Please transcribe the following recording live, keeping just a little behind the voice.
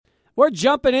We're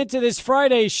jumping into this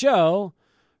Friday show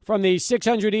from the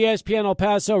 600 ESPN El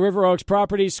Paso River Oaks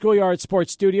Properties Schoolyard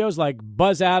Sports Studios, like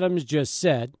Buzz Adams just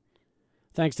said.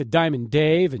 Thanks to Diamond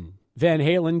Dave and Van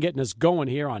Halen getting us going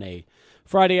here on a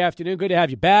Friday afternoon. Good to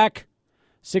have you back.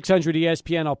 600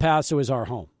 ESPN El Paso is our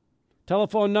home.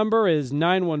 Telephone number is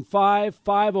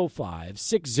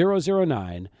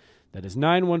 915-505-6009. That is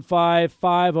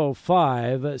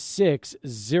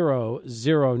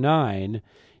 915-505-6009.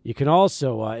 You can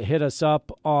also hit us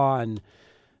up on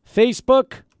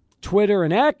Facebook, Twitter,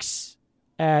 and X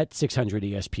at 600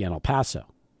 ESPN El Paso.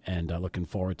 And looking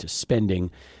forward to spending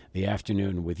the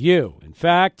afternoon with you. In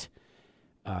fact,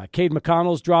 Cade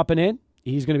McConnell's dropping in.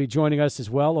 He's going to be joining us as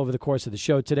well over the course of the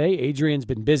show today. Adrian's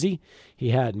been busy.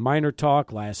 He had minor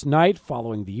talk last night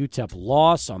following the UTEP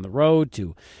loss on the road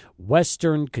to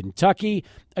Western Kentucky,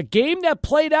 a game that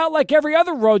played out like every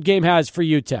other road game has for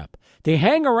UTEP. They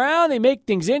hang around, they make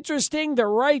things interesting, they're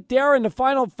right there in the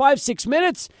final 5-6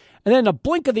 minutes, and then a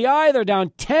blink of the eye, they're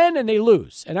down 10 and they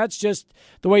lose. And that's just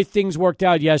the way things worked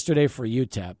out yesterday for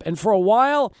UTEP. And for a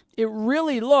while, it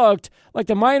really looked like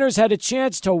the Miners had a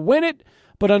chance to win it.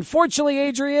 But unfortunately,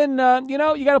 Adrian, you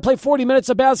got to play 40 minutes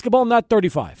of basketball, not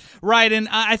 35. Right, and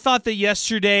I thought that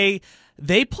yesterday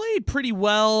they played pretty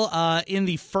well in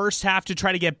the first half to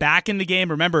try to get back in the game.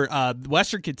 Remember,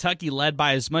 Western Kentucky led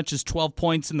by as much as 12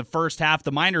 points in the first half.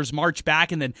 The Miners marched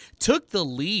back and then took the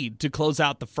lead to close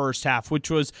out the first half, which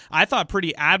was, I thought,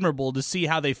 pretty admirable to see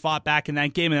how they fought back in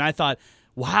that game. And I thought,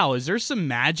 wow, is there some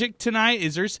magic tonight?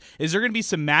 Is there going to be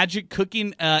some magic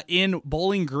cooking in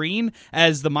Bowling Green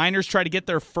as the Miners try to get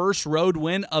their first road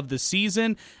win of the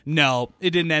season? No, it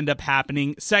didn't end up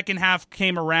happening. Second half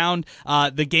came around.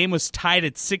 The game was tied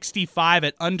at 65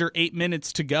 at under 8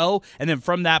 minutes to go. And then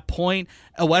from that point,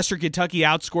 Western Kentucky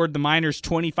outscored the Miners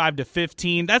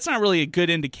 25-15. That's not really a good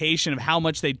indication of how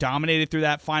much they dominated through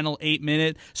that final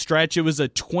 8-minute stretch. It was a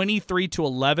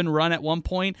 23-11 run at one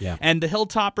point. Yeah. And the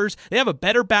Hilltoppers, they have a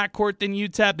better backcourt than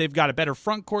UTEP. They've got a better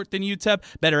front court than UTEP,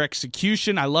 better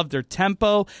execution. I love their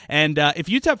tempo. And if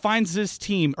UTEP finds this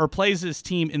team or plays this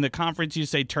team in the Conference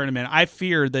USA tournament, I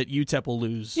fear that UTEP will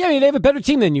lose. Yeah, I mean, they have a better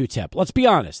team than UTEP. Let's be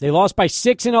honest. They lost by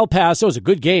 6 in El Paso. It was a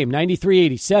good game,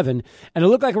 93-87. And it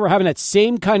looked like we were having that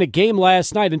same kind of game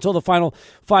last night until the final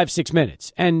 5-6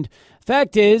 minutes. And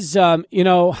fact is, the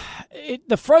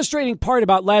frustrating part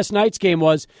about last night's game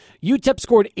was UTEP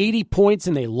scored 80 points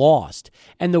and they lost.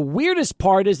 And the weirdest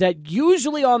part is that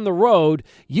usually on the road,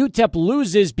 UTEP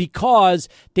loses because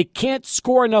they can't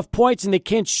score enough points and they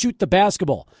can't shoot the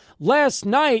basketball. Last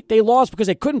night, they lost because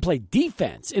they couldn't play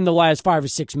defense in the last 5 or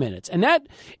 6 minutes. And that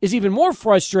is even more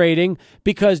frustrating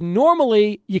because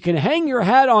normally you can hang your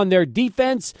hat on their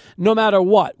defense no matter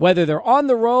what, whether they're on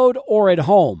the road or at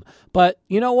home. But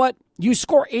you know what? You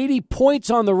score 80 points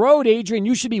on the road, Adrian.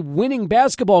 You should be winning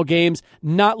basketball games,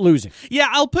 not losing. Yeah,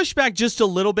 I'll push back just a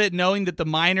little bit, knowing that the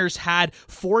Miners had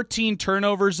 14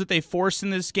 turnovers that they forced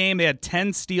in this game. They had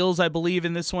 10 steals, I believe,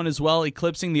 in this one as well,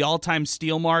 eclipsing the all-time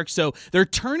steal mark. So they're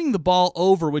turning the ball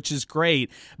over, which is great.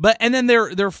 And then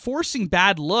they're forcing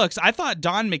bad looks. I thought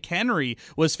Don McHenry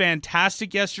was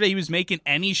fantastic yesterday. He was making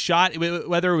any shot,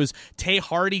 whether it was Tay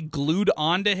Hardy glued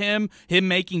onto him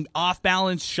making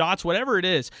off-balance shots, whatever it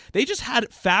is. They just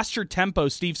had faster tempo,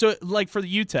 Steve. So, like for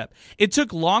the UTEP, it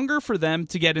took longer for them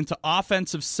to get into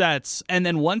offensive sets, and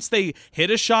then once they hit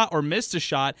a shot or missed a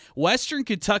shot, Western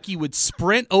Kentucky would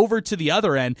sprint over to the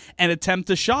other end and attempt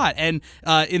a shot. And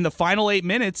in the final 8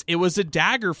 minutes, it was a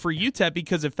dagger for UTEP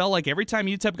because it felt like every time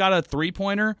UTEP got a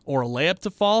three-pointer or a layup to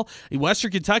fall,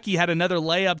 Western Kentucky had another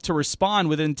layup to respond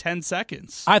within 10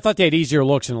 seconds. I thought they had easier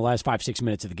looks in the last 5-6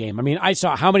 minutes of the game. I mean, I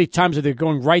saw how many times are they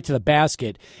going right to the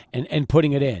basket and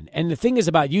putting it in. And the thing is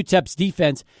about UTEP's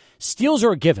defense, steals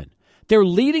are a given. They're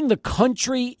leading the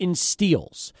country in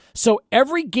steals. So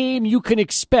every game you can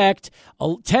expect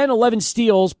 10, 11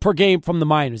 steals per game from the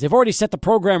Miners. They've already set the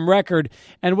program record,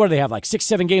 and what do they have, like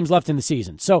 6-7 games left in the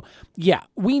season? So, yeah,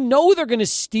 we know they're going to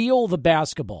steal the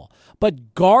basketball.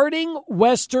 But guarding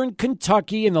Western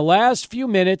Kentucky in the last few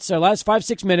minutes, or last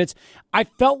 5-6 minutes, I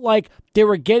felt like they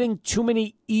were getting too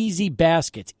many easy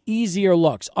baskets, easier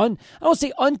looks. I don't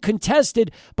say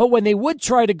uncontested, but when they would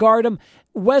try to guard them,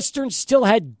 Western still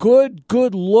had good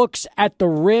looks at the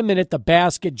rim and at the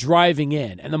basket driving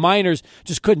in, and the Miners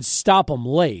just couldn't stop them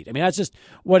late. I mean, that's just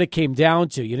what it came down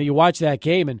to. You know, you watch that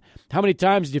game, and how many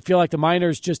times did you feel like the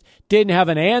Miners just didn't have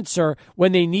an answer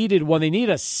when they needed one? They need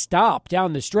a stop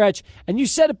down the stretch, and you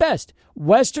said it best.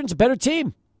 Western's a better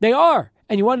team. They are.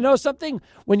 And you want to know something?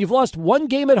 When you've lost one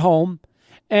game at home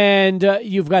and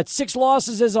you've got 6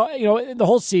 losses the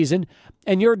whole season,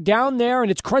 and you're down there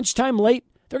and it's crunch time late,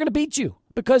 they're going to beat you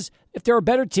because if they're a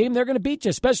better team, they're going to beat you,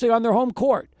 especially on their home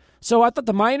court. So I thought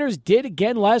the Miners did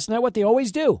again last night what they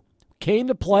always do. Came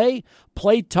to play,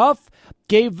 played tough,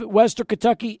 gave Western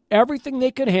Kentucky everything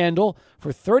they could handle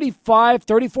for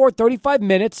 35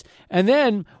 minutes. And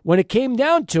then when it came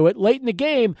down to it, late in the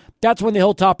game, that's when the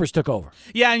Hilltoppers took over.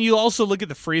 Yeah, and you also look at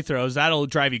the free throws. That'll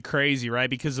drive you crazy, right?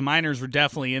 Because the Miners were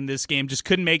definitely in this game, just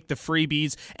couldn't make the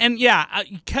freebies. And yeah,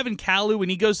 Kevin Kalu, when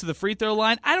he goes to the free throw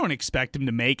line, I don't expect him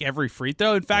to make every free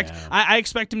throw. In fact, I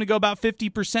expect him to go about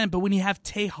 50%. But when you have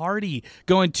Tay Hardy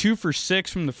going 2 for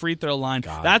 6 from the free throw line,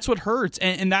 that's what hurts.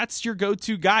 And that's your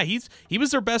go-to guy. He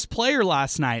was their best player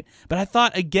last night. But I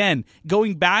thought, again,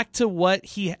 going back to what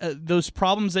those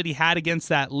problems that he had against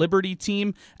that Liberty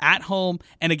team at home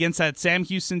and against that Sam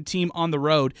Houston team on the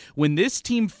road, when this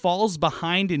team falls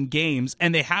behind in games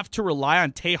and they have to rely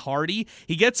on Tay Hardy,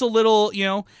 he gets a little,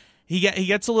 he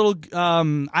gets a little,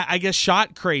 I guess,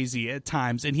 shot crazy at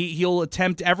times, and he'll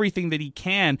attempt everything that he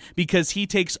can because he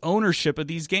takes ownership of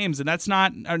these games, and that's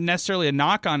not necessarily a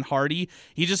knock on Hardy.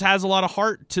 He just has a lot of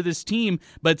heart to this team,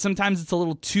 but sometimes it's a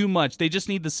little too much. They just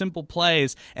need the simple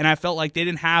plays, and I felt like they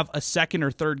didn't have a second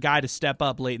or third guy to step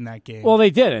up late in that game. Well, they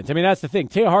didn't. I mean, that's the thing.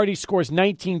 Tay Hardy scores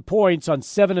 19 points on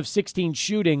 7 of 16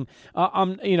 shooting.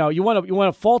 You want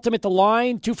to fault him at the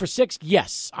line, 2 for 6?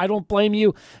 Yes, I don't blame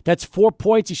you. That's 4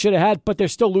 points he should have had, but they're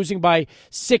still losing by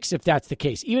 6 if that's the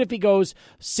case. Even if he goes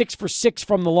 6 for 6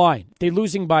 from the line, they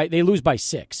lose by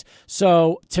 6.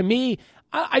 So to me,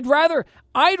 I'd rather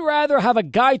have a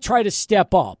guy try to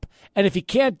step up. And if he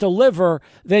can't deliver,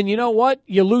 then you know what?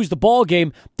 You lose the ball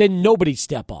game, then nobody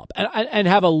step up and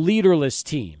have a leaderless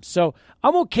team. So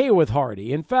I'm okay with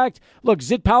Hardy. In fact, look,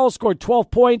 Zid Powell scored 12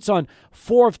 points on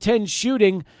 4 of 10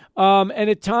 shooting, and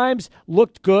at times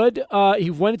looked good.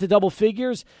 He went into double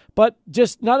figures, but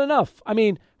just not enough. I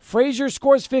mean, Frazier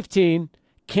scores 15,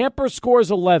 Camper scores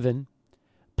 11,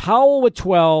 Powell with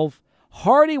 12,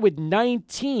 Hardy with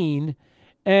 19,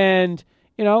 and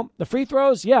the free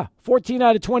throws, 14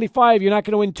 out of 25, you're not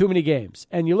going to win too many games.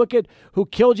 And you look at who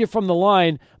killed you from the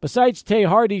line. Besides Tay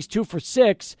Hardy's 2 for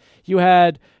 6, you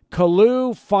had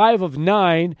Kalu 5 of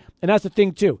 9, and that's the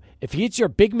thing too. If he hits your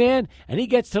big man and he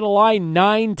gets to the line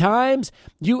 9 times,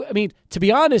 to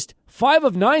be honest, 5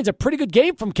 of 9 is a pretty good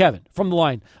game from Kevin from the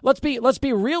line. Let's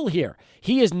be real here.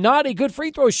 He is not a good free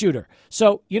throw shooter.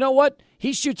 So you know what?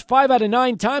 He shoots 5 out of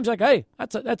 9 times. Like, hey,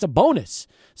 that's a bonus.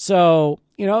 So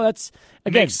that's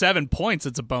again, makes 7 points.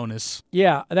 It's a bonus.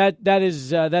 Yeah, that is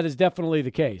definitely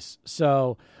the case.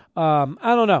 So I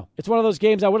don't know. It's one of those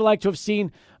games I would have liked to have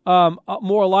seen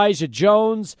more Elijah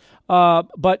Jones.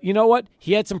 But you know what?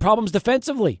 He had some problems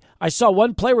defensively. I saw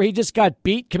one play where he just got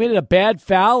beat, committed a bad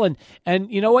foul,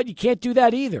 and you know what? You can't do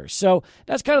that either. So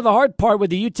that's kind of the hard part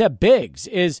with the UTEP bigs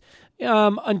is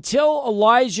until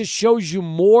Elijah shows you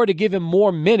more to give him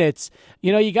more minutes,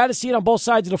 you got to see it on both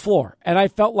sides of the floor. And I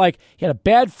felt like he had a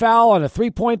bad foul on a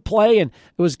 3-point play, and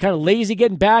it was kind of lazy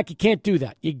getting back. You can't do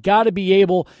that. You got to be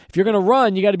able, if you're going to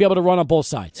run, you got to be able to run on both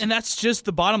sides. And that's just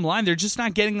the bottom line. They're just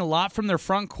not getting a lot from their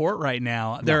front court right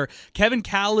now. No. Kevin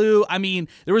Kalu,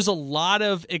 there was a lot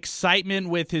of excitement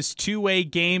with his two-way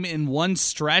game in one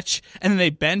stretch, and then they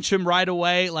bench him right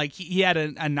away. Like he had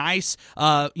a nice,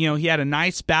 he had a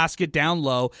nice basket down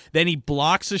low. Then he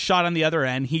blocks a shot on the other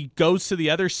end. He goes to the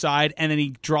other side, and then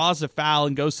he draws a foul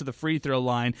and goes to the free throw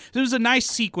line. So it was a nice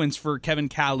sequence for Kevin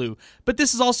Kalu. But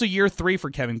this is also year 3 for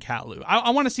Kevin Kalu.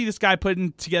 I want to see this guy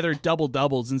putting together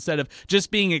double-doubles instead of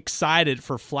just being excited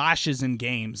for flashes in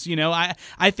games.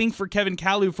 I think for Kevin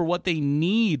Kalu, for what they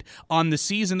need on the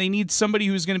season, they need somebody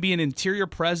who's going to be an interior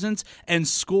presence and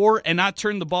score and not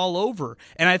turn the ball over.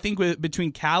 And I think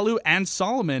between Kalu and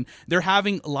Solomon, they're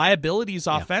having liabilities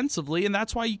offensively, and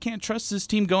that's why you can't trust this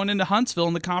team going into Huntsville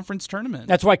in the conference tournament.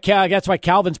 That's why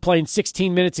Calvin's playing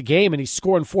 16 minutes a game and he's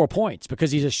scoring 4 points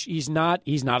because he's not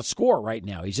a scorer right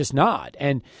now. He's just not.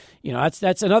 And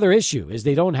that's another issue is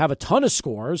they don't have a ton of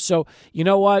scores. So you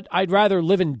know what? I'd rather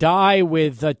live and die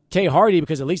with Tay Hardy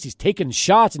because at least he's taking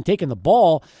shots and taking the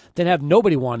ball than have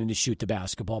nobody wanting to shoot the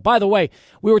basketball. By the way,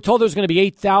 we were told there was going to be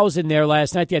 8,000 there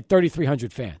last night. They had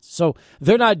 3,300 fans. So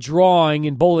they're not drawing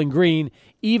in Bowling Green,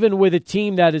 even with a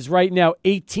team that is right now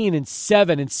 18-7 and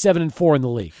 7-4 in the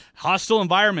league. Hostile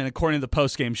environment, according to the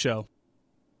postgame show.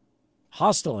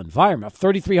 Hostile environment.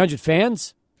 3,300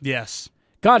 fans? Yes.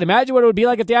 God, imagine what it would be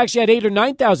like if they actually had 8,000 or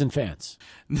 9,000 fans.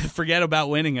 Forget about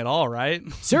winning at all, right?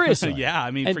 Seriously.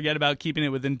 Yeah, forget about keeping it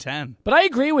within 10. But I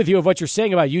agree with you of what you're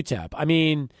saying about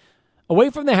UTEP. Away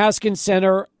from the Haskins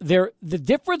Center, the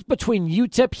difference between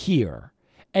UTEP here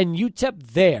and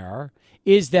UTEP there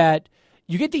is that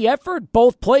you get the effort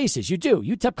both places. You do.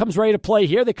 UTEP comes ready to play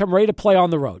here. They come ready to play on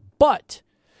the road. But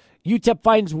UTEP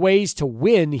finds ways to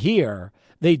win here.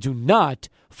 They do not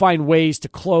find ways to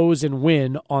close and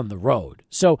win on the road.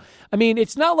 So, I mean,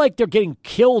 it's not like they're getting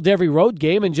killed every road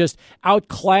game and just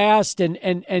outclassed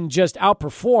and just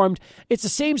outperformed. It's the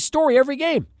same story every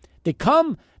game. They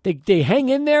come, they hang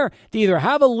in there, they either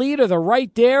have a lead or they're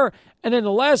right there, and in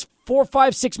the last 4,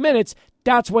 5, 6 minutes,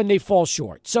 that's when they fall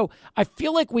short. So I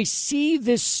feel like we see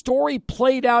this story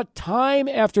played out time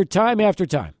after time after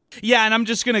time. Yeah, and I'm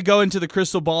just going to go into the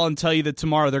crystal ball and tell you that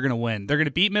tomorrow they're going to win. They're going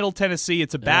to beat Middle Tennessee.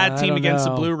 It's a bad team against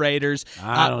the Blue Raiders.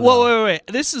 Wait.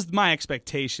 This is my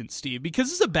expectation, Steve, because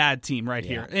this is a bad team right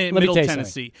here in Middle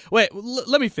Tennessee.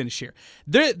 Let me finish here.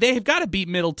 They've got to beat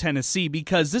Middle Tennessee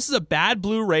because this is a bad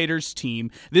Blue Raiders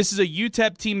team. This is a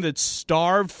UTEP team that's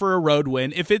starved for a road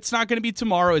win. If it's not going to be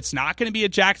tomorrow, it's not going to be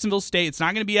at Jacksonville State. It's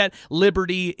not going to be at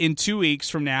Liberty in 2 weeks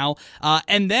from now.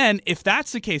 And then if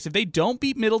that's the case, if they don't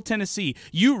beat Middle Tennessee,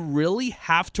 you really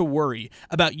have to worry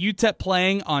about UTEP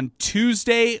playing on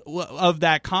Tuesday of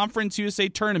that Conference USA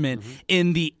tournament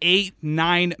in the 8-9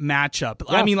 matchup.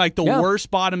 Yeah. I mean, like the worst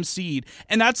bottom seed.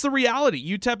 And that's the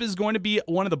reality. UTEP is going to be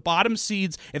one of the bottom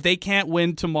seeds if they can't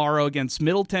win tomorrow against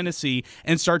Middle Tennessee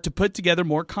and start to put together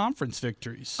more conference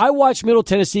victories. I watched Middle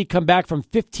Tennessee come back from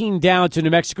 15 down to New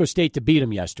Mexico State to beat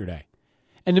them yesterday.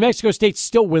 And New Mexico State's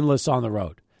still winless on the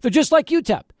road. They're just like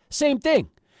UTEP. Same thing.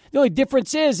 The only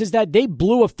difference is that they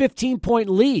blew a 15-point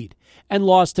lead and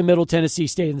lost to Middle Tennessee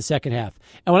State in the second half.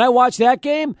 And when I watched that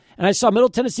game and I saw Middle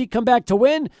Tennessee come back to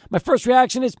win, my first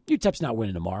reaction is UTEP's not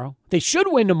winning tomorrow. They should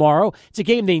win tomorrow. It's a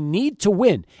game they need to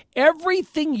win.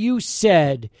 Everything you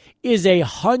said is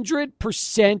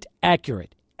 100%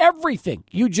 accurate. Everything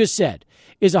you just said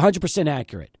is 100%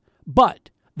 accurate. But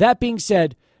that being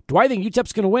said, do I think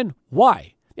UTEP's going to win?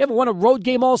 Why? They haven't won a road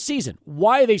game all season.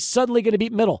 Why are they suddenly going to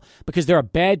beat Middle? Because they're a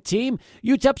bad team?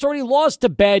 UTEP's already lost to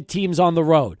bad teams on the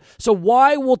road. So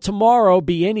why will tomorrow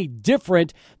be any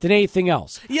different than anything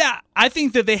else? Yeah, I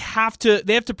think that they have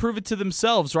to prove it to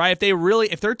themselves, right?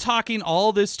 If they're talking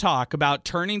all this talk about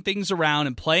turning things around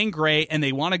and playing great and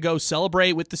they want to go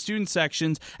celebrate with the student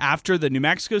sections after the New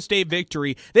Mexico State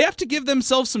victory, they have to give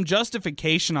themselves some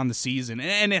justification on the season,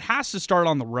 and it has to start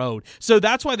on the road. So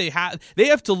that's why they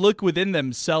have to look within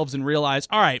themselves and realize,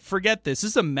 all right, forget this.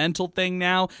 This is a mental thing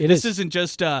now. This isn't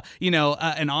just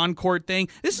an on-court thing.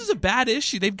 This is a bad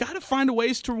issue. They've got to find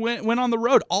ways to win on the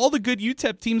road. All the good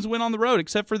UTEP teams win on the road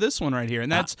except for this one right here,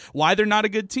 and that's why they're not a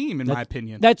good team, in my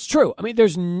opinion. That's true. I mean,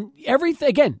 there's everything.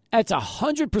 Again, that's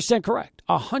 100% correct.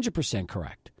 100%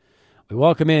 correct. We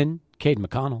welcome in Cade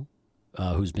McConnell,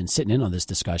 who's been sitting in on this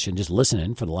discussion, just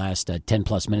listening for the last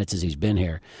 10-plus minutes as he's been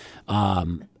here.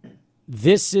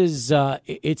 This is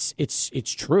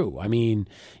it's true. I mean,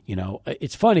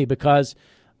 it's funny because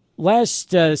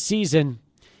last season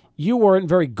you weren't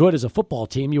very good as a football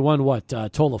team. You won what, a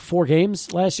total of 4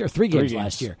 games last year, 3 games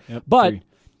last year. Yep, but 3.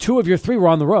 2 of your 3 were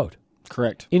on the road.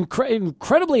 Correct.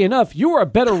 Incredibly enough, you were a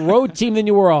better road team than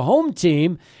you were a home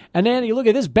team. And then you look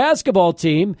at this basketball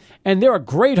team, and they're a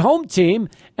great home team,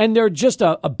 and they're just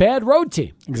a bad road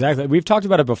team. Exactly. We've talked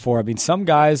about it before. I mean, some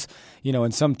guys,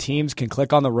 and some teams can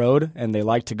click on the road, and they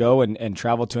like to go and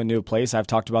travel to a new place. I've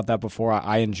talked about that before.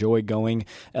 I enjoy going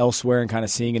elsewhere and kind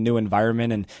of seeing a new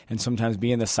environment, and sometimes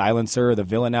being the silencer or the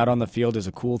villain out on the field is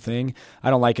a cool thing.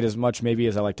 I don't like it as much maybe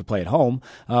as I like to play at home.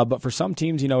 But for some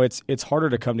teams, it's harder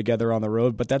to come together on the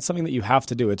road, but that's something that you have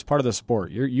to do. It's part of the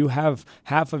sport. You have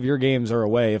half of your games are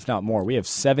away, if not more. We have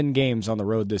 7 games on the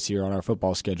road this year on our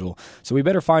football schedule. So we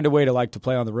better find a way to like to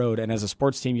play on the road. And as a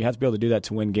sports team, you have to be able to do that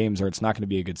to win games or it's not going to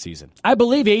be a good season. I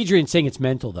believe Adrian's saying it's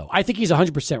mental, though. I think he's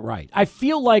 100% right. I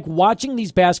feel like watching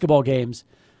these basketball games,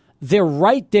 they're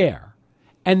right there.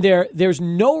 And there's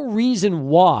no reason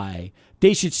why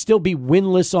they should still be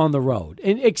winless on the road,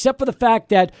 except for the fact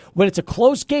that when it's a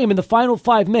close game in the final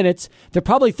 5 minutes, they're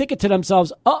probably thinking to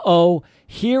themselves, uh-oh,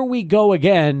 here we go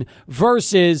again,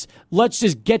 versus let's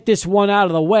just get this one out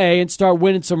of the way and start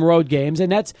winning some road games.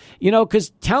 And that's,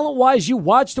 because talent-wise, you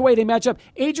watch the way they match up.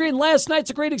 Adrian, last night's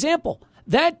a great example.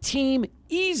 That team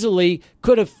easily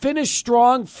could have finished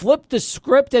strong, flipped the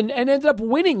script, and ended up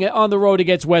winning it on the road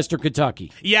against Western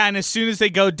Kentucky. Yeah, and as soon as they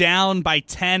go down by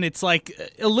 10, it's like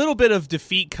a little bit of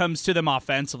defeat comes to them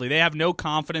offensively. They have no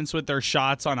confidence with their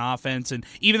shots on offense, and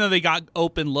even though they got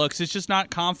open looks, it's just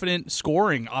not confident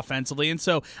scoring offensively. And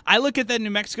so I look at that New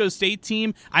Mexico State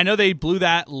team. I know they blew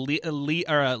that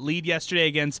lead yesterday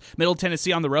against Middle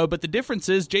Tennessee on the road, but the difference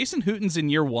is Jason Hooten's in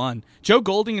year 1. Joe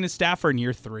Golding and his staff are in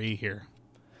year 3 here.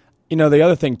 The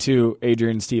other thing, too,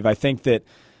 Adrian and Steve, I think that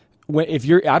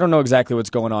I don't know exactly what's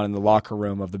going on in the locker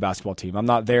room of the basketball team. I'm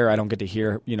not there. I don't get to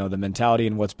hear, the mentality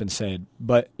and what's been said.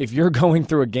 But if you're going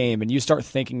through a game and you start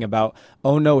thinking about,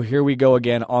 oh no, here we go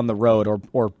again on the road,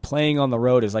 or playing on the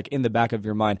road is like in the back of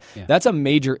your mind, that's a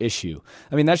major issue.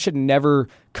 I mean, that should never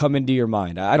come into your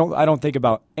mind. I don't think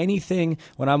about anything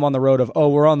when I'm on the road of, oh,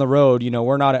 we're on the road,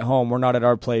 we're not at home, we're not at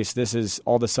our place, this is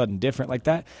all of a sudden different like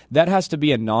that. That has to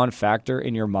be a non-factor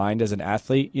in your mind as an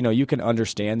athlete. You can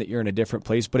understand that you're in a different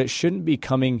place, but it shouldn't be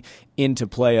coming into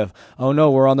play of, oh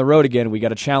no, we're on the road again, we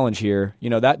got a challenge here.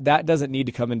 That doesn't need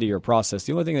to come into your process.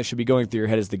 The only thing that should be going through your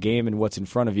head is the game and what's in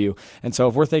front of you. And so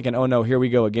if we're thinking, oh no, here we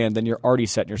go again, then you're already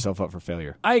setting yourself up for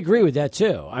failure. I agree with that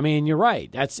too. I mean, you're right.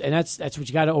 That's what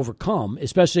you got to overcome,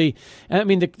 especially, I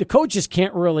mean, the coaches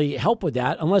can't really help with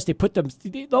that unless they put them,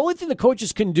 the only thing the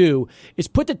coaches can do is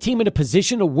put the team in a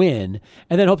position to win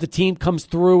and then hope the team comes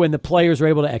through and the players are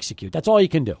able to execute. That's all you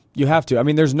can do. You have to. I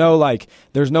mean, there's no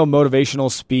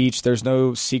motivational speech. There's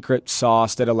no secret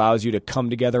sauce that allows you to come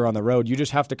together on the road. You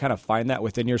just have to kind of find that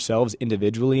within yourselves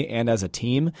individually and as a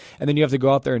team. And then you have to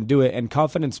go out there and do it. And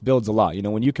confidence builds a lot.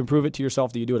 When you can prove it to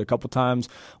yourself that you do it a couple times,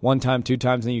 one time, two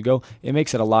times, and then you go, it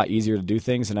makes it a lot easier to do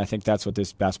things. And I think that's what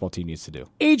this basketball team needs to do.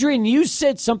 Adrian, you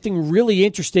said something really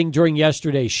interesting during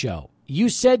yesterday's show. You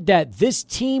said that this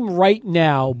team right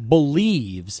now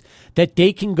believes that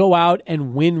they can go out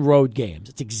and win road games.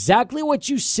 It's exactly what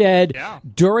you said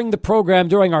during the program,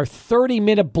 during our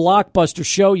 30-minute blockbuster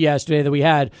show yesterday that we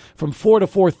had from 4 to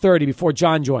 4:30 before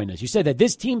John joined us. You said that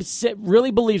this team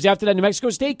really believes after that New Mexico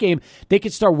State game, they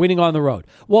could start winning on the road.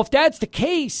 Well, if that's the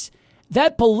case,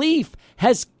 that belief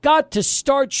has got to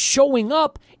start showing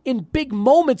up in big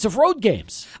moments of road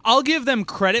games. I'll give them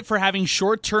credit for having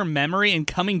short-term memory and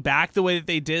coming back the way that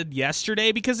they did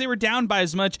yesterday, because they were down by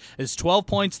as much as 12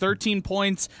 points, 13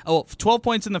 points, 12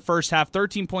 points in the first half,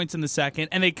 13 points in the second,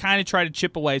 and they kind of try to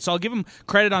chip away. So I'll give them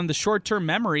credit on the short-term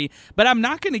memory, but I'm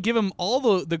not going to give them all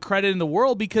the credit in the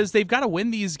world because they've got to win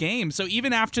these games. So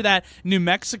even after that New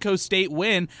Mexico State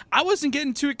win, I wasn't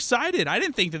getting too excited. I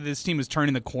didn't think that this team was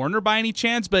turning the corner by any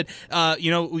chance, but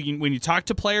when you talk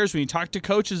to players, when you talk to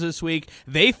coaches this week,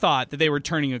 they thought that they were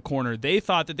turning a corner. They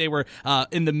thought that they were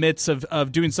in the midst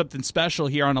of doing something special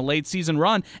here on a late season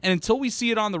run. And until we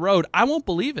see it on the road, I won't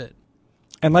believe it.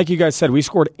 And like you guys said, we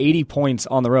scored 80 points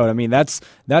on the road. I mean, that's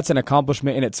an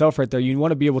accomplishment in itself right there. You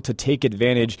want to be able to take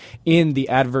advantage in the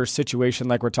adverse situation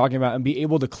like we're talking about and be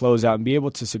able to close out and be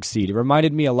able to succeed. It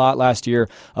reminded me a lot last year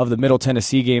of the Middle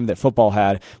Tennessee game that football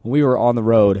had when we were on the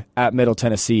road at Middle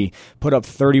Tennessee, put up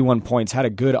 31 points, had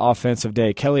a good offensive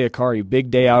day. Kelly Akari,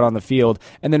 big day out on the field,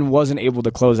 and then wasn't able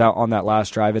to close out on that last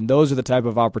drive. And those are the type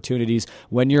of opportunities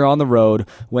when you're on the road,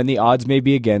 when the odds may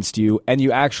be against you, and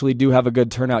you actually do have a good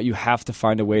turnout, you have to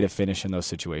find a way to finish in those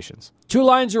situations. Two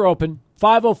lines are open,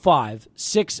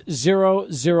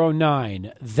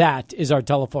 505-6009. That is our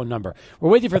telephone number. We're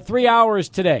with you for 3 hours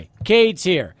today. Cade's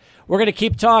here. We're going to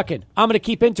keep talking. I'm going to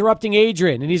keep interrupting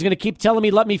Adrian, and he's going to keep telling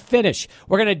me, let me finish.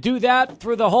 We're going to do that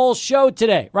through the whole show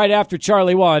today, right after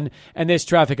Charlie 1 and this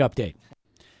traffic update.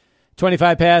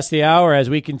 25 past the hour as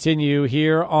we continue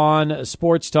here on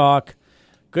Sports Talk.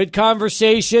 Good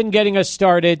conversation getting us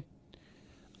started.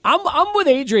 I'm with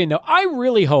Adrian, though. I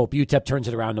really hope UTEP turns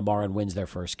it around tomorrow and wins their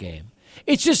first game.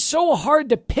 It's just so hard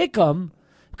to pick them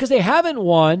because they haven't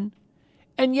won,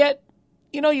 and yet,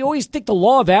 you always think the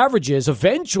law of averages,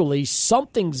 eventually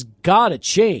something's got to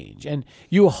change, and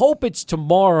you hope it's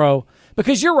tomorrow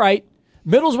because you're right.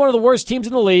 Middle's one of the worst teams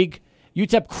in the league.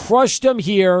 UTEP crushed them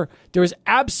here. There is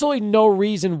absolutely no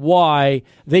reason why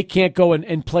they can't go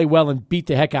and play well and beat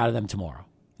the heck out of them tomorrow.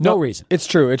 No reason. It's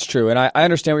true. And I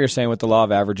understand what you're saying with the law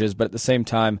of averages, but at the same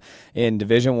time, in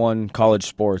Division I college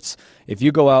sports, if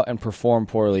you go out and perform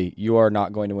poorly, you are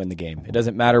not going to win the game. It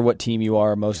doesn't matter what team you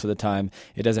are most of the time.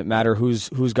 It doesn't matter who's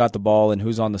got the ball and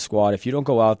who's on the squad. If you don't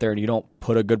go out there and you don't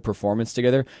put a good performance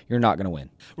together, you're not going to win.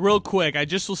 Real quick, I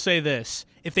just will say this.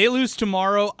 If they lose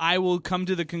tomorrow, I will come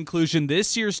to the conclusion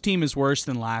this year's team is worse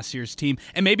than last year's team,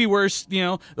 and maybe worse,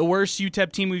 the worst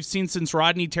UTEP team we've seen since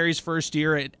Rodney Terry's first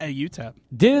year at UTEP.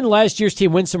 Didn't last year's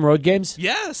team win some road games?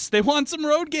 Yes, they won some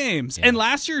road games, and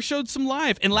last year showed some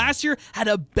life, and last year had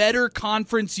a better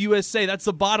Conference USA. That's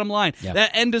the bottom line. Yep. That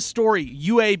end of story,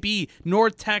 UAB,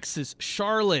 North Texas,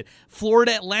 Charlotte,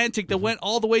 Florida Atlantic that went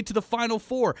all the way to the Final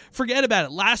Four. Forget about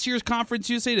it. Last year's Conference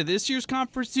USA to this year's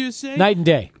Conference USA? Night and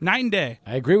day. Night and day.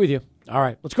 I agree with you. All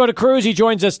right, let's go to Cruz. He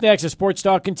joins us next as Sports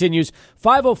Talk continues.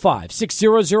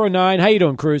 505-6009. How you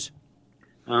doing, Cruz?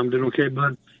 I'm doing okay,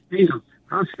 bud. Hey,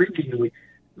 I was thinking,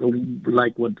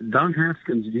 like what Don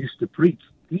Haskins used to preach,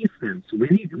 defense. We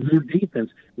need more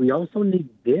defense. We also need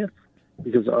depth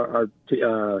because our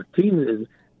team is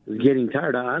is getting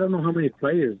tired. I don't know how many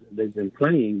players they've been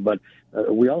playing, but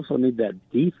we also need that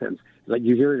defense. Like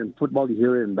you hear it in football, you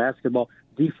hear it in basketball.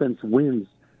 Defense wins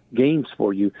games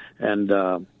for you, and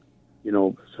so.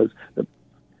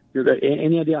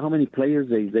 Any idea how many players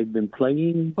they've been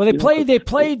playing? Well, they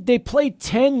played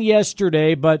 10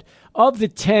 yesterday, but of the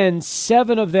 10,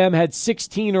 7 of them had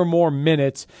 16 or more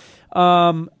minutes.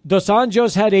 Dos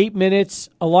Anjos had 8 minutes.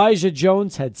 Elijah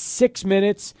Jones had 6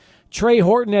 minutes. Trey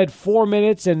Horton had 4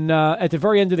 minutes, and at the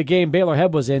very end of the game, Baylor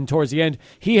Head was in towards the end.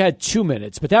 He had 2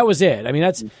 minutes, but that was it. I mean,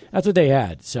 that's what they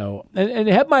had. So, and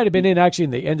Head might have been in actually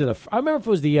in the end of I remember if it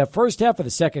was the first half or the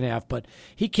second half, but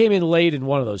he came in late in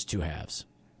one of those 2 halves.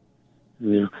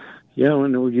 Yeah,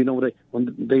 when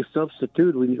they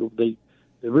substitute, they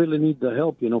really need the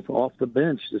help, off the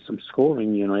bench. There's some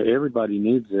scoring, everybody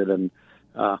needs it, and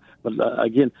but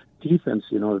again, defense,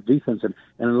 defense, and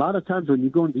a lot of times when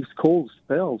you go in these cold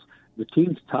spells, the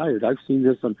team's tired. I've seen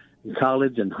this in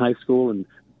college and high school and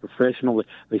professional.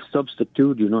 They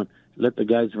substitute, let the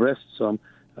guys rest some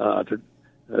to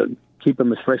keep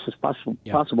them as fresh as possible,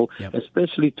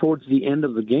 especially towards the end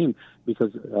of the game,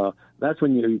 because that's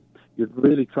when you're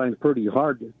really trying pretty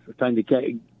hard, trying to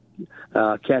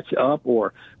catch up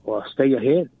or stay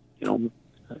ahead,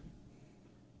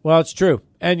 Well, it's true.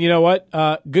 And you know what?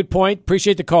 Good point.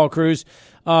 Appreciate the call, Cruz.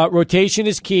 Rotation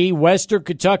is key. Western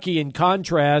Kentucky, in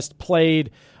contrast, played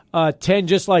 10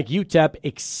 just like UTEP,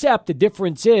 except the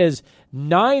difference is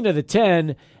 9 of the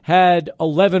 10 had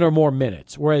 11 or more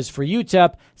minutes, whereas for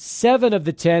UTEP, 7 of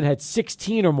the 10 had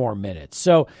 16 or more minutes.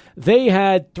 So they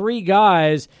had 3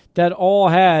 guys that all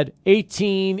had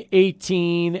 18,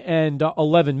 18, and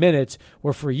 11 minutes,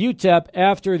 where for UTEP,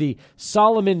 after the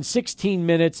Solomon 16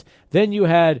 minutes, then you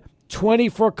had 20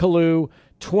 for Kalu,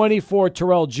 20 for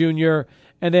Terrell Jr.,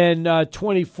 and then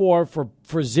 24 for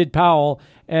Zid Powell.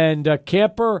 And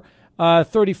Camper,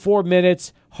 34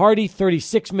 minutes, Hardy,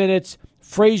 36 minutes,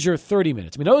 Frazier, 30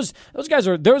 minutes. I mean, those guys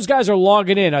are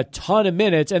logging in a ton of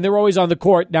minutes, and they're always on the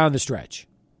court down the stretch.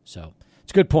 So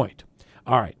it's a good point.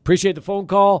 All right, appreciate the phone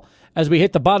call. As we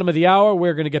hit the bottom of the hour,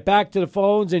 we're going to get back to the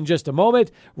phones in just a moment.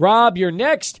 Rob, you're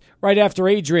next, right after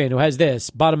Adrian, who has this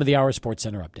bottom of the hour Sports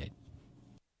Center update.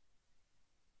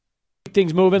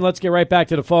 Things moving. Let's get right back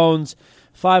to the phones.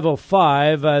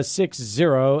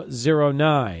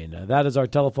 505-6009. That is our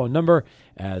telephone number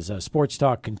as Sports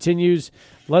Talk continues.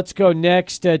 Let's go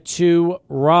next to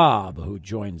Rob, who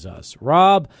joins us.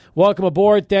 Rob, welcome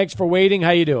aboard. Thanks for waiting.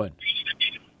 How you doing?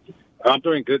 I'm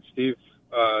doing good, Steve.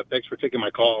 Thanks for taking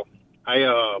my call.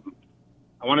 I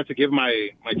wanted to give my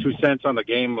 2 cents on the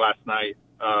game last night,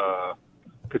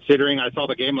 considering I saw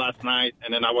the game last night,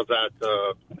 and then I was at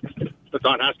the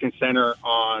Don Haskins Center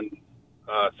on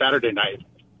Saturday night,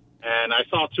 and I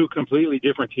saw 2 completely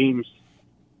different teams.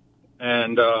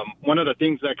 And one of the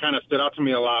things that kind of stood out to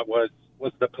me a lot was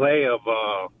the play of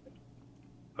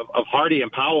Hardy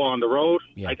and Powell on the road.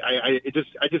 Yeah. I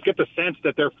just get the sense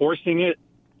that they're forcing it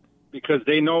because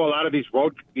they know a lot of these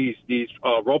role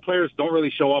players don't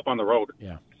really show up on the road.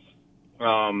 Yeah.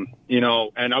 And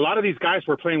a lot of these guys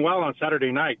were playing well on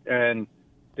Saturday night, and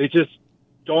they just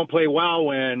don't play well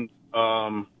when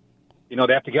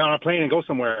they have to get on a plane and go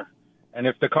somewhere. And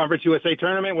if the Conference USA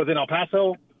tournament was in El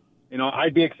Paso,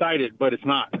 I'd be excited, but it's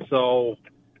not. So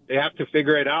they have to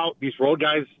figure it out. These role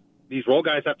guys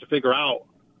have to figure out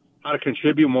how to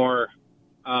contribute more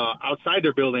outside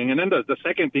their building. And then the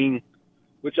second thing,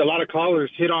 which a lot of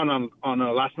callers hit on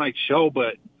last night's show,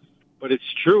 but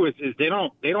it's true, is they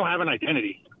don't have an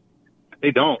identity.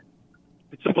 They don't.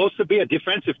 It's supposed to be a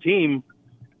defensive team,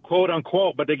 quote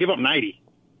unquote, but they give up 90.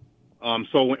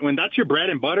 So when that's your bread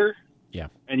and butter, yeah,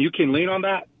 and you can lean on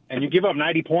that, and you give up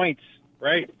 90 points,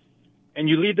 right? And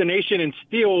you lead the nation in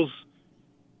steals.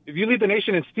 If you lead the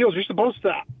nation in steals, you're supposed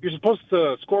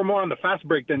to score more on the fast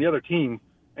break than the other team,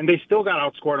 and they still got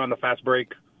outscored on the fast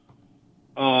break.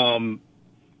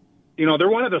 They're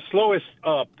one of the slowest,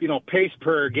 pace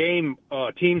per game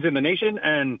teams in the nation,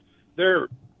 and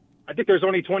I think there's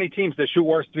only 20 teams that shoot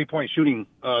worse 3-point shooting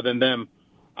than them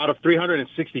out of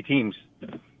 360 teams.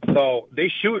 So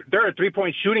they're a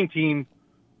 3-point shooting team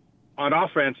on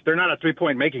offense. They're not a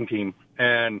 3-point making team,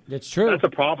 and that's true. That's a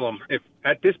problem. If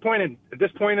at this point of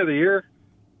the year,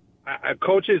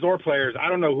 coaches or players, I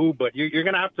don't know who, but you're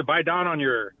going to have to bite down on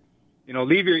your,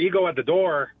 leave your ego at the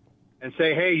door and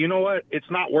say, hey, you know what? It's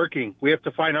not working. We have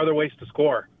to find other ways to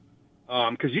score.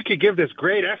 Because you could give this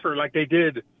great effort like they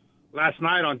did last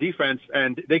night on defense,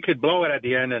 and they could blow it at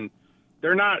the end. And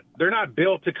they're not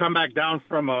built to come back down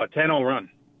from a 10-0 run.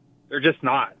 They're just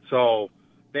not. So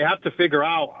they have to figure it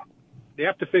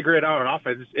out on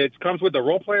offense. It comes with the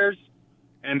role players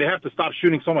and they have to stop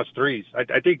shooting so much threes.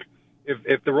 I think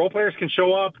if the role players can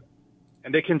show up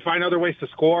and they can find other ways to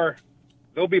score,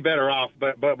 they'll be better off.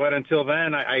 But until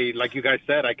then, I like you guys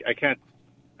said, I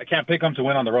can't pick them to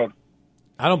win on the road.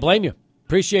 I don't blame you.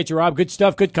 Appreciate you, Rob. Good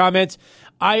stuff. Good comments.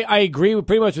 I agree with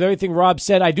pretty much with everything Rob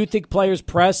said. I do think players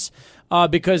press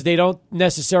because they don't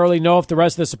necessarily know if the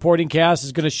rest of the supporting cast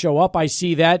is going to show up. I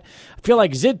see that. I feel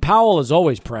like Zid Powell is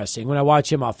always pressing when I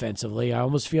watch him offensively. I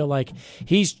almost feel like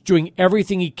he's doing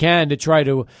everything he can to try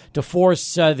to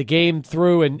force the game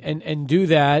through and do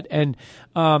that. And,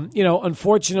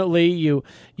 unfortunately, you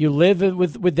live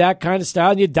with that kind of style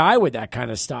and you die with that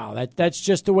kind of style. That's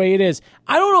just the way it is.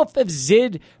 I don't know if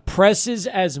Zid presses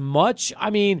as much. I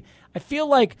mean, I feel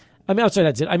like outside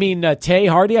that's it. Tay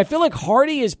Hardy. I feel like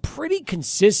Hardy is pretty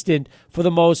consistent for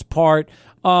the most part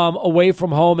away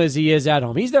from home as he is at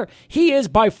home. He is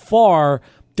by far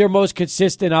their most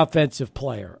consistent offensive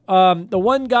player. The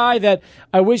one guy that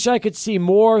I wish I could see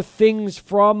more things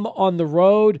from on the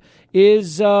road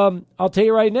is, I'll tell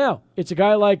you right now, it's a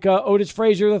guy like Otis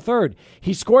Frazier III.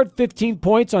 He scored 15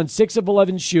 points on 6 of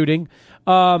 11 shooting.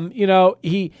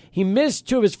 He missed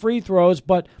 2 of his free throws,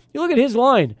 but you look at his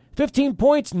line. 15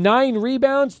 points, 9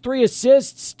 rebounds, 3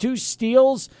 assists, 2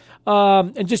 steals,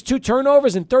 and just 2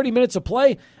 turnovers in 30 minutes of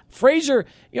play. Frazier,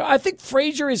 I think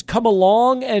Frazier has come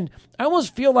along, and I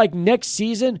almost feel like next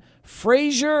season,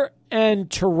 Frazier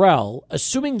and Terrell,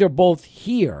 assuming they're both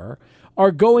here,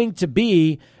 are going to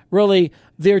be really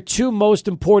their 2 most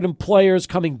important players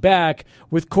coming back,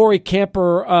 with Corey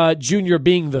Camper Jr.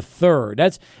 being the third.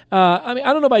 That's I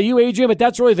don't know about you, Adrian, but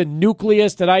that's really the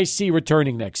nucleus that I see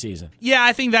returning next season. Yeah,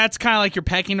 I think that's kind of like your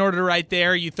pecking order right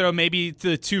there. You throw maybe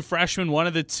the 2 freshmen, one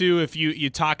of the 2, if you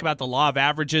talk about the law of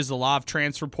averages, the law of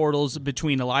transfer portals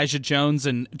between Elijah Jones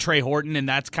and Trey Horton, and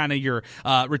that's kind of your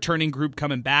returning group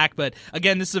coming back. But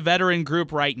again, this is a veteran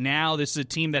group right now. This is a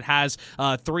team that has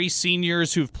 3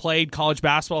 seniors who've played college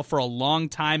basketball for a long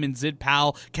time in Zid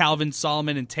Powell, Calvin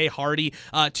Solomon, and Tay Hardy.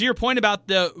 To your point about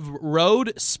the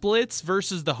road splits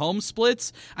versus the home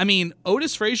splits,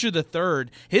 Otis Frazier III,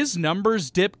 his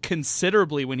numbers dip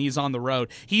considerably when he's on the road.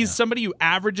 He's somebody who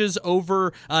averages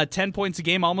over 10 points a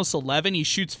game, almost 11. He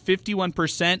shoots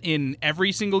 51% in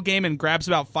every single game and grabs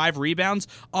about 5 rebounds.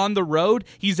 On the road,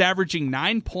 he's averaging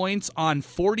 9 points on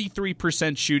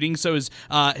 43% shooting, so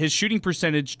his shooting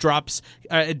percentage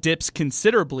dips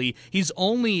considerably. He's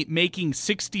only making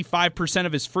 65%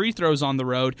 of his free throws on the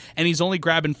road, and he's only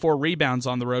grabbing 4 rebounds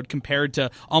on the road compared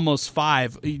to almost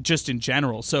 5 just in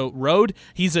general. So road,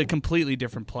 he's a completely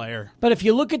different player. But if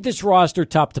you look at this roster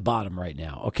top to bottom right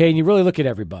now, okay, and you really look at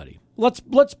everybody, let's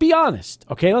be honest,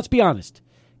 okay? Let's be honest.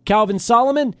 Calvin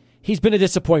Solomon, he's been a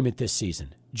disappointment this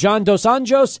season. John Dos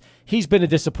Anjos, he's been a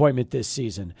disappointment this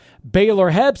season.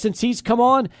 Baylor Hebb, since he's come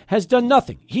on, has done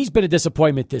nothing. He's been a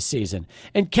disappointment this season.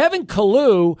 And Kevin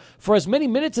Kalu, for as many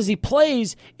minutes as he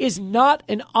plays, is not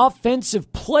an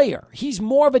offensive player. He's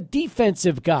more of a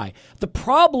defensive guy. The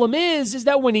problem is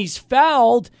that when he's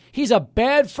fouled, he's a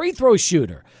bad free throw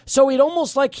shooter. So it's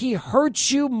almost like he hurts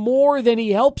you more than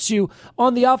he helps you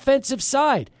on the offensive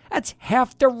side. That's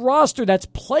half the roster that's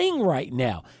playing right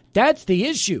now. That's the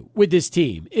issue with this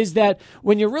team, is that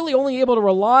when you're really only able to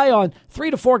rely on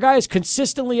 3 to 4 guys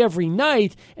consistently every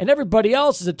night and everybody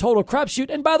else is a total crapshoot.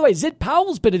 And by the way, Zid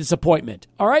Powell's been a disappointment,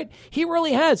 all right? He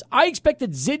really has. I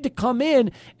expected Zid to come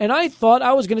in, and I thought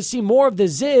I was going to see more of the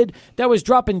Zid that was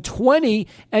dropping 20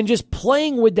 and just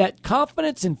playing with that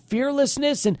confidence and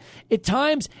fearlessness. And at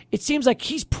times, it seems like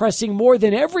he's pressing more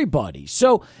than everybody.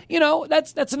 So,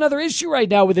 that's another issue right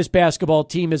now with this basketball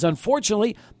team, is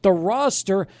unfortunately the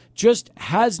roster just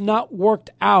has not worked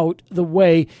out the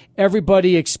way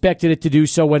everybody expected it to do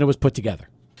so when it was put together.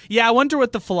 Yeah, I wonder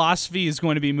what the philosophy is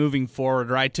going to be moving forward,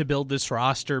 right, to build this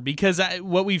roster, because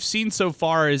what we've seen so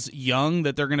far is young,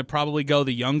 that they're going to probably go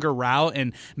the younger route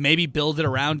and maybe build it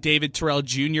around David Terrell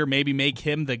Jr., maybe make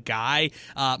him the guy.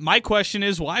 My question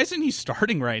is, why isn't he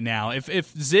starting right now?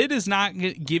 If Zid is not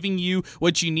giving you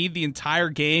what you need the entire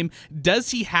game,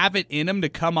 does he have it in him to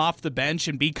come off the bench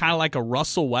and be kind of like a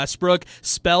Russell Westbrook,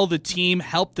 spell the team,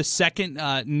 help the second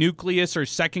nucleus or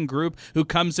second group who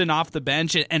comes in off the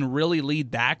bench and really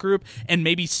lead that group, and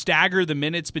maybe stagger the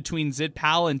minutes between Zid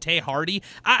Powell and Tay Hardy?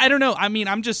 I don't know.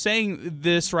 I'm just saying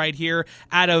this right here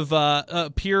out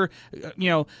of pure,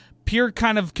 pure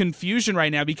kind of confusion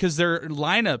right now because their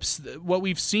lineups, what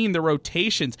we've seen, the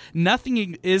rotations,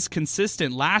 nothing is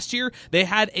consistent. Last year, they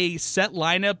had a set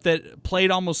lineup that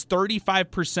played almost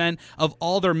 35% of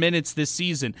all their minutes this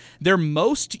season. Their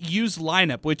most used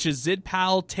lineup, which is Zid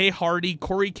Powell, Tay Hardy,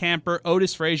 Corey Camper,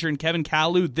 Otis Frazier, and Kevin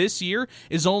Kalu this year,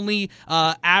 is only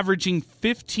averaging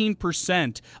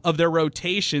 15% of their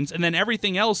rotations, and then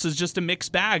everything else is just a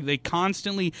mixed bag. They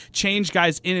constantly change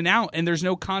guys in and out, and there's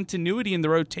no continuity in the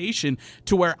rotation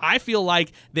to where I feel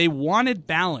like they wanted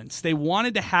balance. They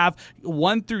wanted to have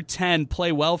 1 through 10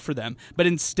 play well for them, but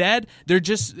instead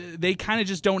they kind of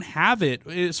just don't have it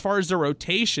as far as their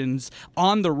rotations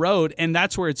on the road, and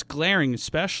that's where it's glaring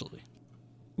especially.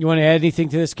 You want to add anything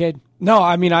to this, Cade? No,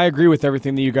 I mean, I agree with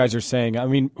everything that you guys are saying. I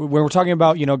mean, when we're talking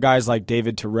about, guys like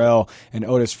David Terrell and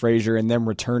Otis Frazier and them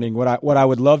returning, what I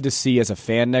would love to see as a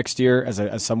fan next year,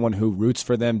 as someone who roots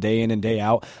for them day in and day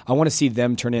out, I want to see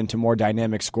them turn into more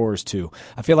dynamic scorers too.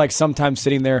 I feel like sometimes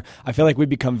sitting there, I feel like we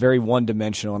become very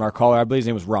one-dimensional. And our caller, I believe his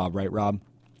name was Rob, right, Rob?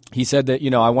 He said that,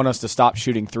 I want us to stop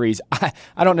shooting threes.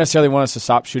 I don't necessarily want us to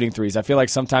stop shooting threes. I feel like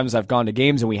sometimes I've gone to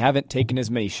games and we haven't taken as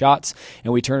many shots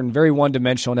and we turn very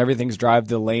one-dimensional and everything's drive to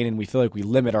the lane and we feel like we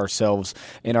limit ourselves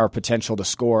in our potential to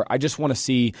score. I just want to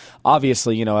see,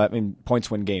 obviously,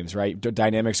 points win games, right?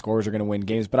 Dynamic scorers are going to win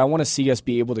games, but I want to see us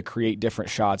be able to create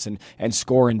different shots and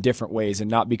score in different ways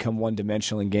and not become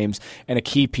one-dimensional in games. And a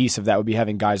key piece of that would be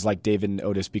having guys like David and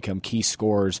Otis become key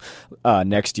scorers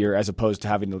next year as opposed to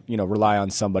having to, rely on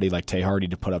somebody like Tay Hardy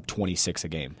to put up 26 a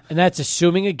game. And that's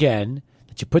assuming, again,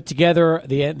 that you put together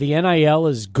the NIL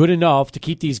is good enough to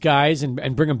keep these guys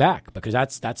and bring them back, because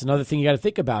that's another thing you got to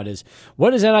think about is,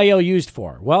 what is NIL used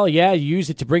for? Well, yeah, you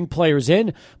use it to bring players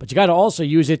in, but you got to also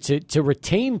use it to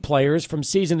retain players from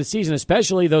season to season,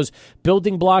 especially those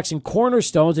building blocks and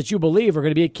cornerstones that you believe are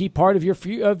going to be a key part of your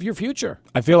future.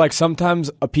 I feel like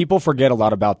sometimes people forget a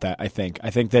lot about that, I think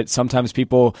that sometimes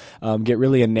people get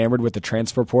really enamored with the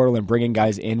transfer portal and bringing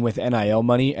guys in with NIL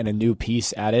money and a new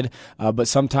piece added, but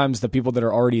sometimes the people that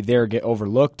are already there get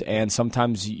overlooked, and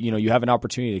sometimes you have an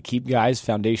opportunity to keep guys,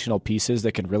 foundational pieces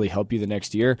that can really help you the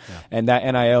next year, and that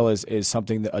NIL is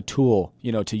something, a tool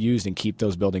to use and keep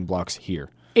those building blocks here.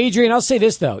 Adrian, I'll say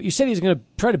this though, you said he's going to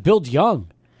try to build young.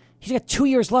 He's got 2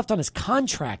 years left on his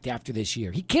contract after this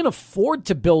year. He can't afford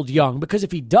to build young, because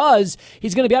if he does,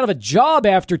 he's going to be out of a job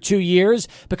after 2 years,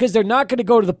 because they're not going to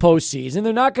go to the postseason.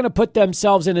 They're not going to put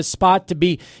themselves in a spot to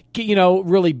be,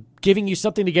 really giving you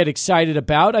something to get excited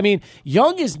about. I mean,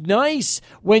 young is nice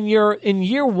when you're in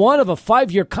year one of a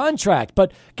 5-year contract,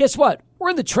 but guess what? We're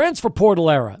in the transfer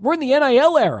portal era. We're in the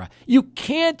NIL era. You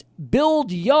can't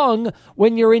build young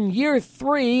when you're in year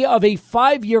 3 of a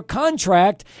 5-year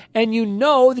contract and you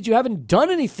know that you haven't done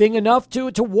anything enough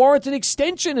to warrant an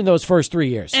extension in those first 3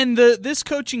 years. And this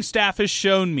coaching staff has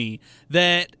shown me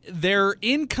that their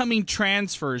incoming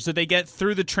transfers that they get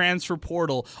through the transfer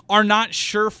portal are not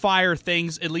surefire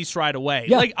things, at least right away.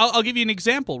 Yeah. Like, I'll give you an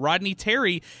example. Rodney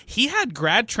Terry, he had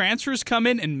grad transfers come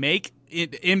in and make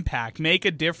impact, make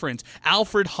a difference.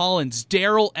 Alfred Hollins,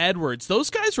 Daryl Edwards, those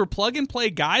guys were plug-and-play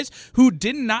guys who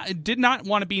did not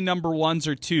want to be number 1s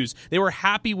or 2s. They were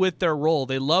happy with their role.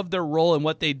 They loved their role and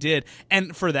what they did.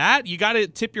 And for that, you got to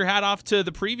tip your hat off to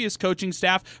the previous coaching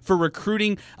staff for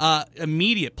recruiting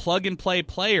immediate plug-and-play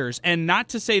players. And not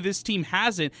to say this team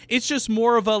hasn't, it's just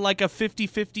more of a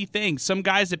 50-50 thing. Some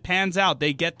guys, it pans out.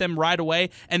 They get them right away,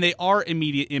 and they are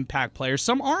immediate impact players.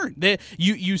 Some aren't.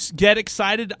 You get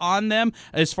excited on them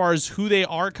as far as who they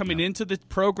are coming into the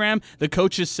program. The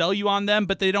coaches sell you on them,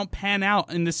 but they don't pan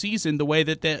out in the season the way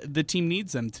that the team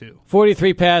needs them to.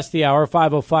 43 past the hour,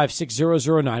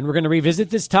 505-6009. We're going to revisit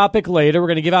this topic later. We're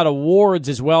going to give out awards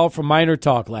as well from Miner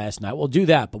Talk last night. We'll do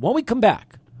that. But when we come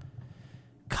back,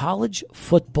 college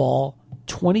football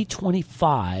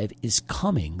 2025 is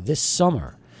coming this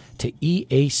summer to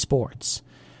EA Sports.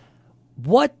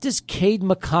 What does Cade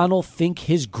McConnell think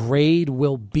his grade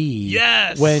will be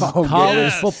when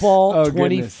college football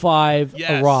 25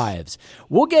 arrives?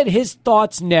 We'll get his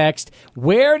thoughts next.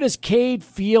 Where does Cade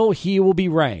feel he will be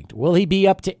ranked? Will he be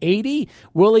up to 80?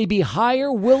 Will he be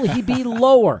higher? Will he be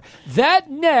lower?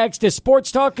 That next as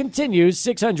Sports Talk continues,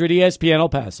 600 ESPN El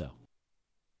Paso.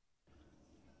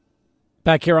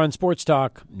 Back here on Sports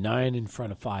Talk, 9 in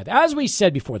front of 5. As we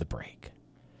said before the break,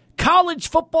 college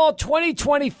football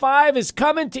 2025 is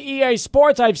coming to EA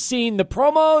Sports. I've seen the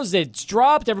promos. It's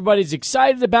dropped. Everybody's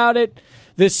excited about it.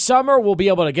 This summer, we'll be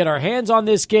able to get our hands on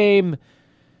this game.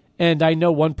 And I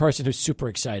know one person who's super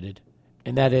excited,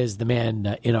 and that is the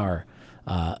man in our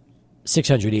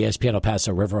 600 ESPN El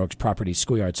Paso River Oaks Properties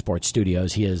Schoolyard Sports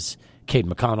Studios. He is Cade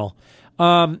McConnell.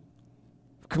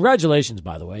 congratulations,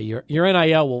 by the way. Your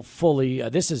NIL will fully.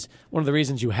 This is one of the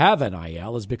reasons you have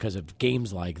NIL is because of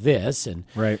games like this, and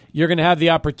you're going to have the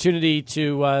opportunity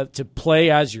to play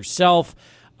as yourself.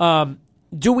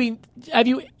 Have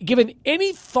you given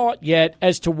any thought yet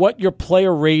as to what your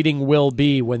player rating will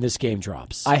be when this game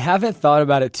drops? I haven't thought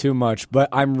about it too much, but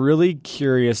I'm really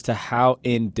curious to how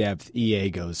in-depth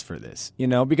EA goes for this.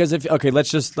 Because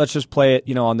let's just play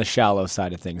it, on the shallow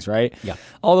side of things, right? Yeah.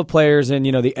 All the players in,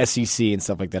 the SEC and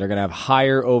stuff like that are going to have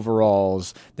higher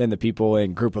overalls than the people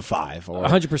in Group of 5. Or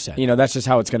 100%. That's just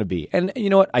how it's going to be. And you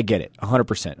know what? I get it,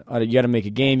 100%. You got to make a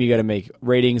game, you got to make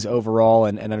ratings overall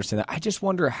and understand that. I just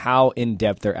wonder how in-depth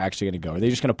they're actually going to go. Are they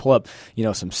just going to pull up,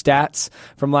 some stats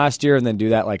from last year and then do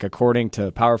that according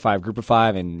to Power 5, Group of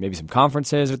 5, and maybe some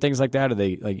conferences or things like that? Are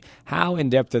they how in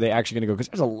depth are they actually going to go? Because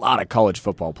there's a lot of college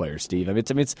football players, Steve.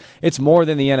 It's more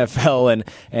than the NFL,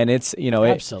 and it's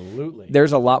absolutely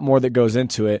there's a lot more that goes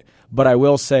into it. But I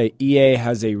will say EA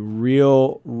has a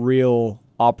real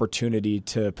opportunity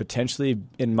to potentially,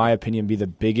 in my opinion, be the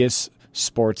biggest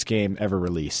sports game ever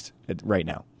released right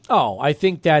now. Oh, I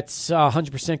think that's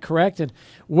 100% correct, and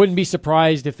wouldn't be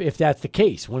surprised if that's the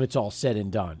case when it's all said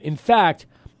and done. In fact,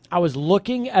 I was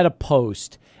looking at a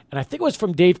post, and I think it was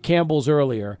from Dave Campbell's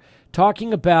earlier,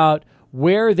 talking about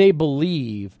where they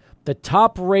believe the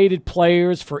top-rated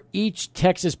players for each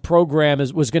Texas program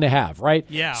was going to have, right?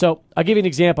 Yeah. So I'll give you an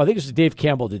example. I think this was Dave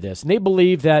Campbell did this, and they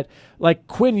believe that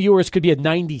Quinn Ewers could be a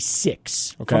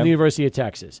 96 from the University of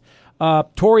Texas.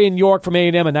 Torian York from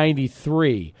A&M, a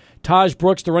 93. Taj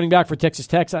Brooks, the running back for Texas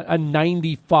Tech, a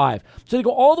 95. So they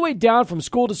go all the way down from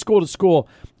school to school to school,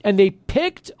 and they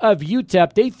picked of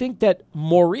UTEP. They think that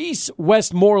Maurice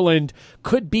Westmoreland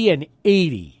could be an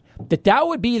 80, that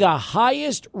would be the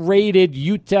highest-rated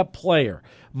UTEP player.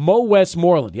 Mo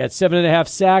Westmoreland, he had 7.5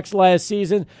 sacks last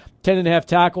season, 10.5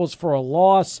 tackles for a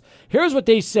loss. Here's what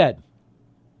they said.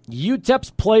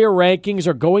 UTEP's player rankings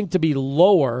are going to be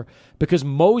lower because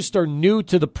most are new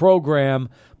to the program,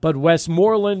 but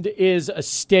Westmoreland is a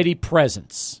steady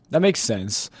presence. That makes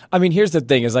sense. I mean, here's the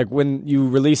thing, is when you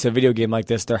release a video game like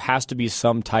this, there has to be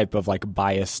some type of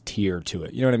bias tier to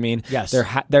it. You know what I mean? Yes.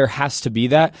 There has to be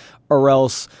that, or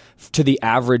else to the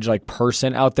average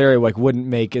person out there, it wouldn't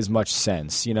make as much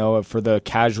sense. For the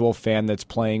casual fan that's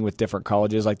playing with different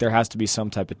colleges, there has to be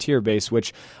some type of tier base,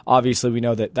 which obviously we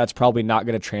know that's probably not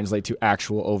going to translate to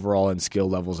actual overall and skill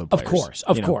levels of players.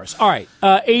 Of course. All right,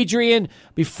 Adrian,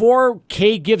 before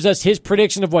Cade gives us his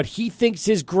prediction of what he thinks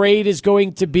his grade is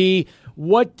going to be,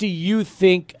 what do you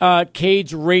think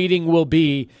Cade's rating will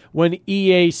be when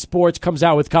EA Sports comes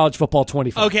out with College Football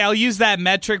 25? Okay, I'll use that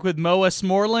metric with Mo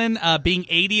Westmoreland being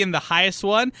 80 and the highest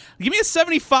one. Give me a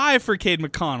 75 for Cade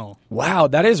McConnell. Wow,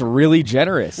 that is really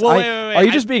generous. Well, wait. Are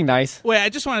you just being nice? Wait, I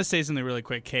just want to say something really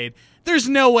quick, Cade. There's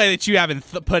no way that you haven't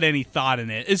put any thought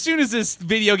in it. As soon as this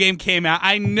video game came out,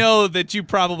 I know that you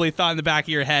probably thought in the back of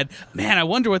your head, man, I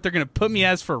wonder what they're going to put me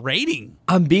as for rating.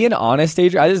 I'm being honest,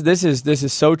 Adrian. This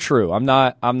is so true. I'm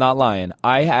not lying.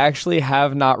 I actually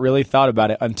have not really thought about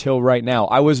it until right now.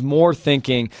 I was more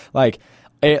thinking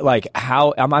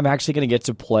how I'm actually going to get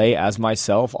to play as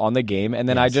myself on the game, and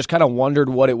then I just kind of wondered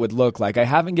what it would look like. I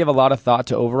haven't given a lot of thought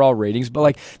to overall ratings,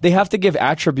 but they have to give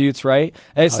attributes, right?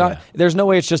 And it's not. Yeah. There's no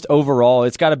way it's just overall.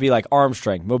 It's got to be arm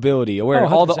strength, mobility,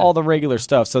 awareness, all the regular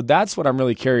stuff. So that's what I'm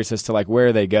really curious as to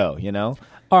where they go.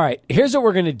 All right, here's what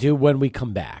we're going to do when we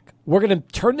come back. We're going to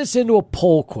turn this into a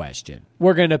poll question.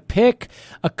 We're going to pick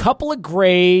a couple of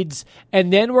grades,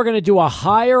 and then we're going to do a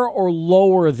higher or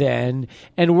lower than,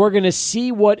 and we're going to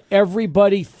see what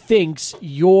everybody thinks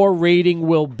your rating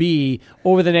will be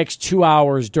over the next 2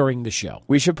 hours during the show.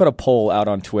 We should put a poll out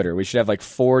on Twitter. We should have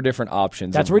 4 different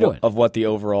options. That's what we're doing. Of what the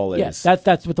overall is. Yes,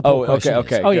 that's what the poll question is.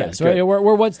 Okay. Oh, yeah. So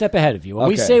we're one step ahead of you. When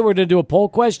we say we're going to do a poll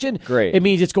question, great, it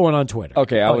means it's going on Twitter.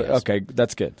 Okay, okay,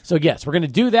 that's good. So, yes, we're going to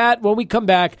do that when we come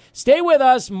back. Stay with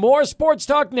us. More Sports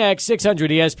Talk next, 600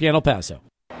 ESPN El Paso.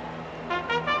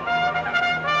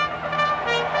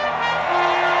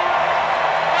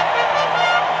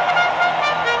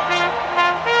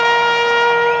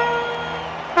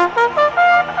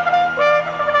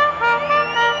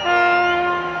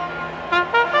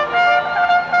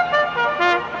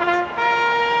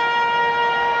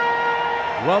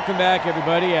 Welcome back,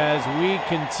 everybody, as we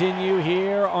continue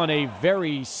here on a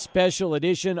very special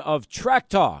edition of Track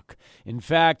Talk. In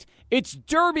fact, it's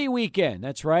Derby weekend.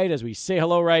 That's right, as we say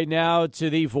hello right now to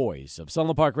the voice of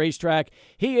Sunland Park Racetrack.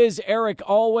 He is Eric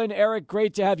Alwan. Eric,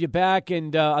 great to have you back.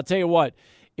 And I'll tell you what,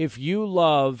 if you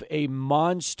love a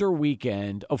monster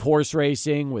weekend of horse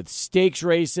racing with stakes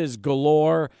races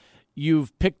galore,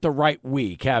 you've picked the right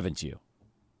week, haven't you?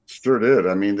 Sure did.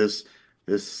 I mean, this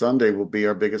this Sunday will be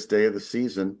our biggest day of the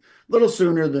season. A little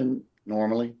sooner than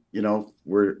normally.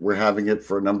 We're having it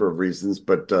for a number of reasons,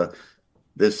 but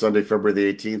this Sunday, February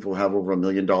the 18th, we'll have over $1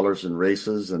 million in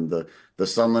races, and the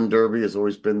Sunland Derby has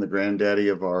always been the granddaddy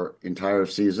of our entire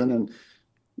season. And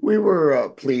we were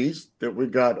pleased that we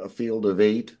got a field of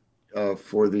 8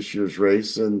 for this year's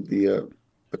race, and the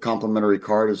complimentary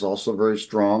card is also very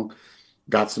strong.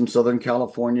 Got some Southern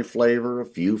California flavor, a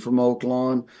few from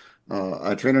Oaklawn.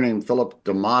 A trainer named Philip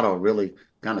D'Amato really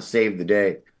kind of saved the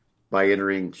day by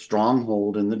entering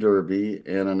Stronghold in the Derby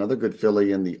and another good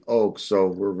filly in the Oaks. So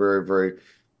we're very, very,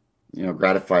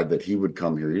 gratified that he would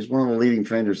come here. He's one of the leading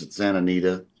trainers at Santa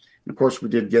Anita. And of course, we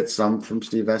did get some from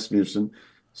Steve Asmussen.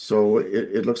 So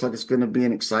it looks like it's going to be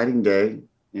an exciting day.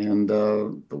 And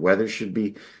the weather should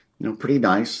be, pretty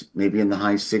nice, maybe in the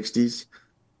high 60s.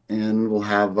 And we'll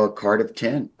have a card of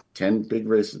 10 big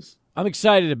races. I'm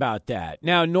excited about that.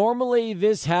 Now, normally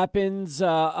this happens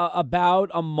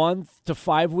about a month to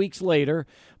 5 weeks later,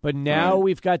 but now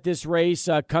we've got this race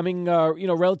coming,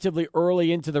 relatively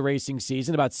early into the racing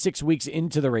season, about 6 weeks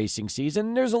into the racing season.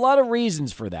 And there's a lot of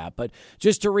reasons for that, but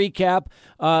just to recap,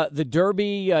 the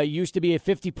Derby used to be a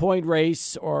 50-point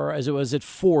race, or as it was at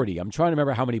 40. I'm trying to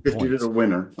remember how many 50 points. 50 to the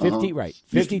winner. 50, right?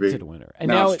 50 to the winner, and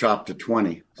now it's chopped to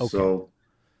 20. Okay. So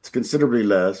it's considerably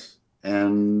less,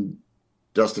 and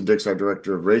Dustin Dix, our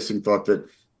director of racing, thought that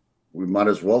we might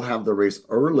as well have the race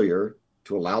earlier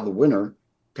to allow the winner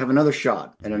to have another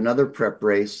shot and another prep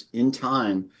race in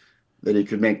time that he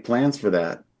could make plans for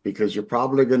that, because you're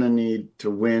probably going to need to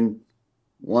win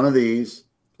one of these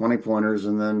 20-pointers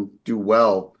and then do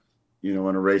well, in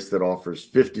a race that offers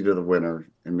 50 to the winner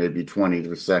and maybe 20 to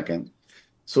the second.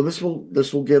 So this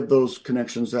will give those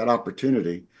connections that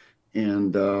opportunity.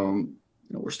 And,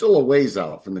 we're still a ways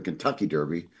out from the Kentucky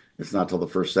Derby. It's not till the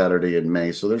first Saturday in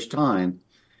May, so there's time.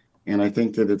 And I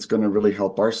think that it's going to really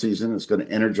help our season. It's going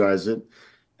to energize it.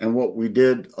 And what we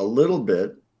did a little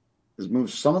bit is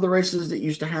move some of the races that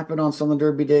used to happen on Sunland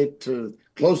Derby Day to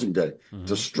closing day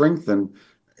to strengthen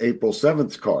April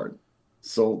 7th card.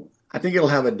 So I think it'll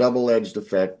have a double-edged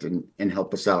effect and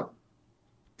help us out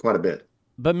quite a bit.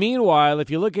 But meanwhile, if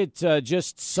you look at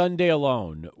just Sunday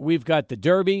alone, we've got the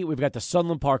Derby, we've got the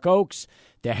Sunland Park Oaks,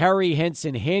 the Harry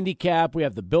Henson Handicap, we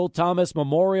have the Bill Thomas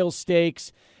Memorial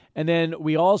Stakes, and then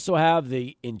we also have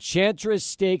the Enchantress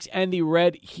Stakes and the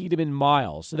Red Hedeman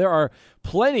Mile. So there are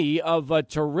plenty of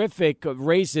terrific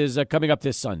races coming up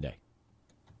this Sunday.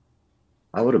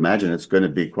 I would imagine it's going to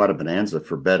be quite a bonanza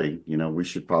for betting. We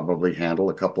should probably handle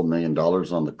a couple $1 million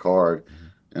on the card.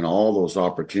 And all those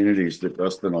opportunities that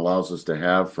Dustin allows us to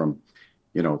have from,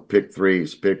 pick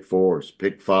 3s, pick 4s,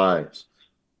 pick 5s,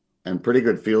 and pretty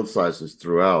good field sizes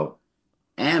throughout,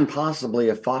 and possibly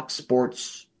a Fox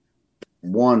Sports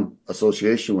 1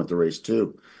 association with the race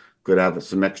too. Could have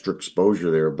some extra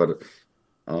exposure there. But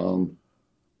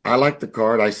I like the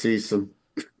card. I see some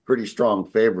pretty strong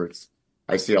favorites.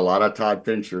 I see a lot of Todd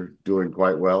Fincher doing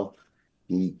quite well.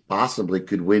 He possibly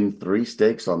could win 3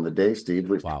 stakes on the day, Steve,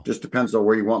 which just depends on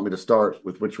where you want me to start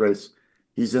with which race.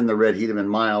 He's in the Red Hedeman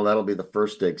Mile. That'll be the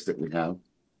first stakes that we have.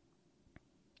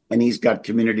 And he's got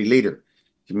Community Leader.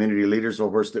 Community Leader's a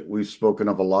horse that we've spoken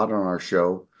of a lot on our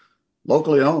show.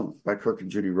 Locally owned by Kirk and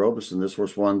Judy Robeson. This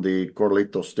horse won the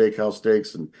Cordelito Steakhouse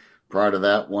Stakes, and prior to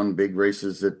that, won big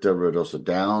races at Ruidoso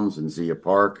Downs and Zia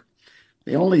Park.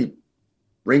 The only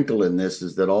wrinkle in this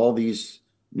is that all these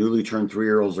newly turned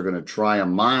 3-year-olds are going to try a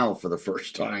mile for the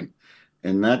first time.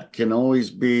 And that can always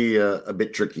be a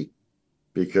bit tricky,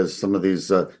 because some of these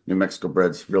New Mexico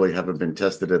breds really haven't been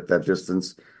tested at that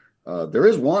distance. There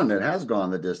is one that has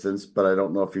gone the distance, but I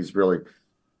don't know if he's really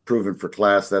proven for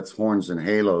class. That's Horns and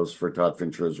Halos for Todd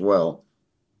Fincher as well.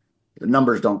 The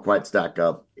numbers don't quite stack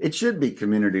up. It should be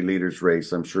Community Leader's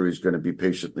race. I'm sure he's going to be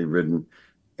patiently ridden.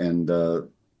 And the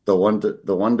one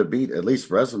to beat, at least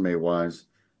resume-wise,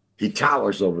 he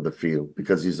towers over the field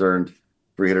because he's earned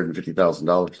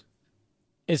 $350,000.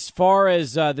 As far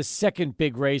as the second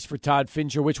big race for Todd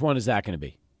Fincher, which one is that going to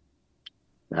be?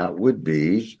 That would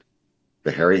be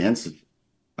the Harry Henson,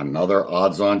 another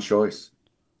odds-on choice.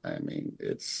 I mean,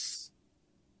 there's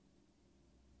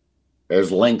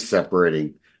length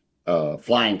separating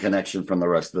Flying Connection from the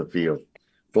rest of the field.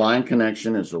 Flying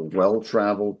Connection is a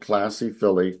well-traveled, classy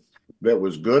filly that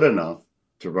was good enough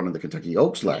to run in the Kentucky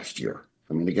Oaks last year.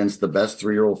 I mean, against the best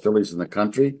 3-year-old fillies in the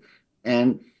country.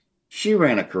 And she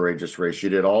ran a courageous race. She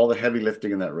did all the heavy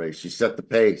lifting in that race. She set the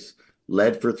pace,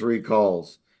 led for 3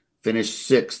 calls,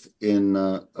 finished 6th in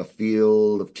a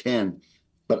field of 10.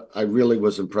 But I really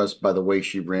was impressed by the way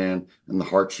she ran and the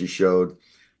heart she showed.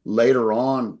 Later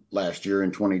on last year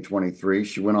in 2023,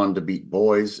 she went on to beat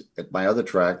boys at my other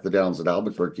track, the Downs at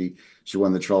Albuquerque. She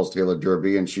won the Charles Taylor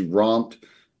Derby, and she romped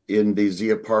in the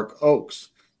Zia Park Oaks.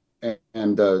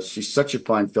 And she's such a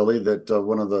fine filly that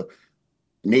one of the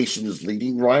nation's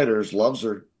leading riders loves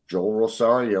her. Joel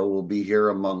Rosario will be here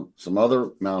among some other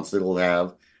mounts that he'll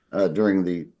have during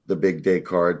the big day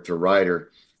card to ride her.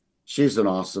 She's an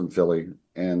awesome filly,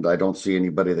 and I don't see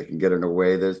anybody that can get in her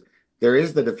way. There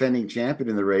is the defending champion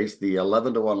in the race, the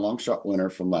 11-1 long shot winner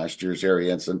from last year's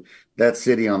Harry Ensign. That's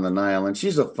City on the Nile, and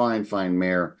she's a fine, fine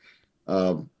mare.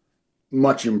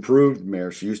 Much improved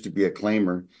mare. She used to be a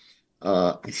claimer.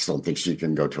 I just don't think she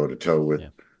can go toe-to-toe with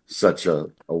such a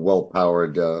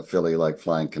well-powered filly like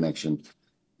Flying Connection.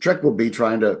 Trek will be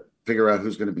trying to figure out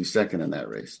who's going to be second in that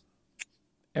race.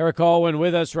 Eric Alwan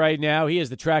with us right now. He is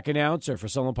the track announcer for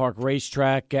Sunland Park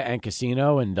Racetrack and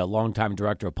Casino and a longtime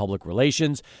director of public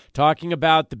relations, talking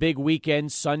about the big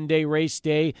weekend, Sunday race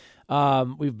day.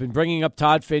 We've been bringing up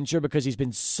Todd Fincher because he's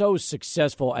been so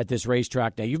successful at this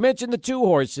racetrack now. You've mentioned the 2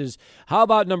 horses. How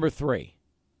about number 3?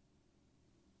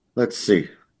 Let's see.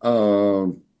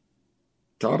 Todd,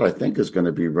 I think, is going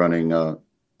to be running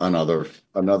another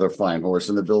fine horse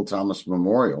in the Bill Thomas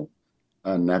Memorial.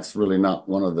 And that's really not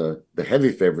one of the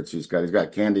heavy favorites he's got. He's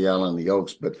got Candy Island in the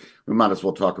Oaks, but we might as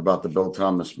well talk about the Bill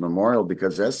Thomas Memorial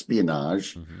because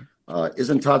Espionage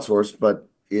isn't Todd's horse, but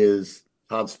is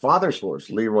Todd's father's horse,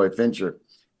 Leroy Fincher.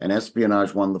 And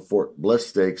Espionage won the Fort Bliss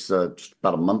Stakes just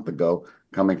about a month ago,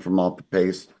 coming from off the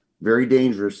pace. Very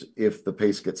dangerous if the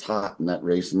pace gets hot in that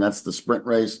race, and that's the sprint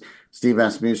race. Steve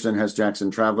Asmussen has Jackson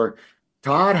Traveler.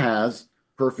 Todd has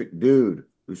Perfect Dude,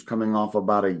 who's coming off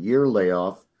about a year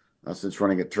layoff since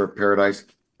running at Turf Paradise.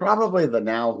 Probably the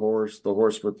now horse, the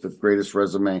horse with the greatest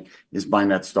resume, is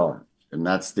Mind That Star. And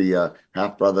that's the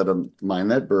half-brother to Mind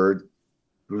That Bird,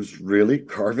 who's really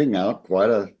carving out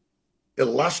quite a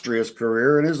illustrious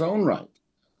career in his own right.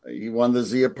 He won the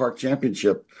Zia Park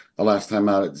Championship the last time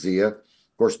out at Zia.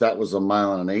 Of course, that was a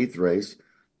 1 1/8 race.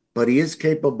 But he is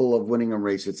capable of winning a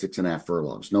race at 6.5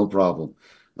 furlongs, no problem.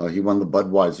 He won the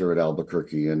Budweiser at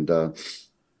Albuquerque, and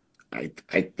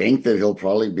I think that he'll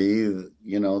probably be,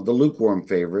 the lukewarm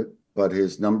favorite, but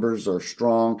his numbers are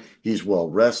strong. He's well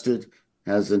rested,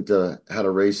 hasn't had a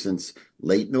race since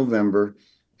late November.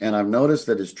 And I've noticed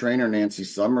that his trainer, Nancy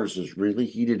Summers, has really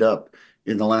heated up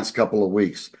in the last couple of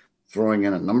weeks, throwing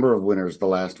in a number of winners the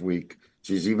last week.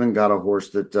 She's even got a horse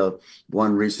that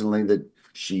won recently that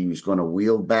she's going to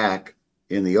wheel back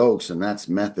in the Oaks, and that's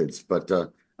Methods. But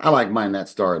I like Mind That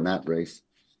Star in that race.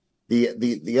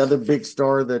 The other big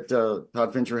star that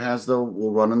Todd Fincher has, though,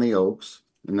 will run in the Oaks,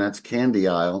 and that's Candy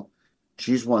Isle.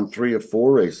 She's won 3 of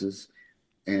 4 races,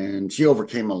 and she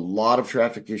overcame a lot of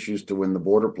traffic issues to win the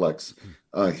Borderplex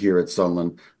here at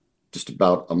Sunland just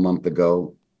about a month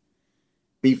ago.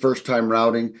 Be first-time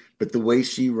routing, but the way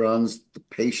she runs, the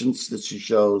patience that she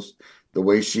shows, the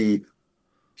way she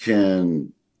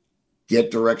can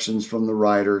get directions from the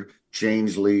rider,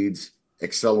 change leads,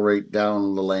 accelerate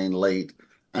down the lane late,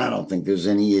 I don't think there's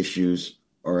any issues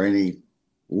or any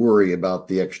worry about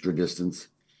the extra distance.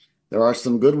 There are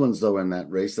some good ones, though, in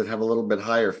that race that have a little bit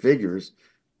higher figures.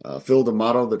 Phil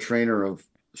D'Amato, the trainer of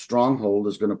Stronghold,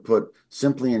 is going to put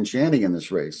Simply Enchanting in this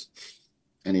race.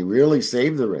 And he really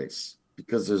saved the race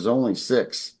because there's only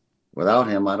 6. Without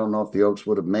him, I don't know if the Oaks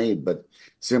would have made, but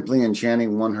Simply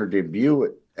Enchanting won her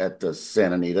debut at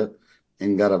Santa Anita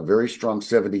and got a very strong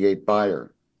 78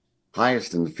 buyer,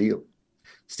 highest in the field.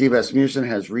 Steve Asmussen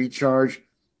has Recharge,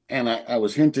 and I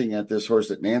was hinting at this horse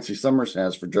that Nancy Summers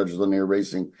has for Judge Lanier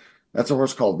Racing. That's a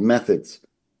horse called Methods,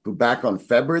 who back on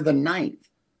February the 9th,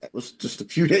 that was just a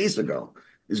few days ago,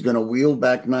 is going to wheel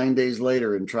back 9 days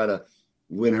later and try to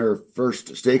win her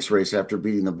first stakes race after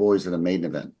beating the boys in a maiden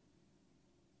event.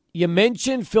 You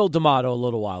mentioned Phil D'Amato a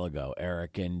little while ago,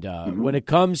 Eric, and when it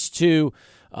comes to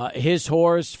his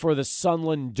horse for the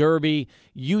Sunland Derby,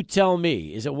 you tell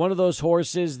me, is it one of those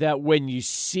horses that when you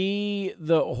see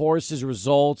the horse's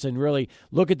results and really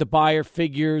look at the buyer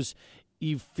figures,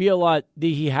 you feel like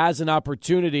he has an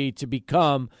opportunity to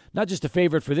become not just a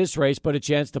favorite for this race, but a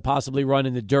chance to possibly run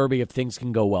in the Derby if things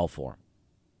can go well for him?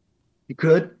 He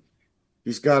could.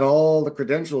 He's got all the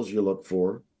credentials you look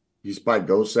for. He's by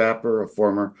Go Sapper, a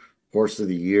former Horse of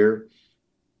the Year.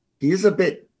 He is a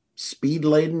bit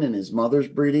speed-laden in his mother's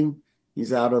breeding.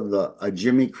 He's out of a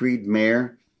Jimmy Creed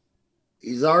mare.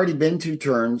 He's already been 2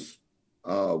 turns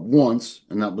once,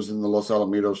 and that was in the Los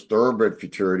Alamitos Thoroughbred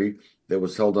Futurity that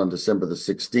was held on December the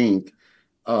 16th.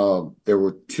 There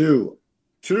were two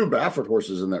Baffert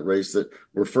horses in that race that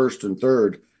were first and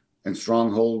third, and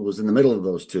Stronghold was in the middle of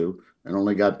those 2 and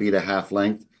only got beat a half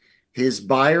length. His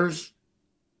buyers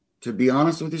to be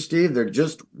honest with you, Steve, they're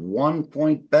just 1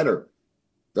 point better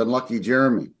than Lucky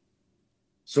Jeremy.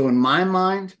 So in my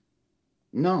mind,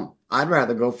 no, I'd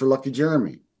rather go for Lucky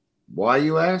Jeremy. Why,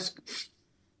 you ask?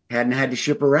 Hadn't had to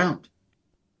ship around.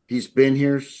 He's been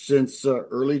here since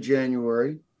early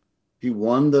January. He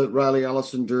won the Riley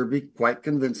Ellison Derby quite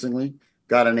convincingly.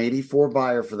 Got an 84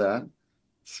 buyer for that.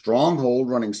 Stronghold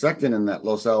running second in that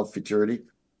Los Al Futurity.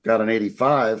 Got an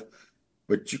 85.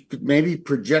 But you could maybe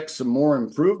project some more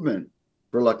improvement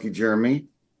for Lucky Jeremy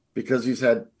because he's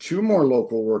had 2 more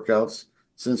local workouts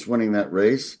since winning that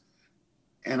race.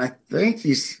 And I think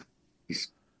he's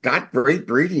got great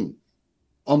breeding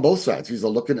on both sides. He's a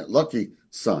looking at Lucky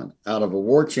son out of a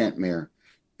War Chant mare.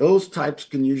 Those types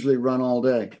can usually run all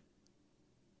day.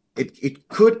 It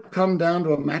could come down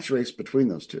to a match race between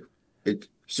those two. It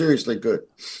seriously could.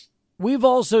 We've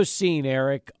also seen,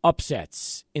 Eric,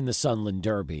 upsets in the Sunland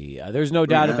Derby. There's no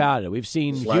doubt about it. We've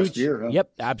seen huge. Last year, huh?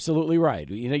 Yep, absolutely right.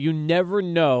 You never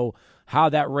know how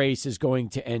that race is going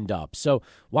to end up. So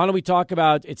why don't we talk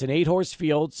about, it's an 8-horse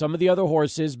field, some of the other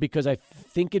horses, because I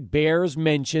think it bears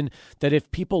mention that if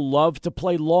people love to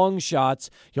play long shots,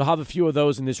 you'll have a few of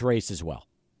those in this race as well.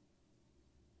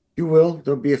 You will.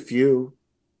 There'll be a few.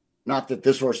 Not that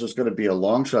this horse is going to be a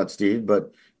long shot, Steve,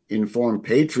 but Informed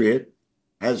Patriot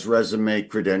has resume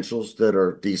credentials that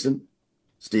are decent.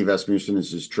 Steve Asmussen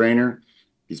is his trainer.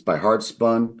 He's by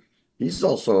Heartspun. He's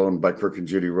also owned by Kirk and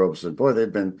Judy Robeson. Boy,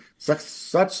 they've been such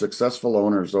successful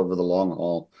owners over the long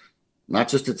haul, not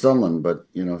just at Sunland, but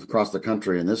across the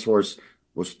country. And this horse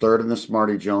was third in the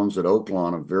Smarty Jones at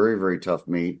Oaklawn, a very, very tough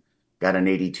meet. Got an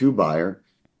 82 buyer,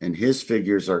 and his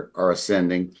figures are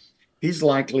ascending. He's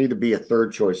likely to be a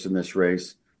third choice in this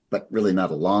race, but really not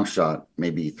a long shot.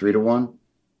 Maybe 3-1,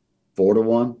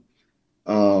 4-1.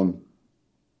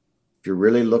 If you're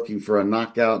really looking for a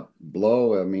knockout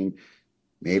blow, I mean,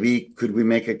 maybe could we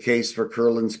make a case for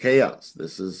Curlin's Chaos?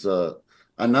 This is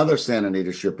another Santa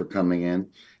Anita shipper coming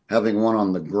in, having won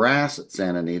on the grass at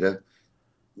Santa Anita.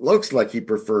 Looks like he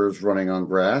prefers running on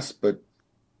grass, but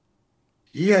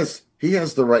he has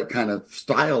the right kind of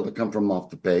style to come from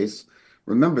off the pace.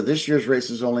 Remember, this year's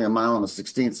race is only 1 mile and a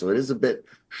 16th, so it is a bit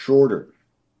shorter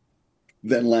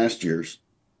than last year's.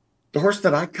 The horse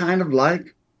that I kind of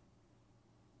like,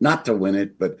 not to win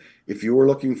it, but if you were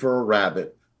looking for a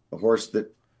rabbit, a horse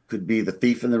that could be the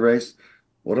thief in the race,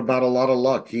 what about A Lot of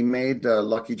Luck? He made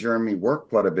Lucky Jeremy work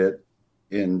quite a bit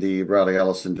in the Riley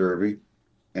Ellison Derby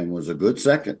and was a good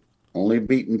second, only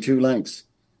beaten 2 lengths.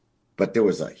 But there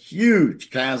was a huge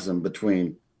chasm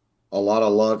between A Lot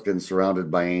of Luck and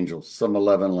Surrounded by Angels, some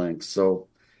 11 lengths. So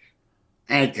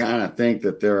I kind of think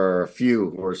that there are a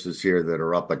few horses here that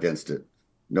are up against it.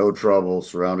 No Trouble,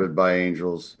 Surrounded by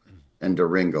Angels, and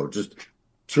Durango. Just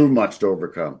too much to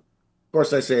overcome. Of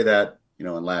course, I say that, in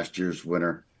last year's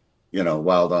winner,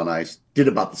 Wild on Ice, did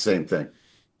about the same thing.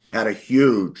 Had a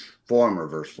huge form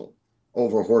reversal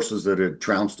over horses that had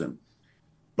trounced him.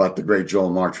 But the great Joel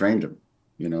Marr trained him,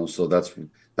 so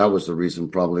that was the reason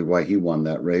probably why he won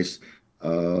that race.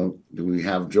 Do we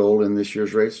have Joel in this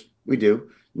year's race? We do.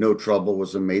 No Trouble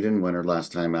was a maiden winner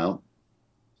last time out.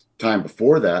 Time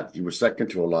before that, he was second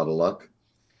to A Lot of Luck.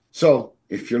 So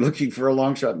if you're looking for a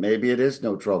long shot, maybe it is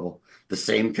No Trouble. The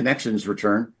same connections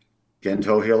return. Ken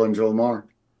Tohill and Joel Marr.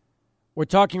 We're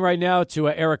talking right now to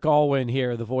Eric Alwan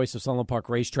here, the voice of Sunland Park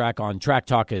Racetrack on Track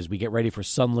Talk as we get ready for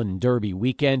Sunland Derby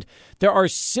weekend. There are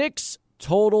 6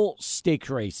 total stake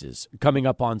races coming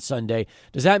up on Sunday.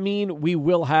 Does that mean we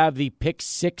will have the pick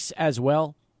 6 as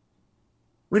well?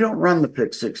 We don't run the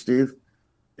pick 6, Steve.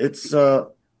 It's a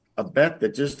bet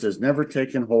that just has never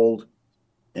taken hold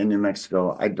in New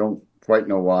Mexico. I don't quite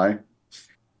know why.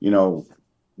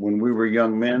 When we were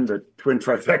young men, the twin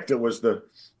trifecta was the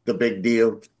big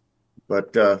deal.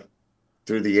 But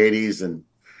through the 80s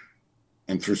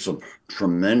and through some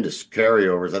tremendous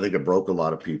carryovers, I think it broke a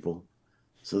lot of people.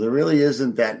 So there really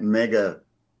isn't that mega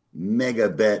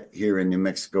bet here in New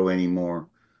Mexico anymore.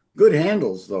 Good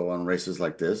handles, though, on races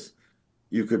like this.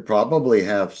 You could probably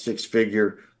have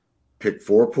 6-figure pick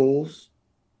 4 pools,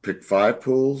 pick 5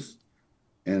 pools,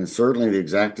 and certainly the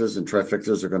exactas and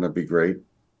trifectas are going to be great.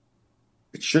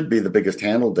 It should be the biggest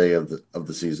handle day of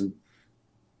the season.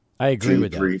 I agree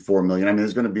with that. 3, 4 million. I mean,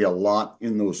 there's going to be a lot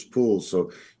in those pools,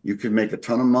 so you can make a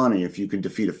ton of money if you can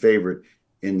defeat a favorite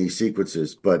in these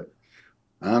sequences. But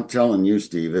I'm telling you,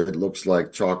 Steve, it looks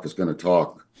like chalk is going to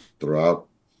talk throughout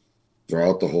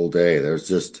the whole day. There's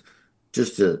just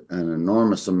an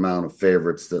enormous amount of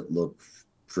favorites that look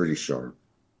pretty sharp.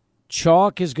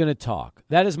 Chalk is going to talk.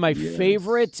 That is my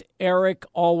favorite Eric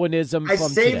Alwanism from today. I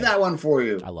saved that one for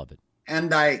you. I love it.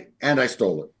 And I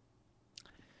stole it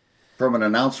from an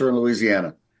announcer in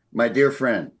Louisiana. my dear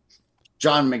friend,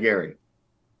 John McGarry.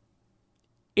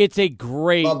 It's a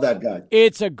great, love that guy.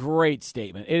 It's a great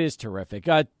statement. It is terrific.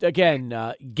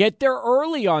 Again, get there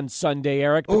early on Sunday,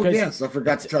 Eric. Oh, yes, I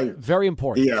forgot to tell you. Very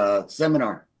important. The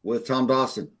seminar with Tom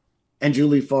Dawson and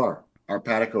Julie Farr, our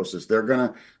paddock hostess. They're going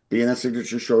to be in the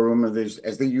signature showroom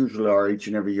as they usually are each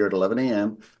and every year at 11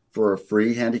 a.m. for a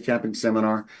free handicapping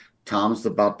seminar. Tom's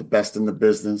about the best in the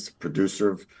business, producer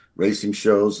of racing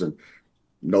shows, and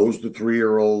knows the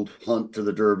 3-year-old hunt to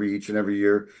the Derby each and every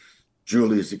year.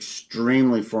 Julie is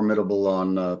extremely formidable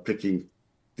on picking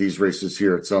these races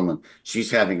here at Sunland.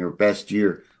 She's having her best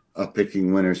year of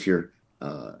picking winners here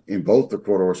in both the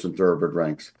quarter horse and thoroughbred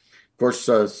ranks. Of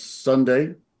course,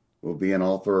 Sunday will be an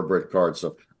all thoroughbred card,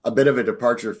 so a bit of a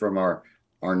departure from our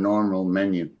normal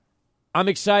menu. I'm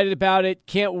excited about it.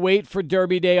 Can't wait for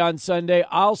Derby Day on Sunday.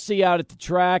 I'll see you out at the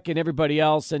track and everybody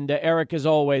else. And Eric, as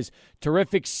always,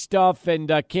 terrific stuff, and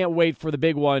can't wait for the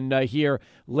big one here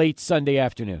late Sunday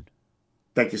afternoon.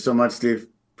 Thank you so much, Steve.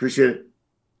 Appreciate it.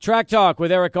 Track Talk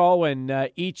with Eric Alwan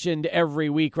each and every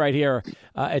week right here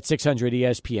at 600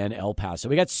 ESPN El Paso.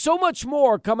 We got so much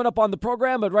more coming up on the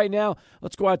program, but right now,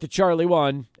 let's go out to Charlie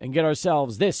 1 and get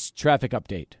ourselves this traffic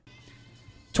update.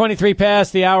 23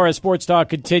 past the hour as Sports Talk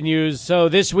continues. So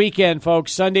this weekend,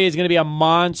 folks, Sunday is going to be a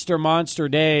monster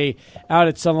day out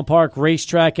at Sunland Park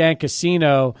Racetrack and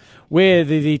Casino with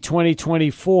the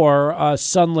 2024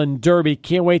 Sunland Derby.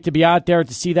 Can't wait to be out there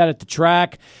to see that at the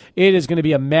track. It is going to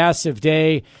be a massive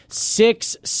day.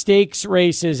 6 stakes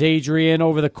races, Adrian,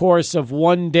 over the course of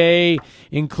one day,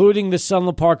 including the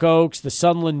Sunland Park Oaks, the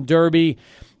Sunland Derby.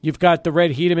 You've got the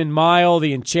Red Hedeman Mile,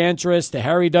 the Enchantress, the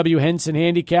Harry W. Henson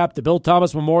Handicap, the Bill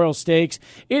Thomas Memorial Stakes.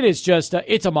 It is just,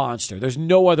 it's a monster. There's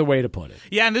no other way to put it.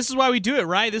 Yeah, and this is why we do it,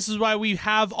 right? This is why we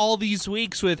have all these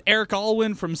weeks with Eric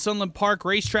Alwan from Sunland Park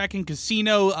Racetrack and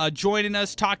Casino joining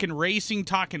us, talking racing,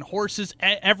 talking horses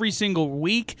every single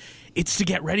week. It's to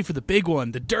get ready for the big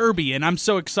one, the Derby, and I'm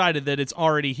so excited that it's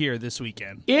already here this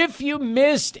weekend. If you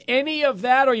missed any of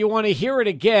that or you want to hear it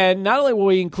again, not only will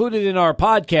we include it in our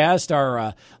podcast,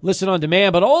 our Listen on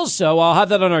Demand, but also I'll have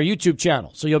that on our YouTube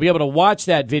channel. So you'll be able to watch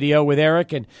that video with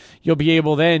Eric, and you'll be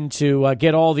able then to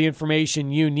get all the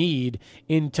information you need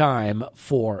in time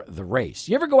for the race.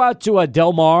 You ever go out to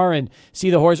Del Mar and see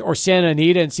the horse, or Santa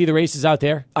Anita and see the races out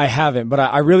there? I haven't, but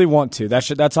I really want to.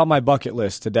 That's on my bucket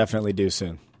list to definitely do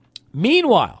soon.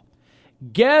 Meanwhile,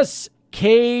 guess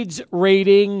Cade's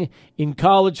rating in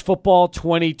college football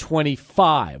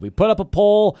 2025. We put up a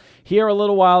poll here a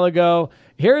little while ago.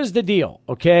 Here's the deal,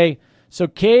 okay? So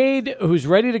Cade, who's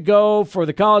ready to go for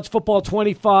the college football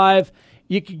 25,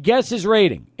 you can guess his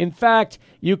rating. In fact,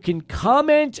 you can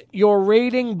comment your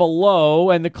rating below,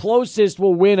 and the closest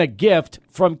will win a gift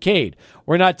from Cade.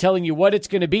 We're not telling you what it's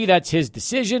going to be. That's his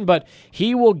decision, but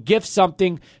he will gift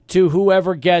something to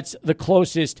whoever gets the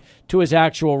closest to his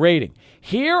actual rating.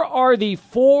 Here are the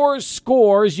 4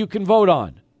 scores you can vote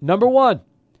on. Number 1,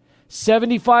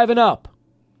 75 and up.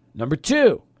 Number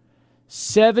 2,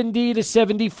 70 to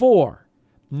 74.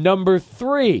 Number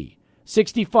 3,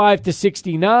 65 to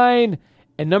 69.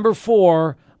 And number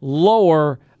 4,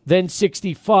 lower than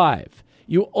 65.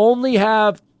 You only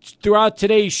have throughout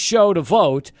today's show to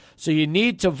vote, so you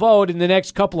need to vote in the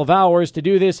next couple of hours to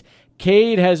do this.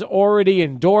 Cade has already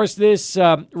endorsed this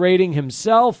rating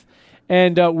himself,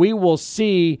 and we will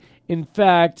see, in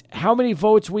fact, how many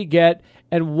votes we get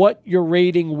and what your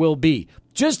rating will be.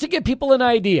 Just to give people an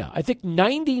idea, I think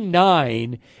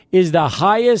 99 is the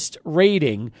highest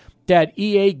rating that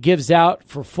EA gives out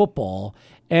for football.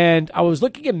 And I was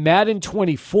looking at Madden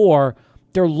 24.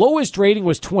 Their lowest rating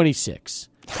was 26.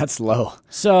 That's low.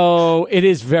 So it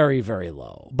is very, very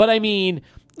low. But I mean,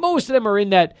 most of them are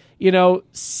in that,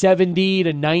 70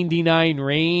 to 99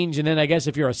 range. And then I guess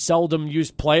if you're a seldom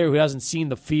used player who hasn't seen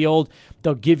the field,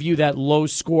 they'll give you that low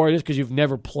score just because you've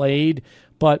never played.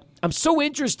 But I'm so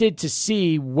interested to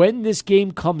see when this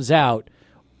game comes out,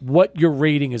 what your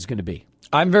rating is going to be.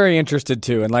 I'm very interested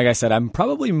too, and like I said, I'm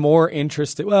probably more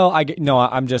interested. Well,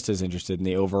 I'm just as interested in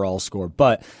the overall score,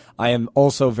 but I am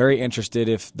also very interested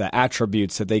if the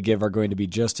attributes that they give are going to be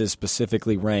just as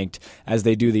specifically ranked as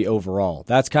they do the overall.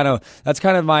 That's kind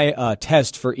of my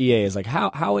test for EA is like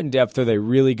how in depth are they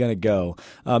really going to go?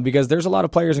 Because there's a lot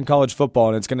of players in college football,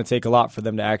 and it's going to take a lot for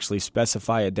them to actually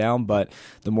specify it down. But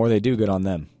the more they do, good on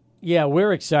them. Yeah,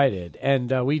 we're excited,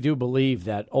 and we do believe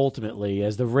that ultimately,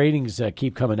 as the ratings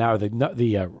keep coming out,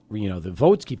 the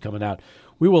votes keep coming out,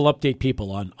 we will update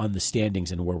people on the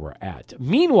standings and where we're at.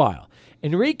 Meanwhile,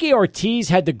 Enrique Ortiz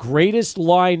had the greatest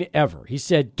line ever. He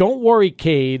said, "Don't worry,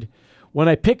 Cade. When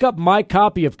I pick up my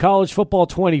copy of College Football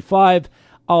 25,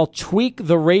 I'll tweak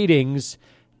the ratings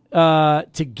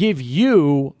to give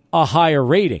you a higher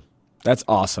rating. That's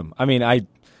awesome. I mean, I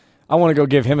want to go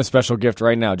give him a special gift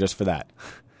right now just for that.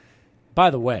 By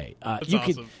the way,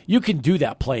 you can do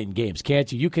that playing games,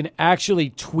 can't you? You can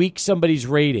actually tweak somebody's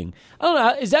rating. I don't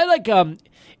know.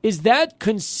 Is that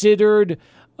considered?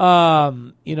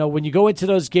 When you go into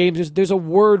those games, there's a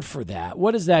word for that.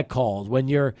 What is that called? When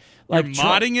you're like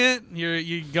modding it,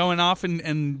 you're going off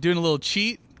and doing a little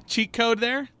cheat code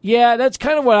there. Yeah, that's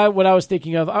kind of what I was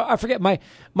thinking of. I forget. My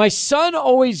son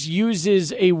always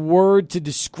uses a word to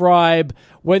describe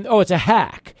when. Oh, it's a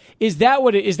hack. Is that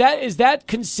what it is? Is that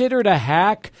considered a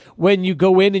hack when you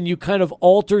go in and you kind of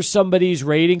alter somebody's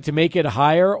rating to make it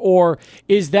higher, or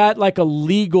is that like a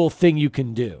legal thing you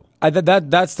can do?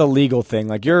 That's the legal thing.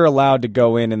 Like, you're allowed to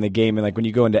go in the game, and like when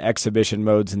you go into exhibition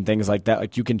modes and things like that,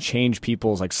 like you can change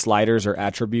people's like sliders or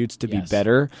attributes to be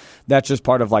better. That's just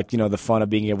part of like, the fun of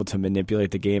being able to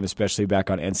manipulate the game, especially back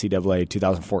on NCAA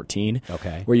 2014.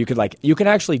 Okay. Where you can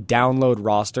actually download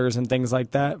rosters and things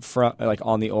like that from like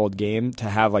on the old game to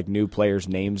have like new players'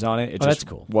 names on it. It just that's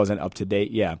cool. Wasn't up to date.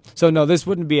 Yeah. So no, this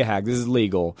wouldn't be a hack. This is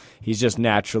legal. He's just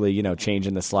naturally,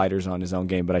 changing the sliders on his own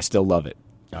game, but I still love it.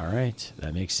 All right,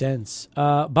 that makes sense.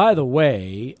 By the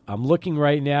way, I'm looking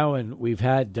right now, and we've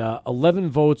had 11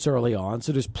 votes early on,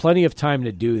 so there's plenty of time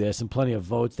to do this and plenty of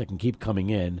votes that can keep coming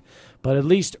in. But at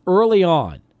least early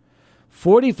on,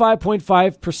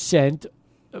 45.5%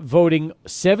 voting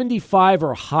 75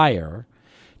 or higher,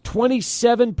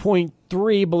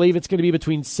 27.3 believe it's going to be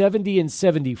between 70 and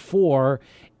 74,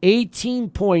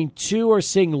 18.2 are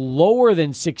saying lower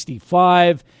than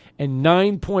 65, and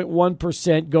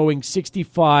 9.1% going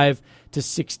 65 to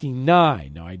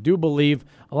 69. Now, I do believe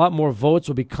a lot more votes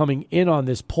will be coming in on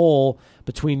this poll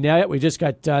between now. We just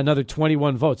got another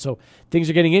 21 votes, so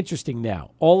things are getting interesting now.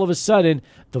 All of a sudden,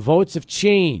 the votes have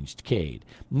changed, Cade.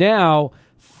 Now,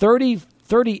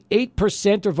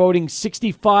 38% are voting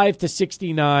 65 to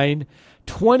 69,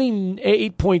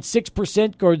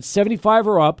 28.6% going 75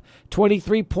 or up,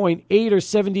 23.8 are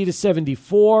 70 to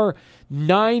 74,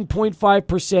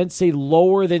 9.5% say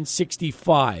lower than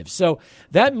 65. So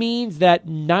that means that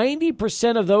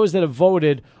 90% of those that have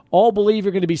voted all believe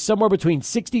you're going to be somewhere between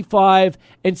 65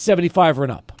 and 75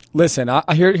 or up. Listen,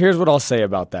 here's what I'll say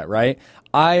about that, right?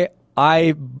 I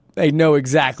know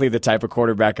exactly the type of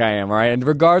quarterback I am, all right? And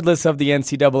regardless of the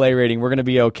NCAA rating, we're going to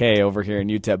be okay over here in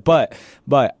UTEP. But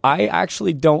I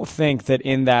actually don't think that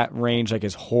in that range like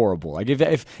is horrible. Like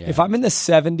if I'm in the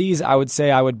 70s, I would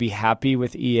say I would be happy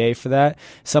with EA for that.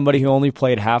 Somebody who only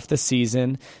played half the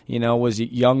season, was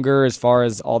younger as far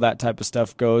as all that type of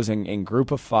stuff goes in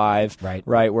group of five,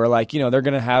 right? Where like, they're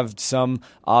going to have some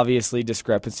obviously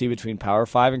discrepancy between Power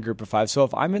 5 and group of 5. So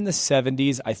if I'm in the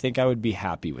 70s, I think I would be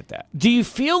happy with that. Do you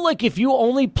feel like if you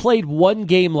only played one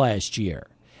game last year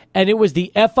and it was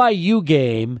the FIU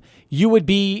game, you would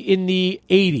be in the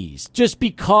 80s just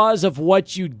because of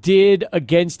what you did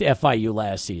against FIU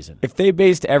last season? If they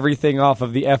based everything off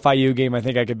of the FIU game, I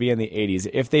think I could be in the 80s.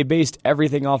 If they based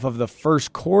everything off of the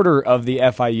first quarter of the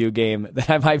FIU game, then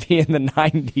I might be in the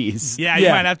 90s. Yeah, you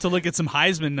might have to look at some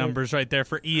Heisman numbers right there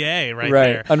for EA right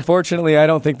there. Unfortunately, I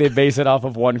don't think they base it off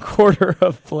of one quarter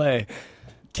of play.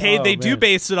 Cade, they do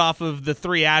base it off of the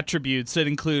three attributes that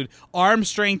include arm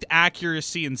strength,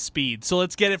 accuracy, and speed. So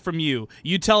let's get it from you.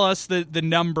 You tell us the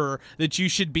number that you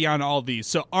should be on all these.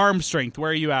 So arm strength,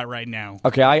 where are you at right now?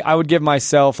 Okay, I would give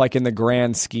myself, like in the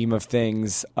grand scheme of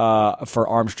things, for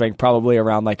arm strength, probably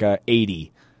around like a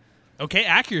 80. Okay,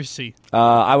 accuracy.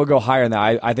 I would go higher than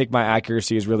that. I think my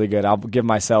accuracy is really good. I'll give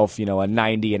myself, a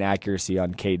 90 in accuracy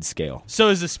on Cade's scale. So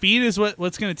is the speed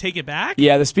what's going to take it back?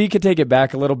 Yeah, the speed could take it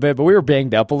back a little bit, but we were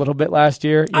banged up a little bit last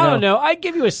year. I don't know. I'd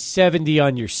give you a 70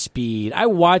 on your speed. I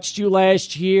watched you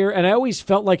last year, and I always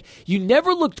felt like you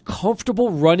never looked comfortable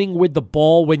running with the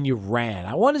ball when you ran.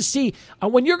 I want to see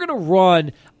when you're going to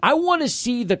run. I want to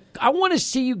see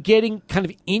you getting kind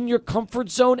of in your comfort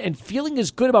zone and feeling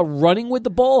as good about running with the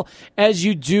ball as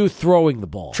you do throwing the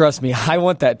ball. Trust me, I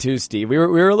want that too, Steve. We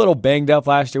were a little banged up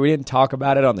last year. We didn't talk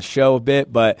about it on the show a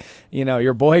bit, but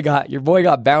your boy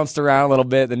got bounced around a little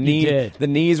bit. The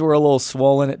knees were a little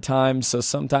swollen at times, so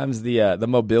sometimes the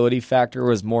mobility factor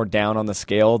was more down on the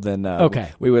scale than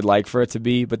we would like for it to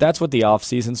be. But that's what the off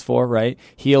season's for, right?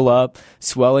 Heal up,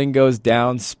 swelling goes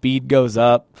down, speed goes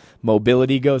up.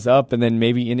 Mobility goes up, and then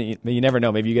maybe you never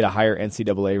know. Maybe you get a higher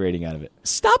NCAA rating out of it.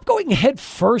 Stop going head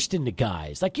first into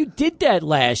guys. Like you did that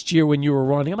last year when you were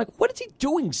running. I'm like, what is he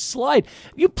doing? Slide.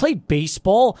 You played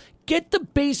baseball. get the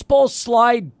baseball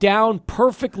slide down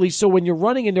perfectly so when you're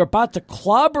running and they're about to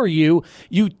clobber you,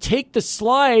 you take the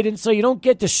slide and so you don't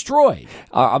get destroyed.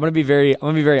 I'm gonna be very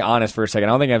honest for a second.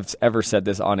 I don't think I've ever said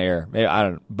this on air. Maybe I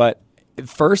don't. But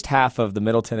first half of the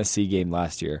Middle Tennessee game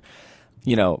last year,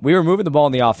 we were moving the ball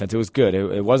in the offense. It was good.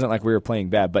 It wasn't like we were playing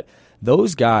bad. But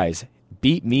those guys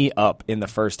beat me up in the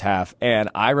first half. And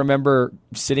I remember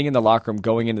sitting in the locker room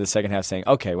going into the second half saying,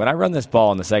 okay, when I run this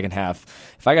ball in the second half,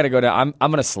 if I got to go down,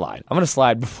 I'm going to slide. I'm going to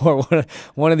slide before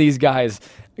one of these guys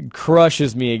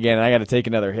crushes me again and I got to take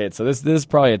another hit. So this is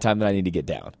probably a time that I need to get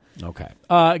down. Okay.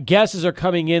 Guesses are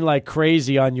coming in like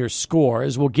crazy on your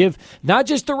scores. We'll give not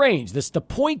just the range, the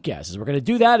point guesses. We're going to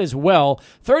do that as well.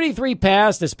 33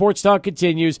 past. The Sports Talk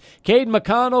continues. Cade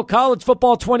McConnell, College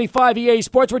Football 25, EA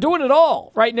Sports. We're doing it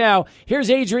all right now. Here's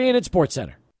Adrian at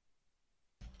SportsCenter.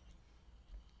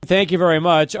 Thank you very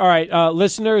much. All right,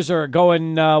 listeners are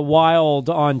going wild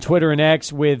on Twitter and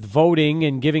X with voting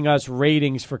and giving us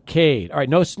ratings for Cade. All right,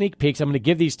 no sneak peeks. I'm going to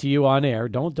give these to you on air.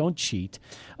 Don't cheat.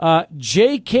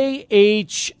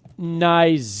 JKH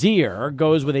Nazir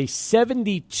goes with a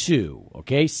 72.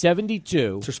 Okay,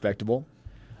 72. It's respectable.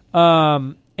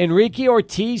 Enrique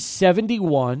Ortiz,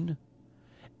 71.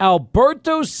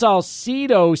 Alberto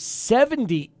Salcido,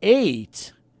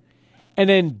 78. And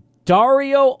then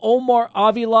Dario Omar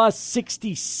Avila,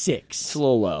 66. It's a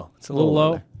little low. It's a little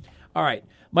low. All right.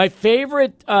 My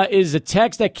favorite is a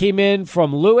text that came in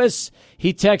from Lewis.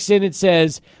 He texts in and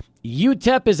says,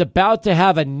 UTEP is about to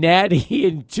have a natty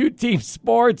in two-team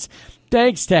sports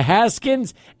thanks to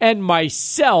Haskins and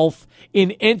myself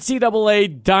in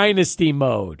NCAA dynasty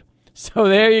mode. So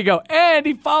there you go. And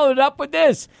he followed up with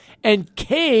this. And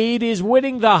Cade is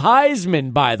winning the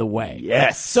Heisman, by the way.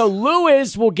 Yes. So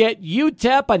Lewis will get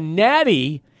UTEP a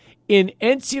natty in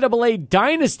NCAA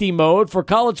dynasty mode for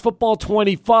College Football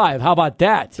 25. How about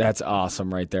that? That's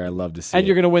awesome right there. I love to see And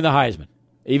you're going to win the Heisman.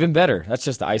 Even better. That's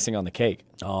just the icing on the cake.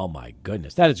 Oh, my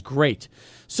goodness. That is great.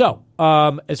 So,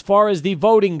 as far as the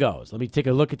voting goes, let me take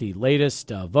a look at the latest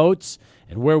votes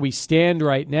and where we stand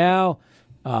right now.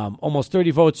 Almost 30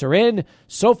 votes are in.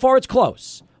 So far, it's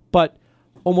close. But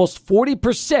almost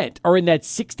 40% are in that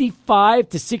 65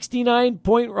 to 69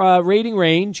 point rating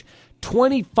range.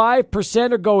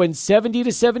 25% are going 70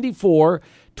 to 74.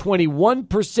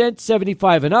 21%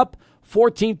 75 and up.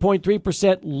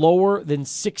 14.3% lower than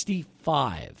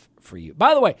 65 for you.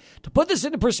 By the way, to put this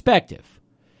into perspective,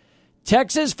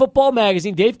 Texas Football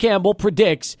Magazine, Dave Campbell,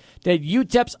 predicts that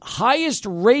UTEP's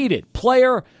highest-rated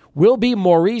player will be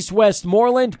Maurice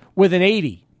Westmoreland with an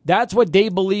 80. That's what they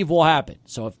believe will happen.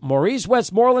 So if Maurice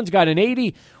Westmoreland's got an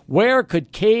 80, where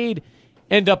could Cade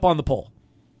end up on the poll?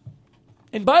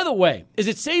 And by the way, is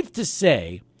it safe to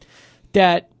say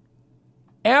that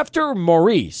after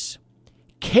Maurice,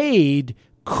 Cade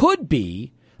could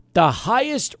be the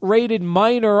highest-rated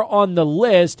minor on the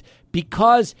list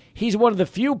because he's one of the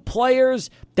few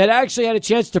players that actually had a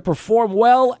chance to perform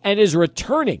well and is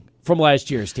returning from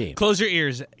last year's team? Close your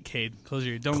ears, Cade. Close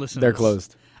your ears. Don't listen to They're this.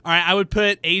 closed. All right, I would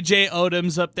put A.J.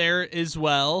 Odoms up there as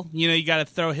well. You got to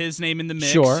throw his name in the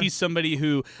mix. Sure. He's somebody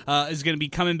who is going to be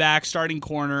coming back, starting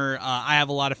corner. I have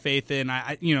a lot of faith in.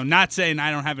 Not saying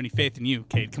I don't have any faith in you,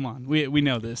 Cade. Come on, we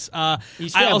know this.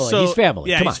 He's family. He's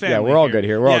family. Yeah, Come he's on. family. Yeah, we're all here. good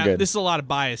here. We're all good. This is a lot of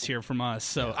bias here from us.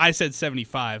 So I said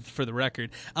 75 for the record.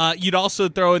 You'd also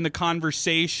throw in the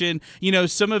conversation,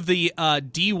 some of the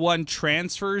D1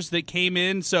 transfers that came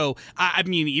in. So I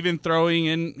mean, even throwing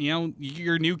in,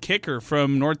 your new kicker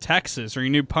from North Texas or your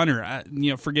new punter.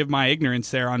 Forgive my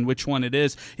ignorance there on which one it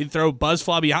is. You throw Buzz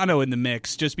Flabiano in the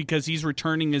mix just because he's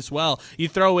returning as well. You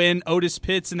throw in Otis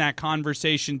Pitts in that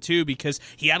conversation too because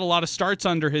he had a lot of starts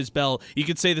under his belt. You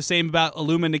could say the same about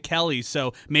Aluma Nikeli.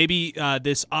 So maybe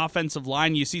this offensive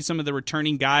line, you see some of the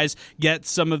returning guys get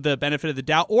some of the benefit of the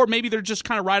doubt, or maybe they're just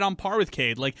kind of right on par with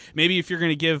Cade. Like maybe if you're going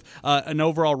to give an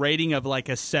overall rating of like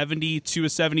a 70 to a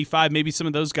 75, maybe some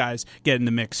of those guys get in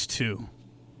the mix too.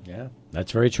 Yeah,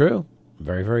 that's very true.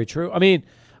 Very, very true. I mean,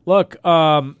 look,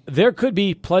 there could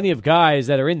be plenty of guys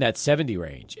that are in that 70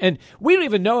 range. And we don't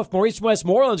even know if Maurice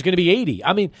Westmoreland's going to be 80.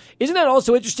 I mean, isn't that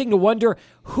also interesting to wonder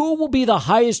who will be the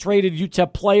highest-rated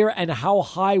UTEP player and how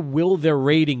high will their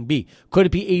rating be? Could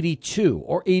it be 82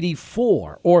 or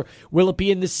 84? Or will it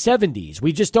be in the 70s?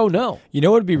 We just don't know. You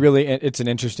know what would be it's an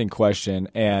interesting question,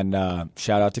 and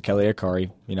shout out to Kelly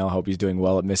Akari. I hope he's doing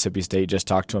well at Mississippi State. Just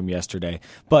talked to him yesterday.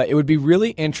 But it would be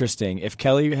really interesting if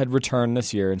Kelly had returned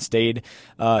this year and stayed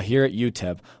here at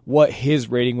UTEP, what his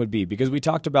rating would be. Because we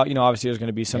talked about, obviously there's going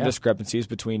to be some discrepancies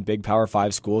between big Power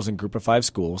 5 schools and Group of 5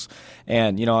 schools.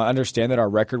 And, I understand that our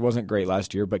record wasn't great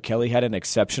last year, but Kelly had an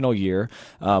exceptional year,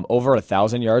 over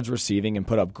 1,000 yards receiving and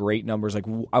put up great numbers. Like,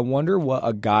 I wonder what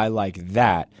a guy like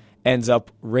that ends up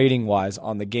rating-wise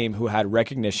on the game, who had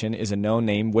recognition, is a known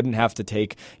name, wouldn't have to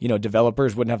take,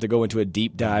 developers wouldn't have to go into a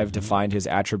deep dive to find his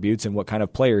attributes and what kind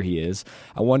of player he is.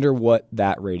 I wonder what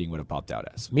that rating would have popped out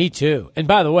as. Me too. And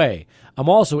by the way, I'm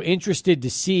also interested to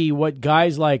see what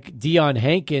guys like Deion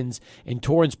Hankins and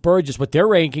Torrance Burgess, what their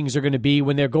rankings are going to be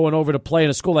when they're going over to play in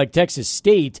a school like Texas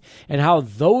State, and how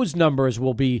those numbers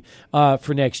will be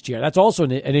for next year. That's also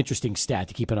an interesting stat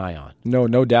to keep an eye on.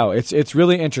 No doubt. It's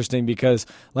really interesting because,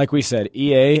 like we said,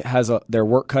 EA has their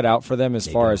work cut out for them as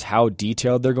far as how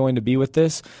detailed they're going to be with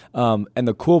this. And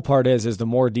the cool part is the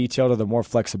more detailed or the more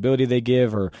flexibility they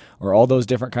give, or all those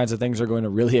different kinds of things are going to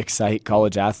really excite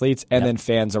college athletes and then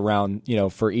fans around,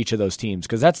 for each of those teams.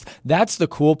 Because that's the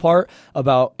cool part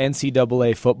about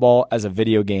NCAA football as a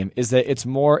video game, is that it's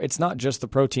not just the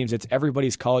pro teams, it's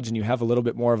everybody's college, and you have a little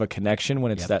bit more of a connection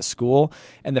when it's that school.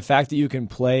 And the fact that you can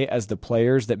play as the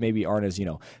players that maybe aren't as,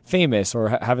 famous or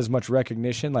have as much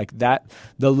recognition, like that,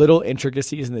 the little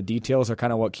intricacies and the details are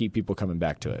kind of what keep people coming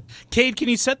back to it. Cade, can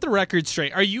you set the record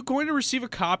straight? Are you going to receive a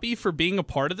copy for being a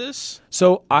part of this?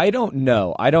 So I don't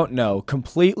know.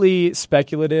 Completely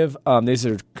speculative. These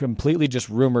are completely just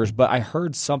rumors, but I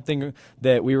heard something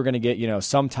that we were going to get,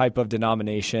 some type of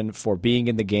denomination for being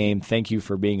in the game. Thank you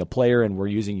for being a player, and we're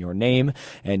using your name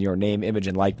and your name, image,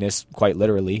 and likeness, quite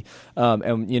literally.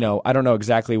 And I don't know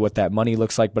exactly what that money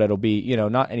looks like, but it'll be,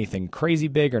 not anything crazy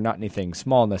big or not anything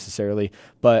small necessarily,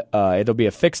 but it'll be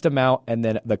a fixed amount, and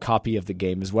then the copy of the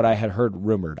game is what I had heard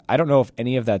rumored. I don't know if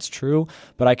any of that's true,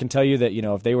 but I can tell you that,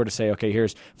 if they were to say, okay,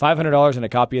 here's $500 and a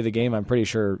copy of the game, I'm pretty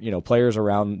sure, players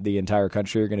around the entire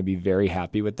country are going to be very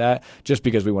happy with that, just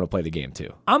because we want to play the game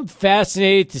too. I'm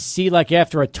fascinated to see, like,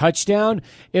 after a touchdown,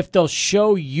 if they'll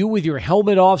show you with your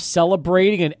helmet off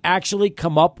celebrating and actually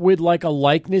come up with like a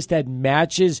likeness that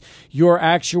matches your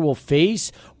actual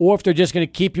face, or if they're just going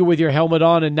to keep you with your helmet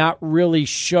on and not really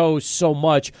show so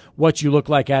much what you look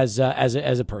like as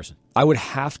a person. I would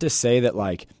have to say that,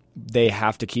 like, they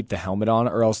have to keep the helmet on,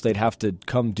 or else they'd have to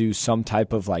come do some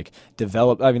type of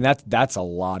develop. I mean, that's a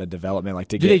lot of development.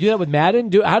 Do they do that with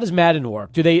Madden? How does Madden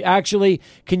work? Do they actually?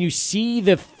 Can you see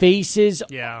the faces?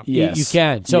 Yeah, yes, you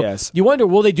can. So yes. You wonder,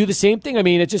 will they do the same thing? I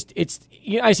mean, it's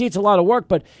I see it's a lot of work,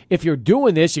 but if you're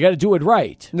doing this, you got to do it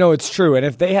right. No, it's true. And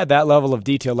if they had that level of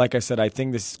detail, like I said, I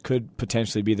think this could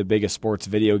potentially be the biggest sports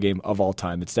video game of all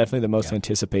time. It's definitely the most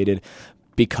anticipated,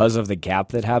 because of the gap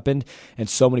that happened, and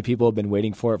so many people have been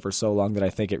waiting for it for so long that I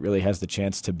think it really has the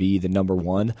chance to be the number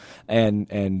one,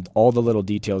 and all the little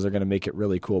details are going to make it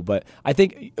really cool. But I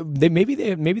think maybe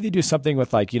they do something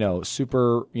with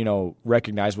super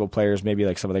recognizable players, maybe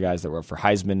like some of the guys that were for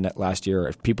Heisman last year,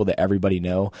 or people that everybody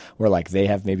know, where they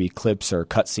have maybe clips or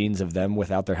cut scenes of them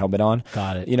without their helmet on.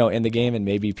 Got it. In the game, and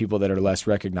maybe people that are less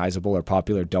recognizable or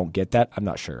popular don't get that. I'm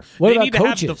not sure. What they about need to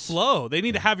coaches? have the flow. They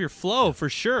need to have your flow for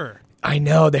sure. I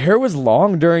know the hair was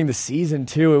long during the season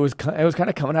too. It was kind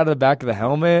of coming out of the back of the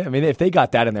helmet. I mean, if they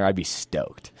got that in there, I'd be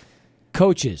stoked.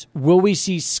 Coaches, will we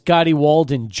see Scotty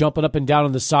Walden jumping up and down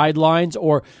on the sidelines,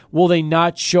 or will they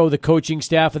not show the coaching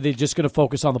staff? Are they just going to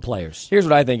focus on the players? Here's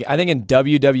what I think. I think in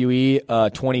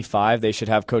WWE 25, they should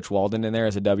have Coach Walden in there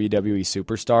as a WWE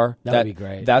superstar. That would be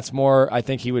great. That's more, I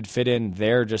think he would fit in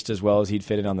there just as well as he'd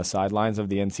fit in on the sidelines of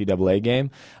the NCAA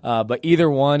game. But either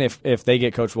one, if they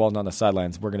get Coach Walden on the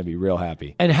sidelines, we're going to be real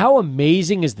happy. And how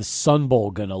amazing is the Sun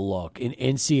Bowl going to look in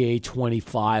NCAA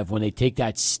 25 when they take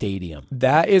that stadium?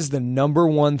 That is the number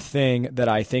one thing that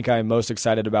I think I'm most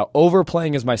excited about.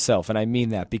 Overplaying as myself, and I mean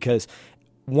that because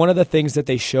one of the things that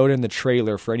they showed in the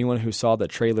trailer, for anyone who saw the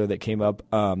trailer that came up,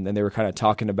 and they were kind of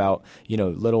talking about,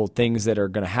 little things that are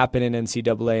going to happen in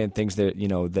NCAA and things that,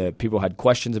 that people had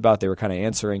questions about, they were kind of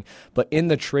answering. But in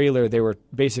the trailer, they were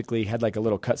basically had a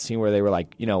little cutscene where they were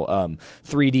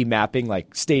 3D mapping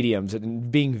stadiums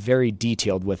and being very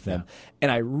detailed with them. Yeah.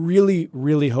 And I really,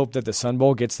 really hope that the Sun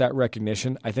Bowl gets that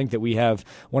recognition. I think that we have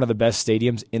one of the best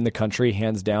stadiums in the country,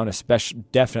 hands down, especially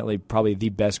definitely probably the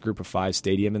best Group of 5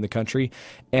 stadium in the country.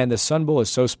 And the Sun Bowl is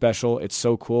so special. It's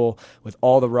so cool with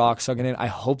all the rocks sunken in. I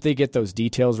hope they get those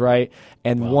details right.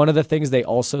 And one of the things they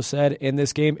also said in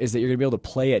this game is that you're going to be able to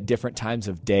play at different times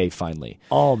of day finally.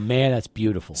 Oh, man, that's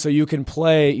beautiful. So you can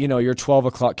play, your 12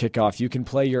 o'clock kickoff. You can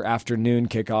play your afternoon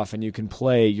kickoff, and you can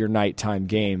play your nighttime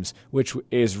games, which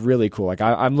is really cool.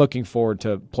 I'm looking forward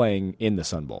to playing in the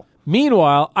Sun Bowl.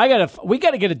 Meanwhile, we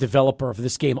got to get a developer for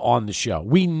this game on the show.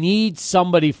 We need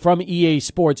somebody from EA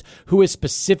Sports who is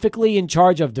specifically in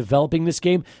charge of developing this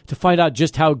game to find out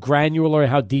just how granular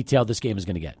and how detailed this game is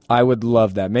going to get. I would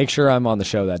love that. Make sure I'm on the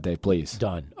show that day, please.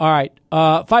 Done. All right.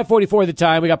 5:44 the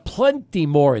time. We got plenty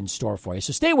more in store for you.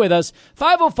 So stay with us.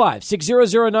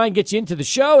 505-6009 gets you into the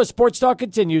show as Sports Talk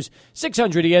continues.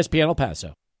 600 ESPN El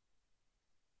Paso.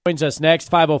 Joins us next.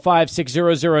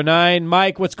 505-6009.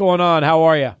 Mike, what's going on? How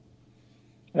are you?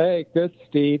 Hey, good,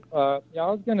 Steve. I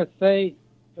was going to say,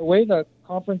 the way the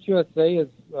Conference USA is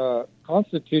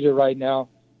constituted right now,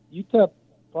 UTEP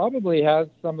probably has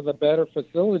some of the better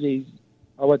facilities.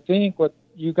 I would think what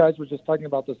you guys were just talking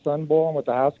about, the Sun Bowl and with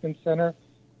the Haskins Center.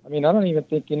 I mean, I don't even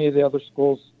think any of the other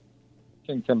schools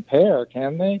can compare,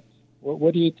 can they?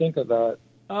 What do you think of that?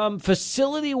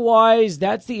 Facility-wise,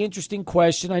 that's the interesting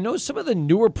question. I know some of the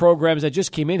newer programs that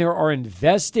just came in here are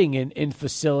investing in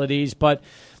facilities, but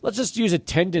let's just use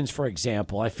attendance, for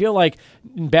example. I feel like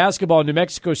in basketball, New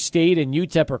Mexico State and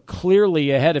UTEP are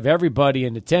clearly ahead of everybody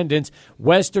in attendance.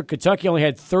 Western Kentucky only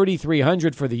had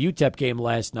 3,300 for the UTEP game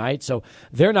last night, so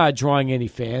they're not drawing any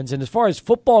fans. And as far as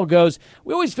football goes,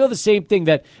 we always feel the same thing,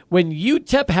 that when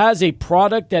UTEP has a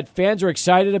product that fans are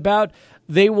excited about,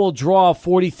 they will draw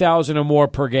 40,000 or more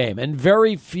per game. And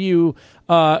very few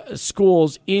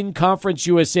schools in Conference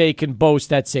USA can boast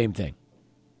that same thing.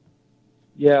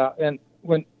 Yeah, and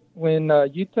when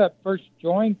UTEP first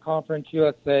joined Conference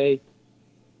USA,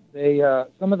 they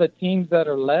some of the teams that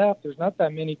are left, there's not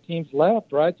that many teams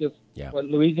left, right? Just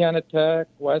Louisiana Tech,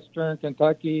 Western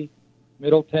Kentucky,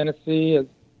 Middle Tennessee.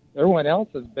 Everyone else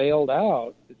is bailed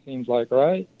out, it seems like,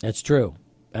 right? That's true.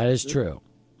 That is true.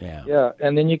 Yeah. Yeah,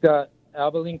 and then you got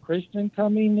Abilene Christian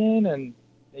coming in, and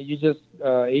you just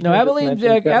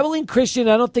Abilene Christian,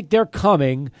 I don't think they're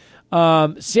coming.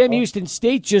 Sam Houston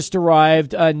State just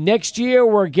arrived. Next year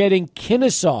we're getting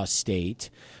Kennesaw State,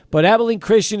 but Abilene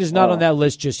Christian is not on that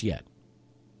list just yet.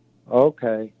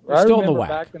 Okay. We're still in the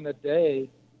remember WAC. Back in the day,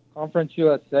 Conference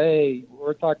USA,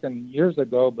 we're talking years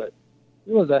ago, but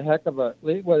it was a heck of a –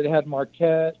 it had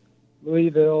Marquette,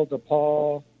 Louisville,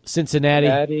 DePaul,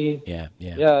 Cincinnati. Yeah.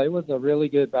 Yeah, it was a really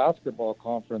good basketball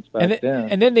conference back then.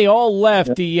 And then they all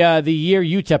left the year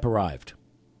UTEP arrived.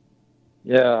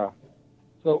 Yeah.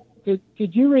 So could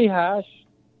you rehash?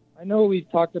 I know we've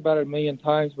talked about it a million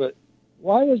times, but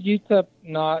why was UTEP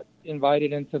not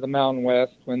invited into the Mountain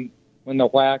West when the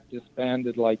WAC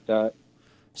disbanded like that?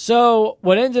 So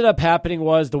what ended up happening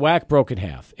was the WAC broke in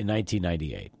half in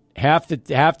 1998. Half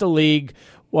the league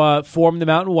formed the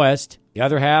Mountain West. The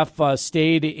other half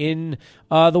stayed in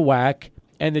the WAC,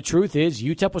 and the truth is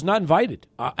UTEP was not invited.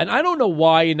 And I don't know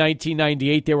why in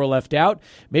 1998 they were left out.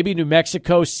 Maybe New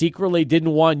Mexico secretly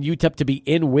didn't want UTEP to be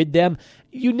in with them.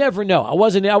 You never know. I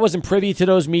wasn't privy to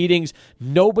those meetings.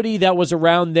 Nobody that was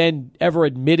around then ever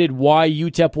admitted why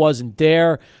UTEP wasn't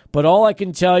there. But all I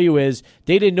can tell you is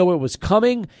they didn't know it was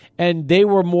coming, and they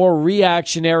were more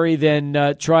reactionary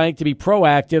than trying to be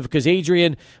proactive, because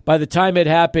Adrian, by the time it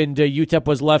happened, UTEP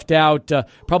was left out,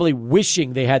 probably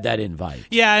wishing they had that invite.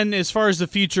 Yeah, and as far as the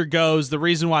future goes, the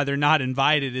reason why they're not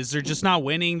invited is they're just not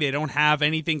winning. They don't have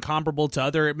anything comparable to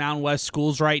other Mountain West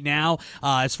schools right now,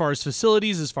 as far as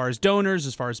facilities, as far as donors,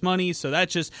 as far as money. So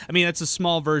that's a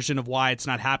small version of why it's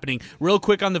not happening. Real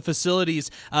quick on the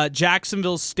facilities,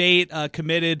 Jacksonville State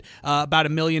committed about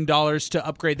 $1 million to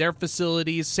upgrade their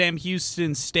facilities. Sam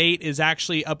Houston State is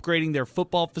actually upgrading their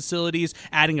football facilities,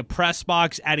 adding a press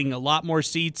box, adding a lot more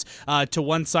seats to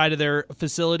one side of their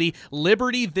facility.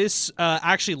 Liberty,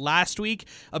 actually last week,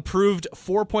 approved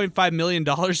 $4.5 million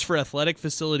for athletic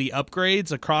facility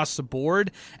upgrades across the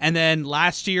board. And then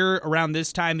last year, around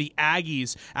this time, the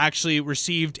Aggies actually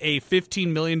received a $15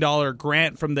 million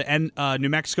grant from the New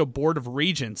Mexico Board of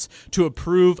Regents to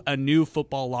approve a new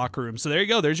football locker room. So there you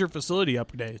go. There's your facility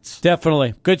updates.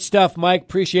 Definitely. Good stuff, Mike.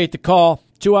 Appreciate the call.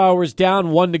 2 hours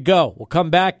down, 1 to go. We'll come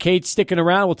back. Cade's sticking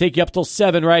around. We'll take you up till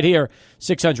 7 right here,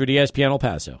 600 ESPN El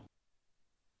Paso.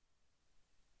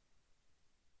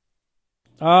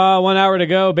 1 hour to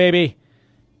go, baby.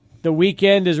 The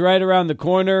weekend is right around the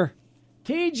corner.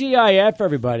 TGIF,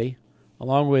 everybody,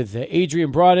 along with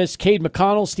Adrian Broadus, Cade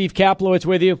McConnell, Steve Kaplowitz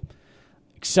with you.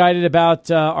 Excited about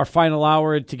our final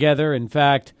hour together. In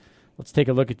fact, let's take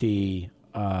a look at the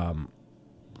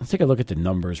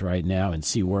numbers right now and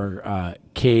see where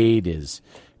Cade is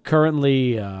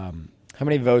currently. How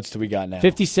many votes do we got now?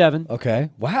 57. Okay.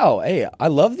 Wow. Hey, I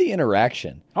love the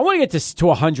interaction. I want to get to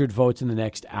 100 votes in the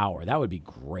next hour. That would be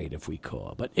great if we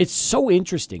could. But it's so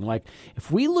interesting. Like,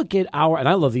 if we look at and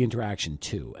I love the interaction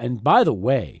too. And by the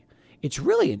way, it's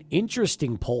really an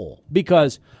interesting poll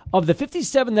because of the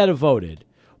 57 that have voted,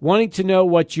 wanting to know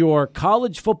what your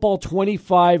college football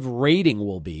 25 rating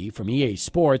will be from EA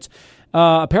Sports.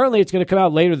 Apparently, it's going to come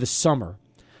out later this summer.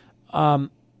 1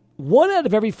 out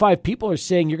of every 5 people are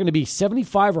saying you're going to be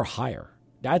 75 or higher.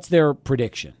 That's their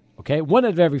prediction. Okay, 1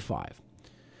 out of every 5.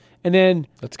 And then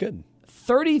that's good.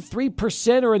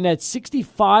 33% are in that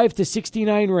 65 to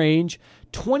 69 range.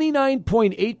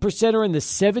 29.8% are in the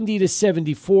 70 to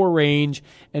 74 range,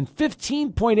 and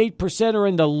 15.8% are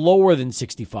in the lower than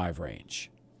 65 range.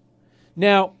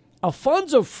 Now,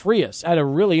 Alfonso Frias had a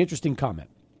really interesting comment.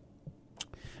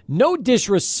 No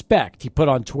disrespect, he put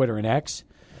on Twitter and X.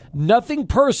 Nothing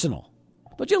personal.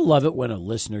 Don't you love it when a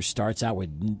listener starts out with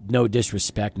no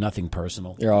disrespect, nothing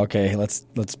personal? You're okay. Let's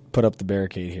put up the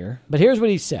barricade here. But here's what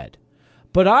he said.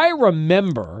 But I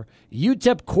remember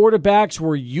UTEP quarterbacks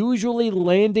were usually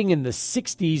landing in the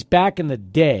 60s back in the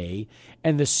day,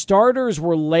 and the starters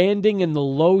were landing in the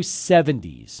low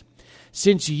 70s.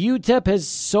 Since UTEP has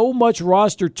so much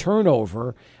roster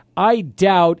turnover, I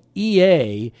doubt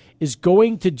EA is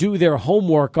going to do their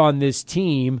homework on this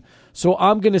team, so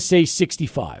I'm going to say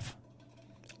 65.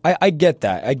 I get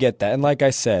that. And like I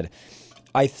said,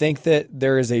 I think that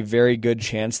there is a very good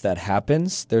chance that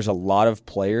happens. There's a lot of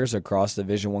players across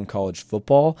Division I college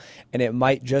football, and it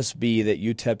might just be that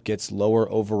UTEP gets lower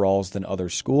overalls than other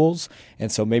schools,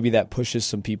 and so maybe that pushes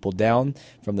some people down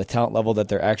from the talent level that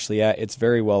they're actually at. It's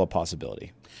very well a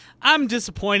possibility. I'm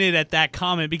disappointed at that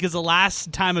comment because the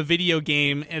last time a video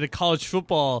game at a college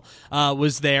football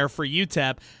was there for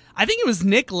UTEP, I think it was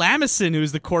Nick Lamison who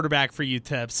was the quarterback for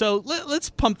UTEP. So let's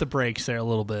pump the brakes there a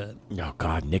little bit. Oh,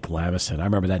 God, Nick Lamison. I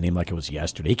remember that name like it was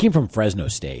yesterday. He came from Fresno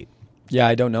State. Yeah,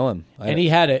 I don't know him.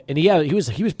 He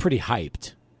was pretty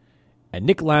hyped. And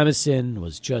Nick Lamison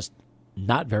was just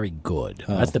not very good.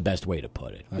 Oh. That's the best way to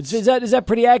put it. Is that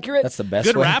pretty accurate? That's the best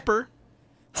good way. rapper.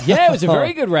 Yeah, it was a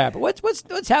very good rapper.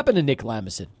 What's happened to Nick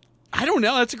Lamison? I don't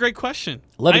know. That's a great question.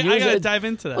 11 years I got to dive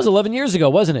into that. It was 11 years ago,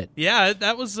 wasn't it? Yeah,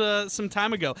 that was some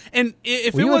time ago. And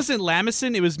if it wasn't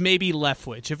Lamison, it was maybe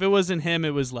Leftwich. If it wasn't him,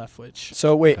 it was Leftwich.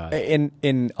 So wait,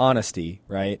 in honesty,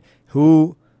 right?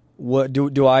 Do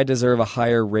I deserve a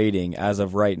higher rating as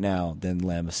of right now than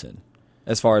Lamison?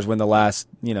 As far as when the last,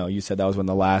 you said that was when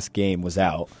the last game was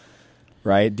out,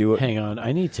 right? Hang on.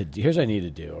 Here's what I need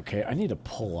to do, okay? I need to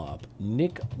pull up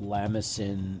Nick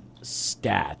Lamison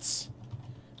stats.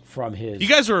 From his, you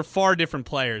guys were far different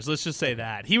players. Let's just say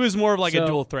that he was more of like a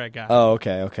dual threat guy. Oh,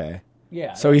 okay.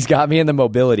 Yeah. So he's got me in the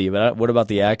mobility, but what about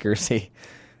the accuracy?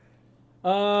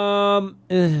 Nah,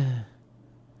 I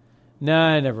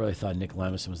never really thought Nick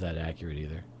Lamison was that accurate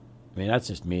either. I mean, that's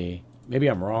just me. Maybe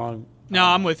I'm wrong. No,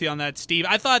 I'm with you on that, Steve.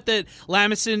 I thought that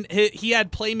Lamison, he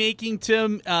had playmaking to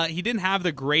him. He didn't have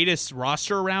the greatest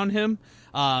roster around him.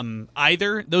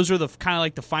 Either. Those were the kind of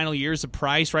like the final years of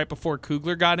Price right before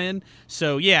Kugler got in.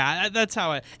 So yeah, that's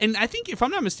how and I think if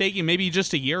I'm not mistaken, maybe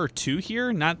just a year or two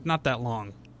here, not that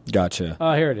long. Gotcha.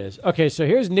 Here it is. Okay, so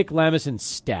here's Nick Lamison's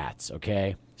stats,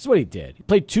 okay? This is what he did. He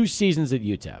played 2 seasons at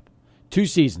UTEP. 2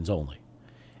 seasons only.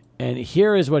 And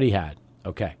here is what he had.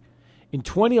 Okay. In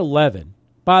 2011,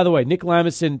 by the way, Nick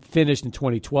Lamison finished in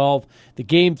 2012. The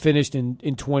game finished in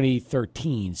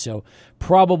 2013. So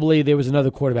probably there was another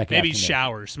quarterback. Maybe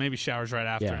Showers right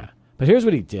after. Yeah. But here's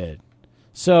what he did.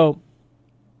 So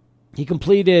he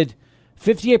completed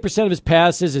 58% of his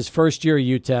passes his first year at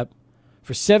UTEP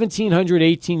for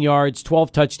 1,718 yards,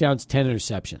 12 touchdowns, 10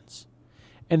 interceptions.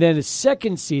 And then his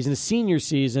second season, his senior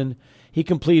season, he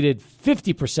completed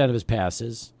 50% of his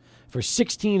passes for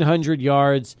 1,600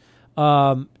 yards,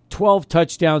 12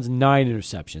 touchdowns, 9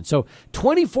 interceptions. So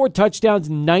 24 touchdowns,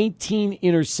 19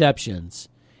 interceptions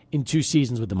in 2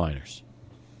 seasons with the Miners.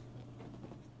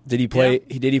 Did he play?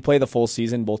 Yeah. Did he play the full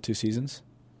season, both 2 seasons?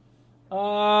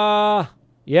 Yeah,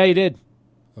 he did.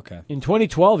 Okay. In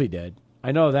 2012, he did.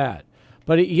 I know that.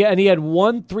 But he had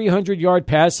one 300-yard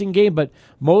passing game, but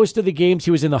most of the games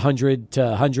he was in the 100 to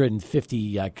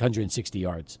 150, 160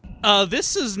 yards.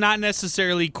 This is not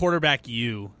necessarily quarterback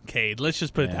U, Cade. Let's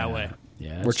just put it that way.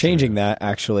 Yeah, we're changing that,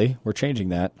 actually. We're changing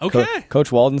that. Okay.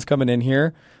 Coach Walden's coming in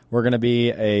here. We're going to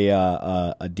be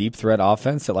a deep threat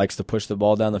offense that likes to push the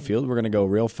ball down the field. We're going to go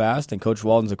real fast, and Coach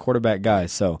Walden's a quarterback guy.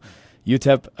 So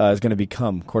UTEP is going to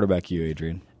become quarterback U,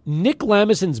 Adrian. Nick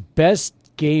Lamison's best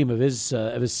game of his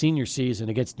senior season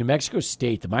against New Mexico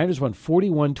State, the Miners won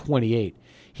 41-28.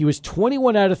 He was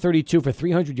 21 out of 32 for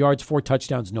 300 yards, 4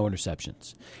 touchdowns, no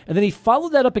interceptions. And then he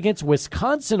followed that up against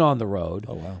Wisconsin on the road.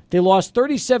 Oh, wow. They lost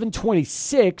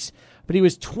 37-26, but he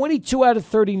was 22 out of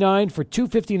 39 for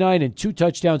 259 and 2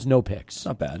 touchdowns, no picks.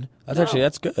 Not bad.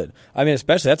 That's good. I mean,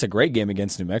 especially that's a great game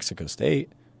against New Mexico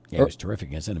State. Yeah, he was terrific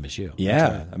against MSU.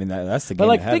 Yeah, I mean that's the game. But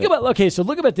like, that think had it. about so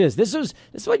look about this. This is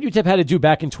what UTEP had to do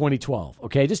back in 2012.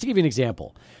 Okay, just to give you an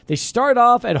example, they start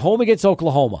off at home against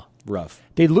Oklahoma. Rough.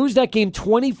 They lose that game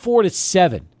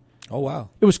 24-7. Oh wow,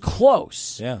 It was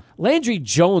close. Yeah. Landry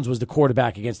Jones was the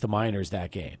quarterback against the Miners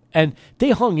that game, and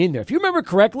they hung in there. If you remember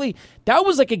correctly, that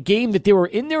was like a game that they were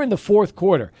in there in the fourth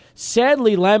quarter.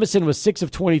 Sadly, Lamison was 6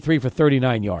 of 23 for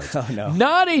 39 yards. Oh no,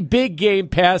 Not a big game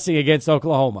passing against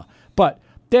Oklahoma, but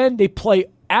then they play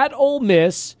at Ole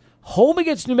Miss, home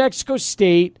against New Mexico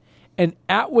State, and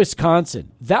at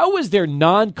Wisconsin. That was their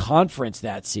non-conference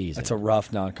that season. that's a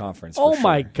rough non-conference. Oh, for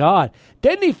my sure. God.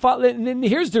 Then they fought, and then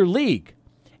here's their league.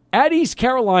 At East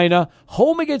Carolina,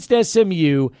 home against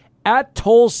SMU, at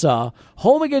Tulsa,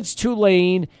 home against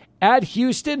Tulane, at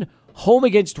Houston, home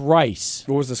against Rice.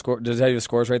 What was the score? Does that have the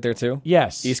scores right there too?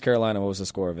 Yes. East Carolina. What was the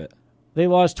score of it? They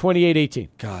lost 28-18.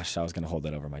 Gosh, I was going to hold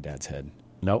that over my dad's head.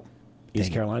 Nope.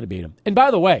 East Carolina beat them. And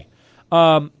by the way,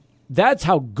 that's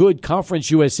how good Conference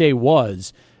USA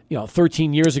was,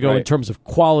 13 years ago in Right. terms of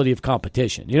quality of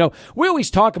competition. We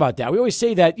always talk about that. We always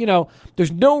say that,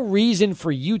 there's no reason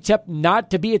for UTEP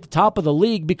not to be at the top of the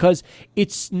league because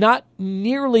it's not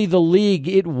nearly the league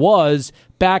it was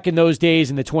back in those days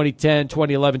in the 2010,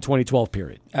 2011, 2012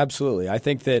 period. Absolutely. I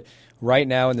think that right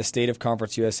now in the state of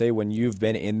Conference USA, when you've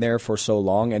been in there for so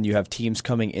long and you have teams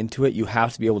coming into it, you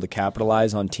have to be able to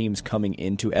capitalize on teams coming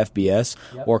into FBS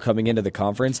or coming into the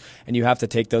conference, and you have to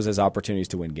take those as opportunities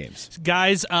to win games.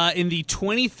 Guys, in the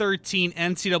 2013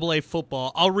 NCAA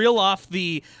football, I'll reel off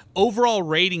the overall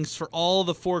ratings for all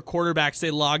the 4 quarterbacks they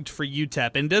logged for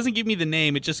UTEP. And it doesn't give me the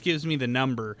name, it just gives me the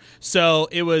number. So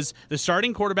it was the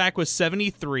starting quarterback was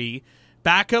 73,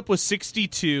 backup was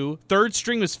 62, third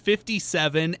string was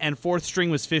 57, and fourth string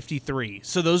was 53.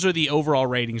 So those are the overall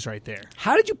ratings right there.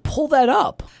 How did you pull that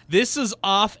up? This is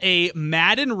off a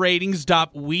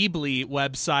MaddenRatings.weebly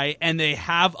website, and they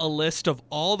have a list of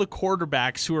all the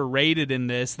quarterbacks who are rated in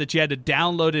this that you had to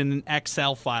download in an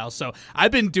Excel file. So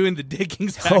I've been doing the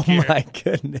diggings back here. Oh, my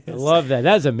goodness. I love that.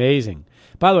 That's amazing.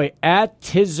 By the way, at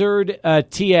Tizzard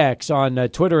TX on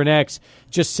Twitter and X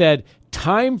just said,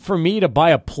 time for me to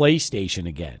buy a PlayStation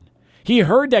again. He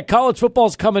heard that college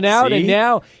football's coming out, See? and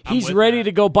now he's ready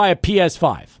to go buy a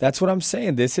PS5. That's what I'm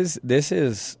saying. This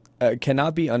is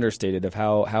cannot be understated of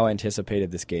how anticipated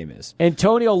this game is.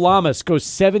 Antonio Lamas goes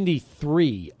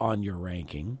 73 on your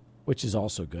ranking, which is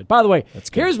also good. By the way,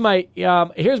 here's my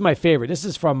favorite. This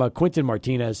is from Quentin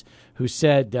Martinez, who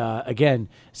said, again,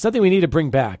 something we need to bring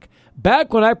back.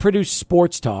 Back when I produced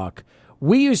Sports Talk,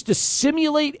 we used to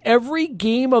simulate every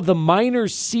game of the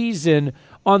Miners season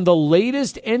on the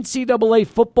latest NCAA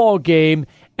football game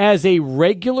as a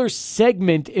regular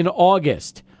segment in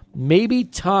August. Maybe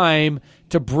time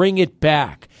to bring it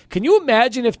back. Can you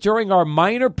imagine if during our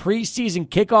Miner preseason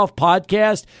kickoff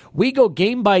podcast, we go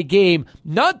game by game,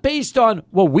 not based on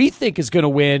what we think is going to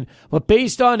win, but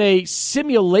based on a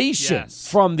simulation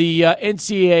from the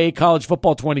NCAA College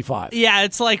Football 25? Yeah,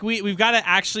 it's like we've got to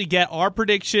actually get our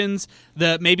predictions,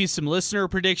 maybe some listener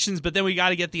predictions, but then we got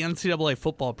to get the NCAA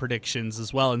football predictions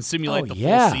as well and simulate the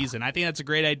full season. I think that's a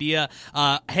great idea.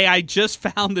 Hey, I just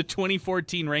found the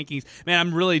 2014 rankings. Man,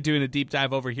 I'm really doing a deep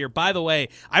dive over here. By the way,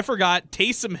 I forgot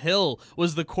Taysom Hill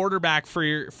was the quarterback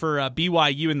for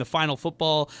BYU in the final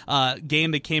football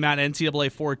game that came out in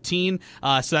NCAA 14.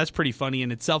 So that's pretty funny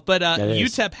in itself. But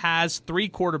UTEP has 3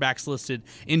 quarterbacks listed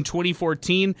in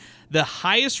 2014. The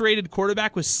highest rated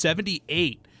quarterback was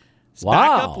 78. His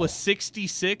backup was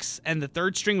 66, and the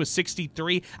third string was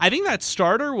 63. I think that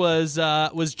starter was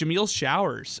Jameel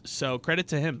Showers. So credit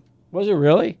to him. Was it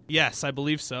really? Yes, I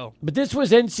believe so. But this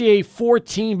was NCAA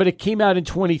 14, but it came out in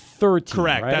 2013.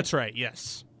 Correct. Right? That's right.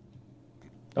 Yes.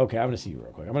 Okay, I'm going to see you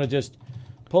real quick. I'm going to just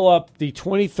pull up the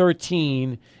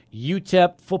 2013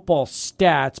 UTEP football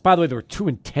stats. By the way, they were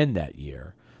 2-10 that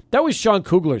year. That was Sean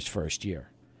Kugler's first year.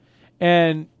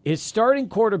 And his starting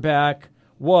quarterback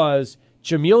was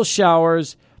Jameel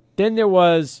Showers. Then there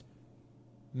was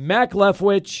Mac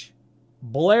Leftwich,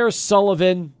 Blair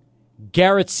Sullivan,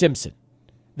 Garrett Simpson.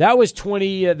 That was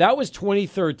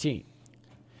 2013.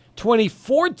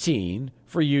 2014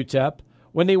 for UTEP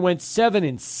when they went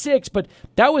 7-6, but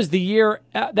that was the year.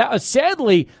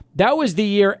 Sadly, that was the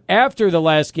year after the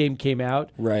last game came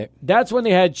out. Right. That's when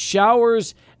they had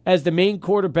Showers as the main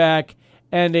quarterback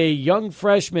and a young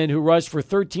freshman who rushed for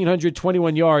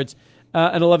 1,321 yards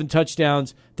and 11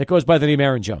 touchdowns that goes by the name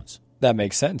Aaron Jones. That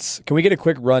makes sense. Can we get a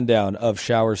quick rundown of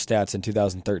Showers' stats in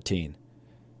 2013?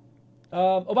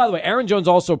 By the way, Aaron Jones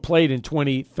also played in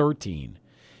 2013.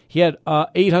 He had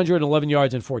 811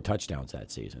 yards and 4 touchdowns that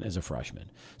season as a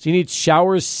freshman. So you need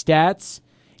Showers' stats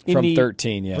From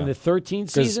 13, yeah. From the 13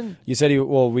 season? You said they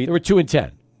were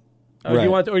 2-10. Or Right.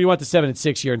 you want the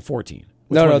 7-6 year in 14?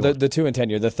 No, the 2-10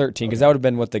 year, the 13, because that would have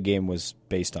been what the game was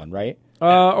based on, right?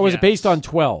 Or was it based on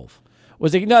 12? No,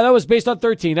 that was based on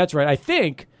 13. That's right. I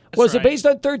think. Was it based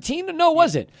on 13? No, it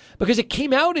wasn't. Because it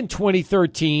came out in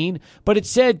 2013, but it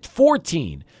said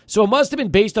 14. So it must have been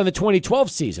based on the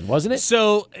 2012 season, wasn't it?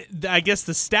 So I guess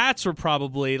the stats were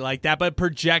probably like that, but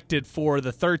projected for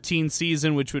the 13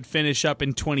 season, which would finish up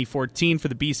in 2014 for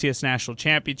the BCS National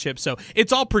Championship. So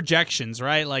it's all projections,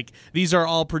 right? Like these are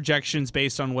all projections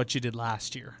based on what you did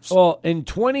last year. Well, in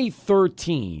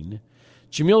 2013,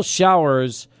 Jamil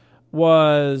Showers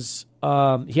was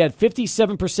he had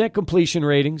 57% completion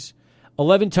ratings,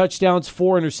 11 touchdowns,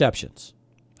 4 interceptions.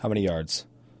 How many yards?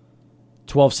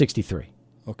 1263.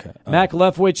 Okay. Mac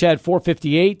Leftwich had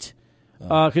 458.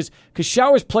 Because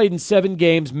Showers played in 7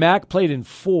 games, Mac played in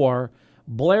 4,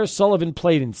 Blair Sullivan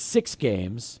played in 6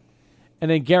 games,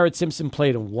 and then Garrett Simpson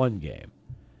played in 1 game.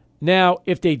 Now,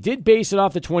 if they did base it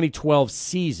off the 2012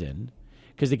 season,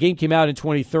 because the game came out in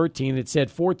 2013, it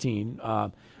said 14,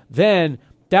 then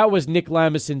that was Nick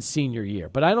Lamison's senior year.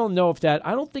 But I don't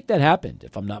think that happened,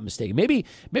 if I'm not mistaken. Maybe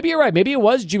you're right. Maybe it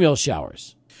was Jamil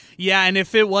Showers. Yeah, and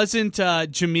if it wasn't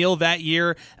Jamil that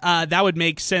year, that would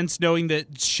make sense knowing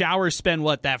that Showers spent,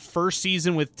 that first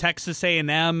season with Texas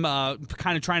A&M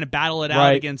kind of trying to battle it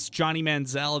out against Johnny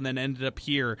Manziel and then ended up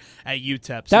here at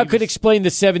UTEP. So that could explain the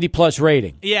 70-plus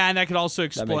rating. Yeah, and that could also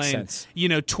explain,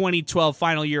 2012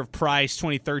 final year of Price,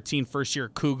 2013 first year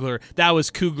of Kugler. That was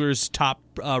Kugler's top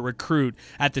recruit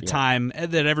at the time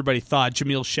that everybody thought,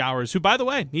 Jamil Showers, who, by the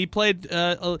way, he played,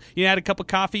 he had a cup of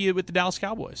coffee with the Dallas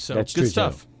Cowboys. So that's good true,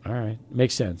 stuff. Too. All right.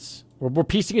 Makes sense. We're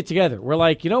piecing it together. We're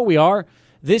like, what we are?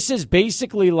 This is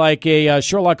basically like a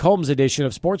Sherlock Holmes edition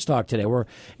of Sports Talk today, where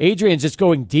Adrian's just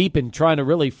going deep and trying to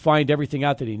really find everything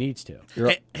out that he needs to.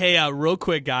 Hey, real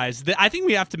quick, guys. I think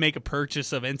we have to make a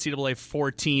purchase of NCAA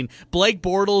 14. Blake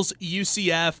Bortles,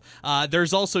 UCF.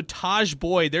 There's also Taj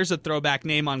Boyd. There's a throwback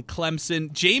name on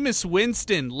Clemson. Jameis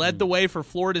Winston led the way for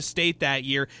Florida State that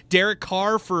year. Derek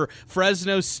Carr for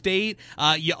Fresno State.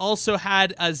 You also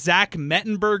had Zach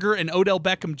Mettenberger and Odell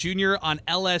Beckham Jr. on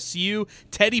LSU.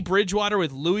 Teddy Bridgewater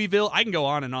with Louisville. I can go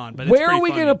on and on, but where are we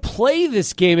going to play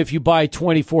this game if you buy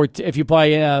 14? If you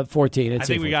buy 14, I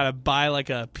think we got to buy like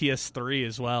a PS3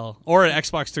 as well, or an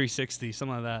Xbox 360,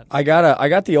 something like that. I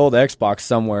got the old Xbox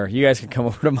somewhere. You guys can come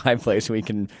over to my place. We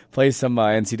can play some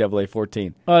NCAA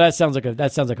 14. Oh, that sounds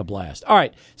like a blast. All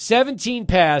right, 17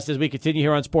 passed as we continue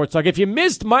here on Sports Talk. If you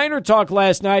missed Minor Talk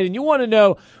last night and you want to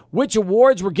know which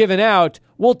awards were given out,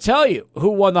 we'll tell you who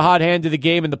won the hot hand of the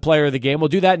game and the player of the game. We'll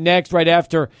do that next, right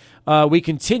after we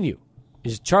continue.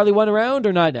 Is Charlie one around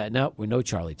or not? No, we know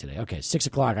Charlie today. Okay, 6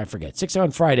 o'clock, I forget. 6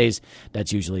 on Fridays,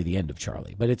 that's usually the end of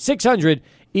Charlie. But it's 600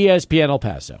 ESPN El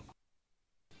Paso.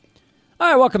 All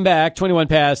right, welcome back. 21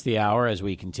 past the hour as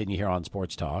we continue here on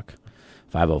Sports Talk.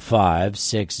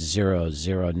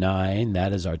 505-6009,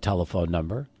 that is our telephone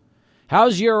number.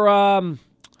 How's your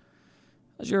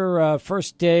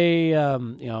first day,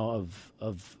 of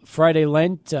Friday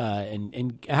Lent,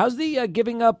 and how's the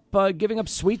giving up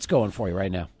sweets going for you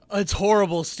right now? It's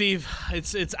horrible, Steve.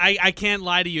 I can't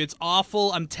lie to you. It's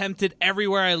awful. I'm tempted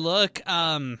everywhere I look.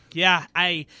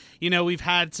 We've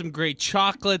had some great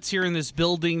chocolates here in this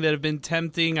building that have been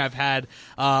tempting. I've had,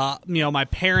 my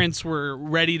parents were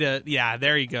ready to,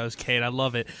 there he goes, Cade. I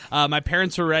love it. My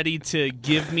parents were ready to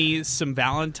give me some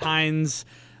Valentine's,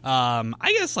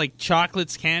 I guess like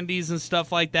chocolates, candies, and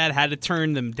stuff like that. Had to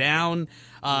turn them down.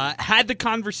 Had the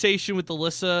conversation with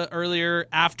Alyssa earlier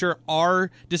after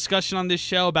our discussion on this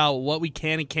show about what we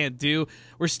can and can't do.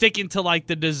 We're sticking to like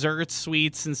the desserts,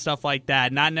 sweets, and stuff like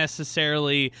that. Not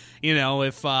necessarily,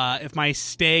 if my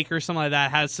steak or something like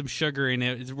that has some sugar in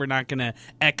it, we're not gonna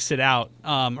X it out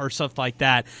or stuff like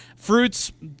that.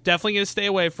 Fruits, definitely gonna stay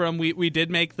away from. We did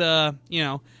make the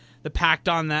pack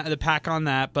on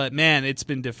that, but man, it's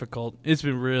been difficult. It's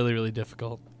been really, really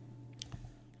difficult.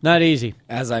 Not easy.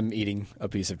 As I'm eating a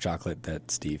piece of chocolate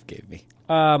that Steve gave me.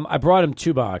 I brought him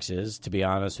 2 boxes, to be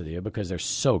honest with you, because they're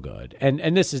so good.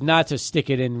 And this is not to stick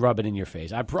it in, rub it in your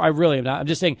face. I really am not. I'm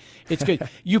just saying it's good.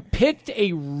 You picked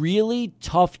a really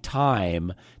tough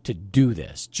time to do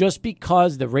this, just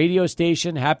because the radio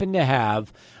station happened to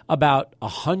have about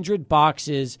 100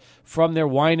 boxes from their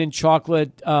wine and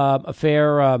chocolate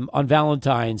affair on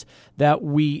Valentine's that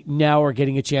we now are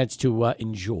getting a chance to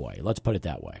enjoy. Let's put it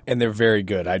that way. And they're very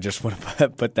good. I just want to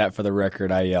put that for the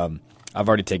record. I've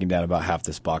already taken down about half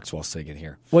this box while sitting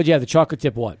here. What'd you have? The chocolate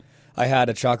tip what? I had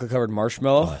a chocolate-covered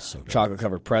marshmallow, so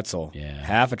chocolate-covered pretzel, yeah,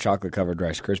 half a chocolate-covered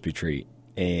Rice Krispie treat,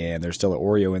 and there's still an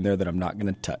Oreo in there that I'm not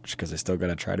going to touch because I still got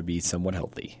to try to be somewhat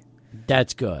healthy.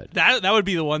 That's good. That would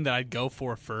be the one that I'd go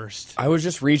for first. I was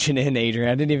just reaching in,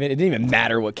 Adrian. It didn't even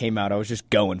matter what came out. I was just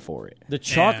going for it. The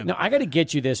chocolate. No, I got to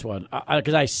get you this one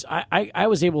because I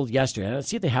was able yesterday. Let's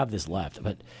see if they have this left,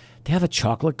 but they have a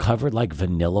chocolate covered like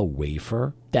vanilla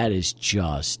wafer. That is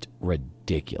just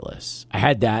ridiculous. I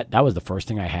had that. That was the first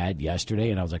thing I had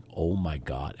yesterday, and I was like, oh my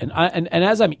God. And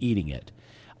as I'm eating it,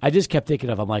 I just kept thinking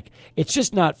I'm like, it's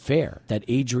just not fair that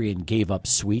Adrian gave up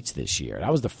sweets this year.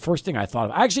 That was the first thing I thought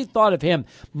of. I actually thought of him,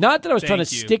 not that I was trying to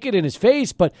stick it in his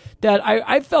face, but that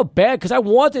I felt bad because I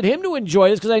wanted him to enjoy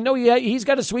this because I know he's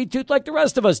got a sweet tooth like the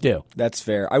rest of us do. That's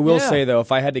fair. I will say, though,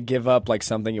 if I had to give up like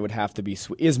something, it would have to be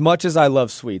sweet. As much as I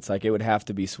love sweets, like it would have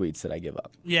to be sweets that I give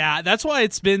up. Yeah, that's why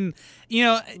it's been,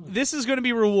 this is going to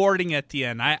be rewarding at the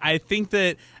end. I think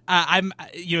that I'm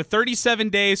 37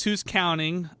 days, who's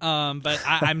counting? But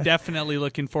I'm definitely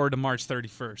looking forward to March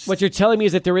 31st. What you're telling me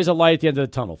is that there is a light at the end of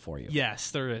the tunnel for you.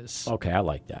 Yes, there is. Okay, I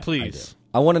like that. Please.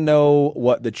 I want to know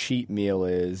what the cheat meal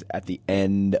is at the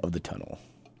end of the tunnel.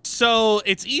 So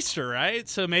it's Easter, right?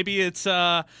 So maybe it's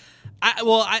I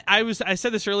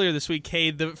said this earlier this week,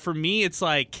 Cade. For me, it's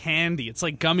like candy. It's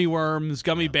like gummy worms,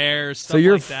 gummy bears. Stuff so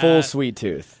you're like that. full sweet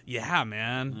tooth. Yeah,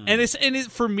 man.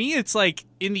 And for me, it's like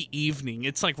in the evening.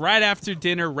 It's like right after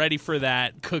dinner, ready for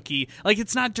that cookie. Like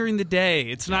it's not during the day.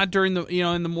 It's not during the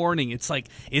in the morning. It's like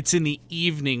it's in the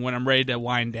evening when I'm ready to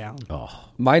wind down. Oh,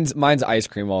 mine's ice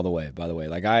cream all the way. By the way,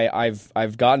 like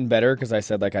I've gotten better because I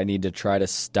said like I need to try to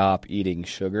stop eating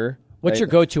sugar. What's your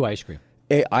go-to ice cream?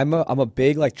 I'm a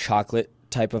big like chocolate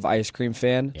type of ice cream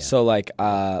fan. Yeah. So like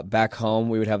back home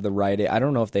we would have the Rite Aid. I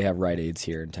don't know if they have Rite Aids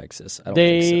here in Texas. I don't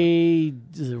think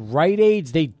so. Rite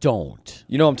Aids, they don't.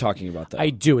 You know what I'm talking about though. I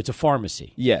do. It's a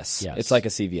pharmacy. Yes. It's like a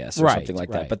CVS or something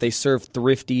like that. But they serve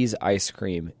Thrifty's ice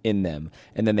cream in them,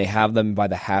 and then they have them by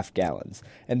the half gallons.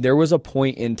 And there was a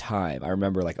point in time, I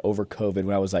remember like over COVID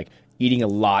when I was like eating a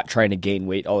lot, trying to gain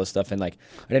weight, all this stuff, and like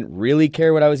I didn't really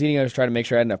care what I was eating. I was trying to make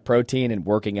sure I had enough protein and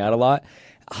working out a lot.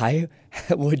 I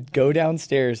would go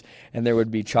downstairs and there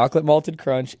would be chocolate malted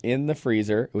crunch in the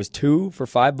freezer. It was 2 for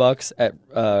 $5 at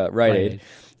Rite Aid.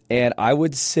 And I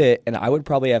would sit and I would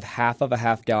probably have half of a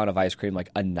half gallon of ice cream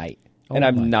like a night. And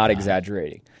I'm not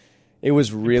exaggerating. It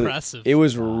was really impressive. It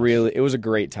was a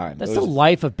great time. That's the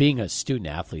life of being a student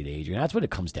athlete, Adrian. That's what it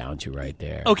comes down to right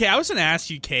there. Okay, I was going to ask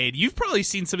you, Cade. You've probably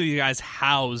seen some of these guys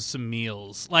house some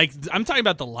meals. Like I'm talking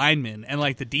about the linemen and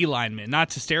like the D linemen, not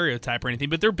to stereotype or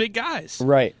anything, but they're big guys.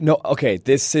 Right. No, okay,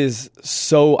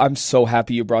 I'm so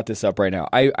happy you brought this up right now.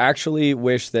 I actually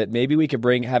wish that maybe we could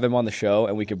have him on the show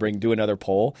and we could do another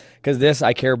poll because this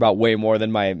I care about way more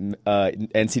than my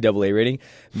NCAA rating.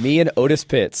 Me and Otis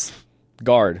Pitts,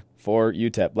 guard for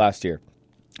UTEP last year.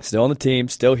 Still on the team,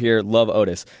 still here, love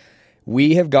Otis.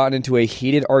 We have gotten into a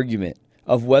heated argument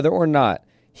of whether or not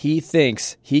he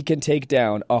thinks he can take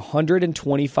down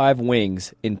 125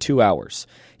 wings in 2 hours.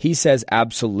 He says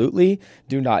absolutely.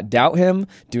 Do not doubt him.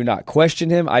 Do not question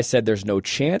him. I said there's no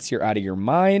chance. You're out of your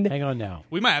mind. Hang on now.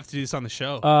 We might have to do this on the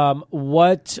show.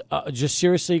 Just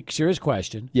serious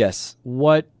question. Yes.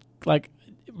 What, like,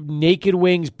 naked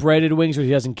wings, breaded wings, or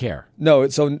he doesn't care? No,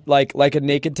 so like a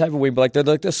naked type of wing, but like they're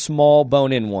like the small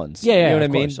bone-in ones. Yeah, you know what I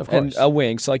of mean? Course, of course. And a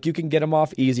wing, so like you can get them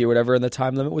off easy or whatever, and the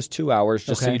time limit was 2 hours,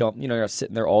 just so you don't, you're not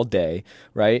sitting there all day,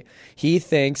 right? He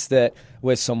thinks that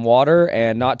with some water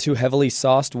and not too heavily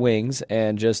sauced wings,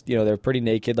 and just they're pretty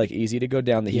naked, like easy to go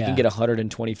down, that he can get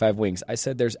 125 wings. I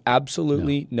said there's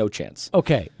absolutely no chance.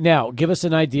 Okay, now give us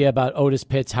an idea about Otis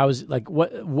Pitts. How's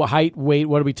what height, weight?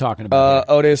 What are we talking about?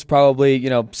 Otis probably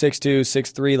 6'2",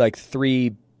 6'3", like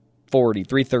 340,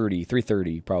 330,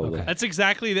 330 probably. Okay. That's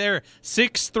exactly there.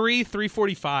 6'3",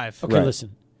 345. Okay,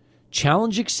 listen.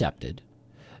 Challenge accepted.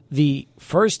 The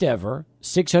first ever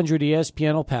 600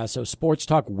 ESPN El Paso Sports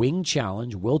Talk Wing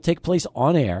Challenge will take place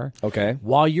on air. Okay.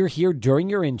 While you're here during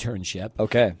your internship.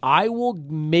 Okay. I will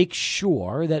make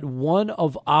sure that one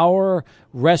of our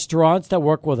restaurants that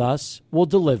work with us will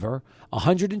deliver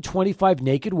 125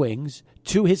 naked wings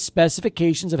to his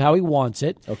specifications of how he wants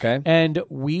it. Okay. And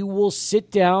we will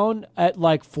sit down at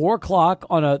like 4 o'clock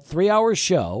on a 3-hour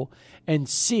show and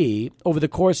see over the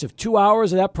course of 2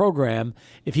 hours of that program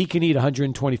if he can eat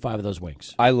 125 of those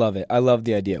wings. I love it. I love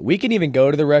the idea. We can even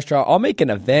go to the restaurant. I'll make an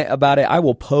event about it. I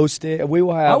will post it. We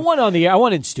will have. I want on the air. I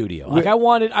want in studio. Like I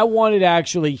want it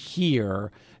actually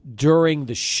here during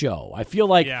the show. I feel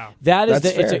like that is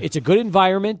it's a good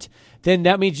environment. Then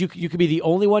that means you could be the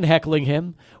only one heckling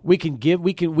him. We can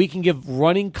give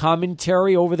running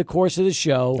commentary over the course of the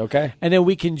show. Okay. And then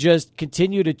we can just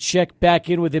continue to check back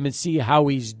in with him and see how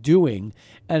he's doing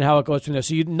and how it goes from there.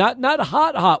 So you not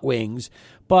hot wings,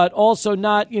 but also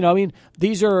not,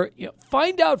 these are,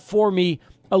 find out for me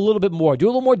a little bit more. Do a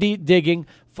little more digging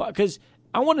because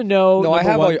I want to know. No, I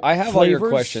have all your flavors.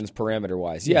 questions parameter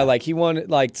wise. Yeah, like he wanted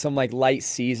like some like light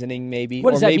seasoning maybe.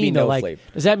 What does or that maybe mean? no Like, flavor.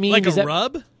 does that mean like a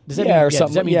rub? Does that mean, something.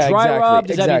 Does that mean dry exactly, rub?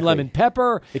 Does that mean exactly. lemon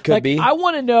pepper? It could be. I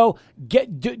want to know.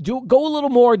 Go a little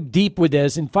more deep with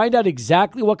this and find out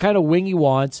exactly what kind of wing he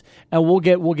wants, and we'll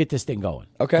get this thing going.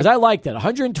 Okay. Because I like that.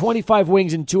 125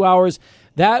 wings in 2 hours.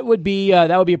 That would be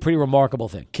a pretty remarkable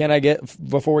thing. Can I get,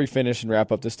 before we finish and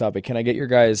wrap up this topic, can I get your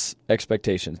guys'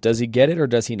 expectations? Does he get it or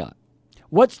does he not?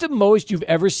 What's the most you've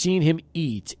ever seen him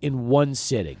eat in one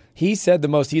sitting? He said the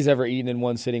most he's ever eaten in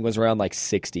one sitting was around like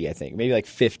 60, I think, maybe like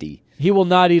 50. He will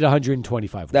not eat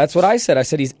 125 wings. That's what I said. I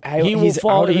said he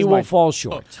will fall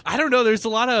short. I don't know. There's a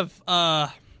lot of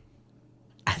I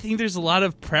think there's a lot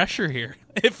of pressure here.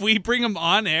 If we bring him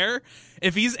on air,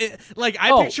 if he's like,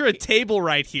 picture a table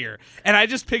right here, and I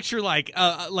just picture like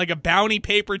a bounty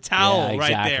paper towel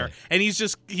right there, and he's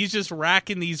just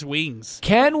racking these wings.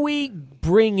 Can we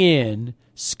bring in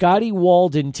Scotty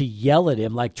Walden to yell at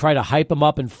him, like try to hype him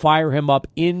up and fire him up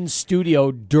in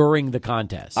studio during the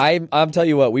contest? I'm telling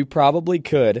you what, we probably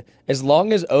could, as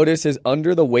long as Otis is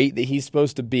under the weight that he's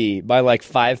supposed to be by like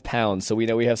 5 pounds, so we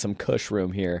know we have some cush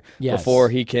room here before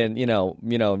he can,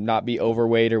 not be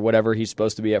overweight or whatever he's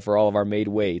supposed to be at for all of our made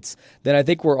weights. Then I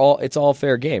think it's all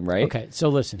fair game, right? Okay, so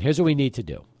listen, here's what we need to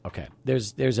do. Okay,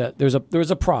 there's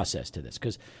a process to this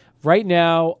because right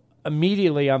now,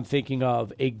 immediately I'm thinking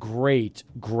of a great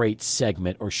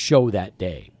segment or show that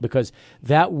day because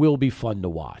that will be fun to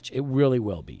watch. It really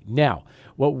will be. Now,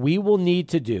 what we will need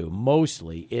to do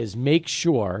mostly is make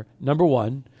sure, number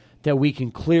one, that we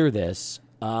can clear this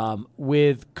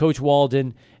with Coach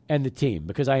Walden and the team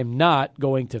because I am not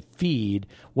going to feed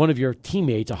one of your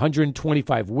teammates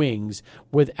 125 wings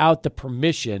without the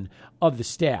permission of the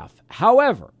staff.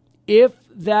 However, if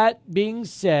that being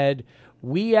said,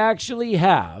 we actually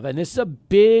have, and this is a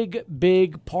big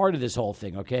part of this whole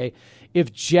thing, okay?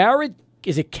 If Jared,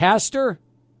 is it Castor?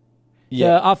 Yeah.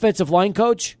 The offensive line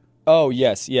coach? Oh,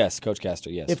 yes, Coach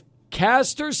Castor, yes. If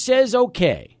Castor says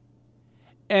okay,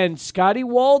 and Scotty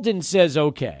Walden says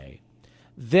okay,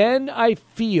 then I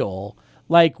feel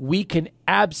like we can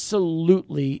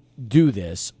absolutely do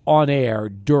this on air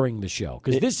during the show.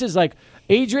 Because this is like,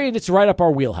 Adrian, it's right up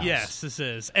our wheelhouse. Yes, this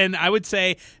is. And I would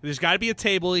say there's got to be a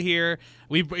table here.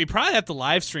 We probably have to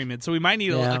live stream it, so we might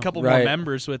need a couple more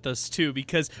members with us, too,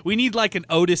 because we need like an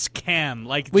Otis cam,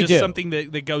 like something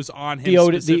that goes on him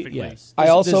specifically. Yes. I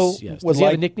also Does he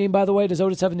have a nickname, by the way? Does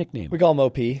Otis have a nickname? We call him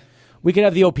OP. We could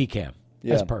have the OP cam.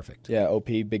 Yeah. That's perfect. Yeah, OP,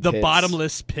 big The pits.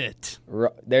 bottomless pit.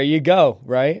 There you go,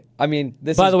 right? I mean,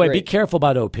 this By is the way, great. be careful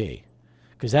about OP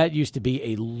because that used to be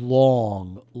a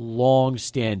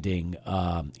long-standing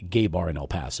gay bar in El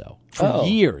Paso. For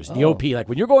years, the OP. Like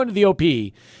when you're going to the OP,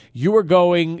 you were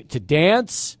going to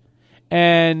dance,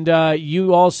 and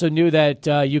you also knew that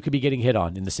you could be getting hit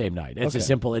on in the same night. It's as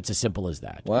simple as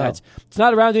that. Wow. It's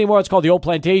not around anymore. It's called the Old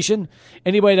Plantation.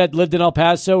 Anybody that lived in El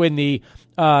Paso in the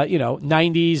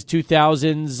 90s,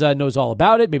 2000s knows all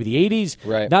about it. Maybe the 80s.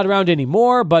 Right. Not around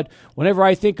anymore, but whenever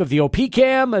I think of the OP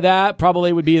cam, that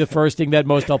probably would be the first thing that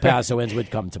most El Pasoans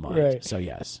would come to mind. Right. So,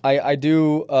 yes. I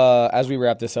do, as we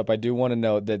wrap this up, I do want to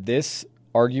note that this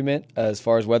argument, as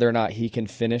far as whether or not he can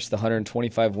finish the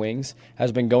 125 wings,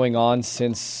 has been going on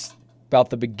since about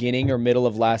the beginning or middle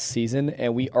of last season,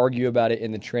 and we argue about it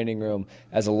in the training room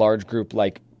as a large group,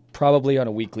 like probably on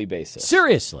a weekly basis.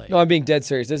 Seriously? No, I'm being dead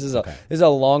serious. This is a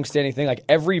long-standing thing. Like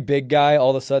every big guy all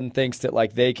of a sudden thinks that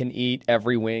like they can eat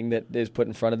every wing that is put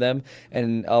in front of them,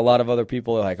 and a lot of other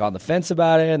people are like on the fence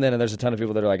about it, and then there's a ton of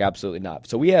people that are like absolutely not.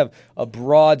 So we have a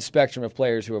broad spectrum of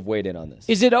players who have weighed in on this.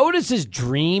 Is it Otis's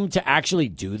dream to actually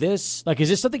do this? Like, is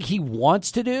this something he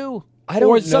wants to do? I don't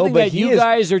or is it know, something but that you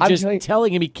guys are just telling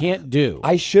telling him he can't do?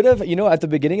 I should have, at the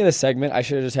beginning of the segment, I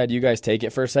should have just had you guys take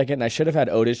it for a second, and I should have had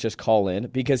Otis just call in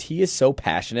because he is so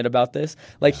passionate about this.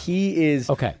 Like, he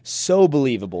is so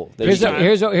believable. Here's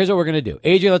what we're going to do.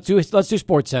 AJ, let's do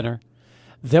Sports Center.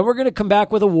 Then we're going to come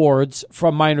back with awards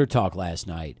from Minor Talk last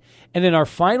night. And then our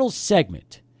final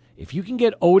segment, if you can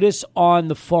get Otis on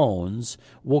the phones,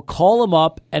 we'll call him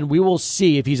up and we will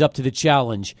see if he's up to the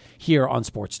challenge here on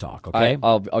Sports Talk, okay?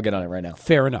 I'll get on it right now.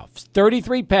 Fair enough.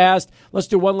 33 past. Let's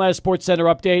do one last Sports Center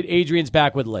update. Adrian's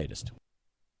back with the latest.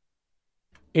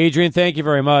 Adrian, thank you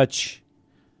very much.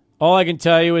 All I can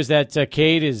tell you is that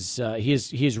Cade is he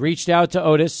has reached out to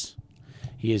Otis.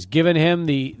 He has given him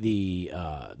the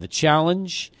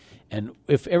challenge, and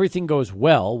if everything goes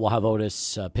well, we'll have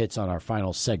Otis Pitts on our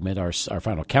final segment, our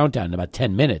final countdown in about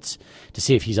 10 minutes to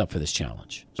see if he's up for this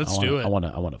challenge. Let's do it. I want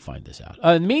to find this out.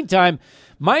 In the meantime,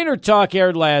 Miner Talk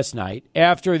aired last night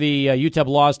after the UTEP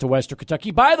loss to Western Kentucky.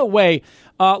 By the way,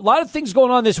 a lot of things going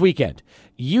on this weekend.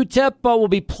 UTEP will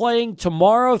be playing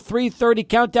tomorrow, 3:30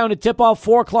 countdown to tip-off,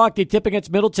 4 o'clock. They tip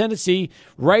against Middle Tennessee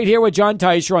right here with John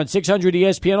Teicher on 600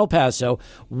 ESPN El Paso.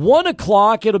 1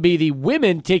 o'clock, it'll be the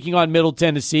women taking on Middle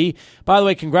Tennessee. By the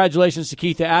way, congratulations to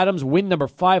Keitha Adams, win number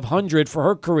 500 for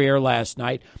her career last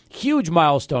night. Huge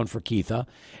milestone for Keitha.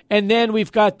 And then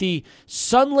we've got the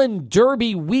Sunland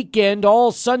Derby weekend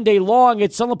all Sunday long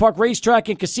at Sunland Park Racetrack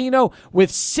and Casino with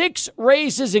 6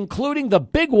 races, including the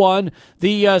big one,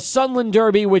 the Sunland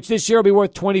Derby, which this year will be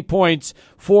worth 20 points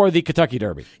for the Kentucky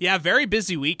Derby. Yeah, very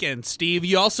busy weekend, Steve.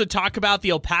 You also talk about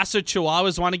the El Paso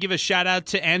Chihuahuas. Want to give a shout-out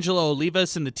to Angelo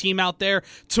Olivas and the team out there.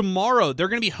 Tomorrow, they're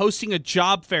going to be hosting a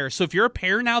job fair. So if you're a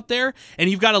parent out there and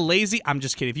you've got I'm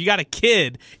just kidding. If you got a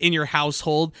kid in your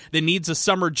household that needs a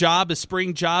summer job, a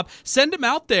spring job, send them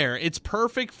out there. It's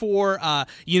perfect for,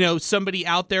 somebody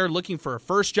out there looking for a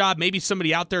first job, maybe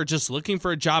somebody out there just looking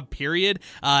for a job, period,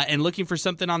 and looking for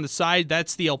something on the side.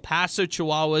 That's the El Paso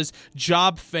Chihuahuas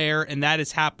job fair, and that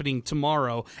is happening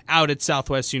tomorrow out at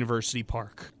Southwest University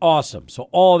Park. Awesome. So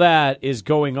all that is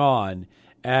going on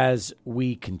as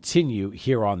we continue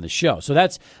here on the show. So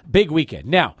that's big weekend.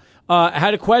 Now, I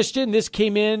had a question. This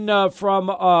came in from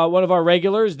one of our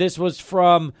regulars. This was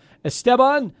from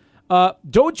Esteban.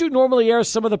 Don't you normally air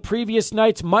some of the previous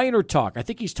night's Miner Talk? I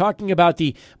think he's talking about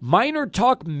the Miner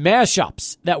Talk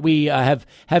mashups that we have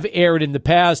aired in the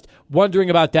past. Wondering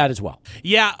about that as well.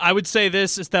 Yeah, I would say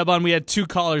this, Esteban. We had 2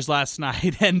 callers last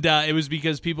night, and it was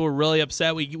because people were really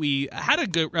upset. We had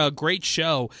a great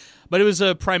show, but it was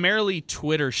a primarily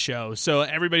Twitter show. So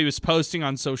everybody was posting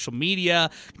on social media,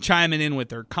 chiming in with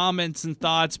their comments and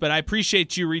thoughts. But I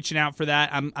appreciate you reaching out for that.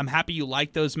 I'm happy you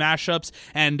like those mashups.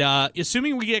 And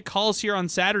assuming we get calls here on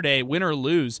Saturday, win or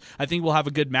lose, I think we'll have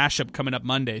a good mashup coming up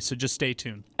Monday. So just stay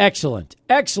tuned. Excellent.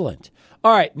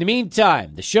 All right, in the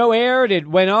meantime, the show aired, it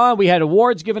went on, we had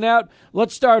awards given out.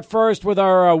 Let's start first with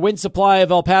our Win Supply of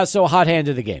El Paso hot hand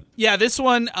of the game. Yeah, this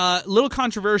one, a little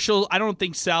controversial. I don't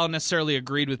think Sal necessarily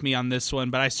agreed with me on this one,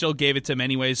 but I still gave it to him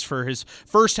anyways for his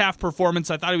first half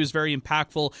performance. I thought he was very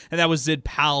impactful, and that was Zid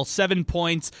Powell. 7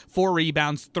 points, 4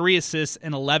 rebounds, 3 assists,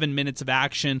 and 11 minutes of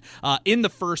action in the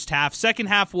first half. Second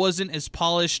half wasn't as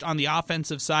polished on the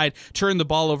offensive side, turned the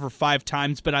ball over 5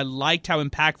 times, but I liked how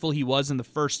impactful he was in the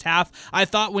first half. I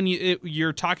thought when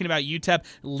you're talking about UTEP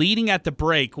leading at the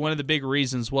break, one of the big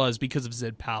reasons was because of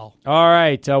Zid Powell. All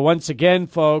right. Once again,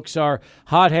 folks, our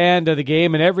hot hand of the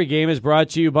game and every game is brought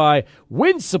to you by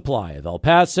Win Supply of El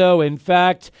Paso. In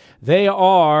fact, they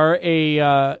are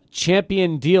a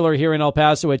champion dealer here in El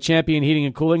Paso at Champion Heating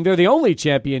and Cooling. They're the only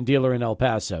champion dealer in El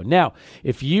Paso. Now,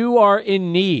 if you are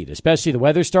in need, especially the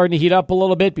weather's starting to heat up a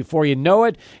little bit, before you know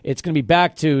it, it's going to be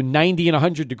back to 90 and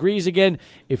 100 degrees again.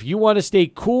 If you want to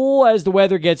stay cool as the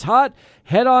weather gets hot,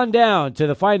 head on down to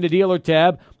the Find a Dealer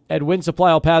tab at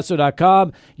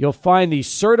WinSupplyElPaso.com. You'll find the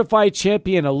certified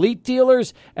champion elite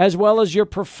dealers as well as your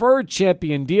preferred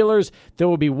champion dealers. There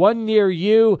will be one near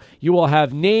you. You will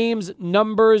have names,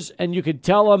 numbers, and you can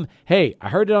tell them, hey, I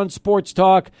heard it on Sports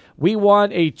Talk. We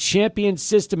want a champion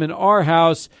system in our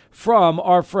house from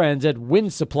our friends at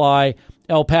Win Supply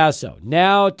El Paso.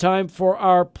 Now, time for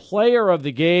our player of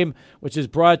the game, which is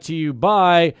brought to you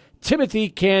by Timothy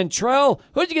Cantrell.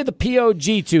 Who did you get the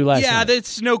POG to last night? Yeah,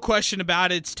 that's no question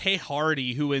about it. It's Tay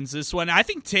Hardy who wins this one. I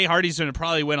think Tay Hardy's going to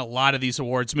probably win a lot of these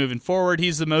awards moving forward.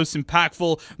 He's the most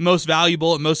impactful, most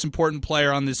valuable, and most important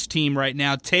player on this team right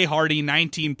now. Tay Hardy,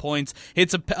 19 points,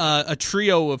 hits a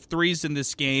trio of threes in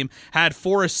this game, had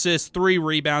 4 assists, 3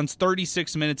 rebounds,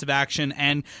 36 minutes of action,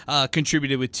 and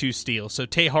contributed with 2 steals. So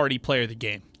Tay Hardy, player of the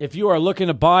game. If you are looking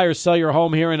to buy or sell your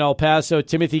home here in El Paso,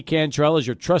 Timothy Cantrell is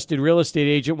your trusted real estate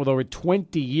agent with over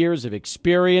 20 years of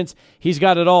experience. He's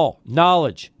got it all: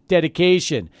 knowledge,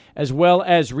 dedication, as well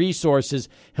as resources.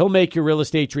 He'll make your real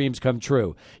estate dreams come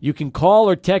true. You can call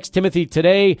or text Timothy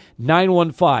today,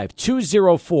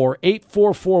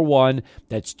 915-204-8441.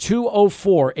 That's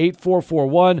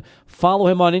 204-8441. Follow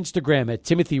him on Instagram at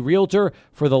Timothy Realtor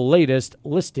for the latest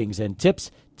listings and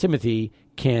tips. Timothy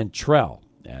Cantrell.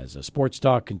 As Sports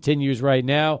Talk continues right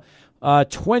now,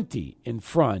 20 in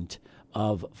front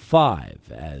of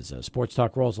 5 as Sports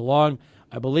Talk rolls along.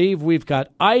 I believe we've got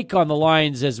Ike on the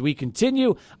lines as we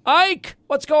continue. Ike,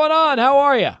 what's going on? How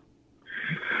are you?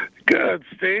 Good,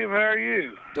 Steve. How are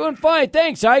you? Doing fine.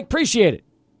 Thanks, Ike. Appreciate it.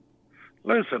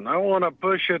 Listen, I want to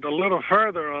push it a little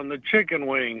further on the chicken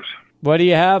wings. What do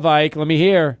you have, Ike? Let me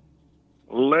hear.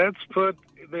 Let's put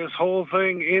this whole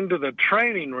thing into the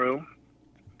training room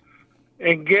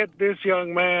and get this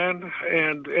young man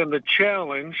and the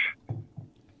challenge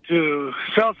to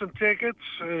sell some tickets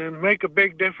and make a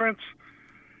big difference,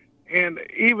 and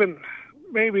even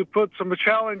maybe put some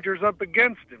challengers up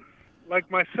against him,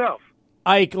 like myself.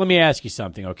 Ike, let me ask you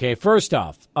something, okay? First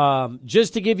off,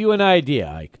 just to give you an idea,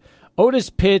 Ike,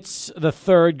 Otis Pitts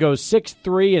III goes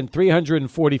 6'3" and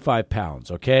 345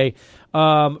 pounds, okay?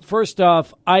 First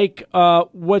off, Ike,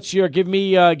 what's your give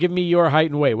me your height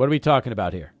and weight. What are we talking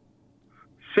about here?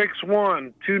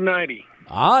 6'1", 290.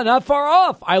 Not far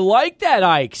off. I like that,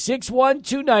 Ike. 6'1",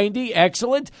 290.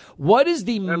 Excellent. What is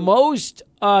the most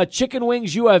chicken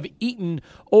wings you have eaten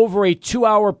over a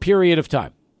 2-hour period of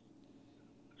time?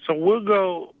 So we'll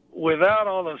go without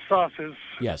all the sauces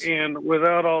and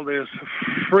without all this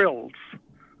frills.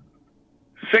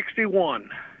 61.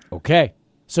 Okay.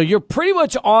 So you're pretty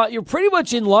much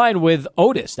in line with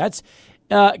Otis. That's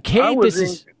Cade.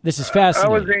 This is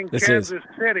fascinating. I was in Kansas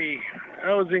City.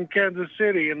 I was in Kansas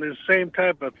City in this same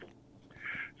type of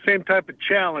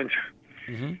challenge,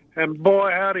 and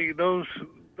boy, howdy, those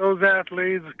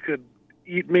athletes could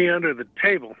eat me under the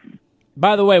table.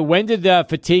 By the way, when did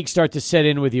fatigue start to set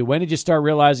in with you? When did you start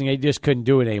realizing you just couldn't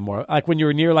do it anymore? Like when you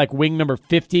were near like wing number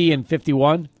 50 and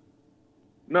 51?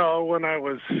 No, when I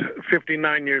was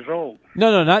 59 years old.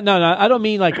 No. I don't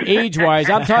mean like age-wise.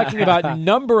 I'm talking about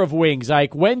number of wings.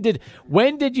 Like when did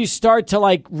you start to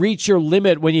like reach your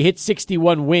limit when you hit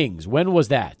 61 wings? When was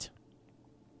that?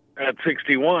 At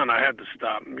 61, I had to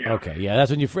stop. Yeah. Okay, yeah, that's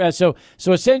when you. So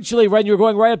essentially, when you were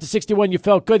going right up to 61, you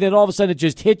felt good. Then all of a sudden, it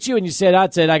just hit you, and you said,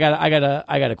 "That's it. I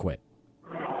gotta quit."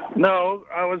 No,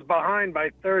 I was behind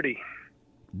by 30.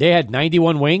 They had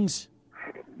 91 wings.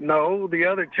 No, the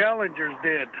other challengers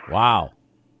did. Wow,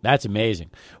 that's amazing.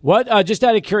 What? Just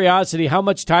out of curiosity, how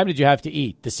much time did you have to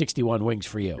eat the 61 wings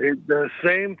for you? The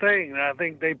same thing. I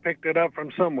think they picked it up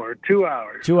from somewhere. 2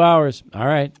 hours. 2 hours. All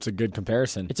right. It's a good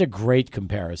comparison. It's a great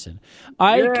comparison.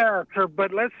 Yeah,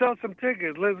 but let's sell some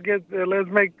tickets. Let's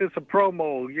make this a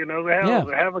promo. You know,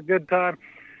 have a good time,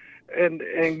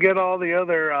 and get all the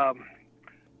other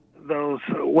those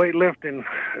weightlifting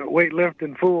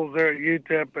fools there at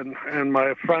UTEP and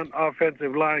my front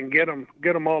offensive line. Get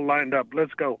them all lined up.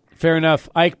 Let's go. Fair enough.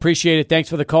 Ike, appreciate it. Thanks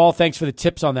for the call. Thanks for the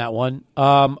tips on that one.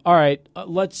 All right,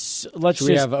 let's Should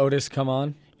we have Otis come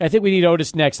on? I think we need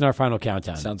Otis next in our final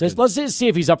countdown. Let's just see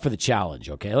if he's up for the challenge,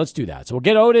 okay? Let's do that. So we'll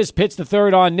get Otis Pitts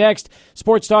III on next.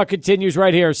 Sports Talk continues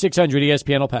right here, 600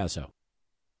 ESPN El Paso.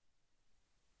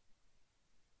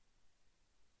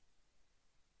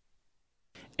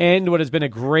 And what has been a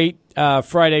great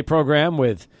Friday program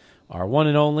with our one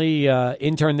and only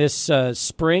intern this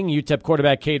spring, UTEP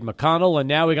quarterback Cade McConnell, and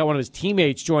now we got one of his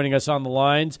teammates joining us on the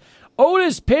lines,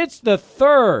 Otis Pitts III,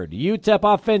 UTEP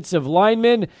offensive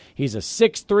lineman. He's a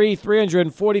 6'3",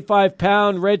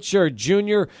 345-pound redshirt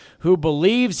junior who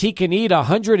believes he can eat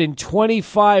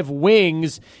 125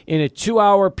 wings in a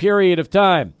 2-hour period of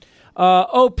time.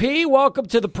 OP, welcome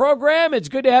to the program. It's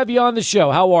good to have you on the show.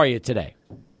 How are you today?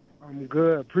 I'm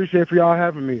good. Appreciate for y'all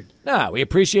having me. We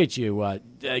appreciate you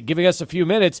giving us a few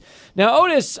minutes. Now,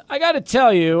 Otis, I got to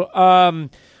tell you,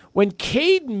 when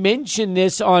Cade mentioned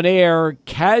this on air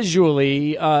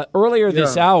casually earlier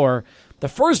this hour, the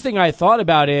first thing I thought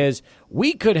about is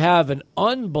we could have an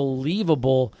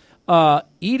unbelievable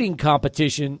eating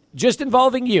competition just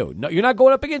involving you. No, you're not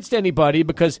going up against anybody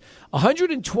because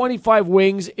 125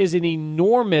 wings is an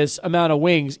enormous amount of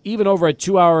wings, even over a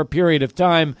 2-hour period of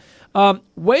time.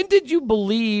 When did you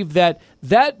believe that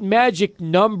magic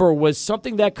number was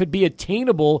something that could be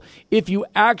attainable if you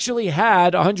actually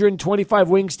had 125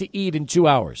 wings to eat in 2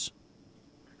 hours?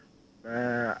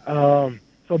 So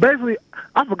basically,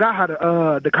 I forgot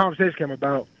how the conversation came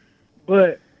about.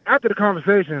 But after the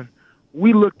conversation,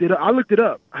 we looked it up. I looked it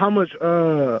up. How much?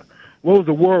 What was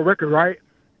the world record? Right?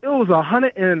 It was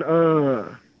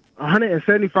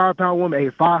 175-pound woman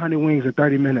ate 500 wings in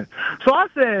 30 minutes. So I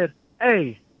said,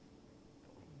 "Hey,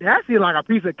 that seems like a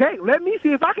piece of cake. Let me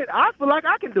see if I can. I feel like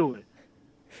I can do it."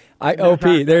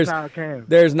 There's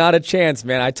not a chance,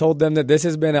 man. I told them that this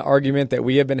has been an argument that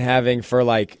we have been having for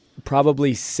like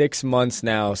probably 6 months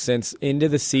now, since into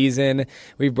the season.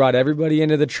 We've brought everybody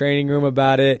into the training room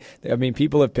about it. I mean,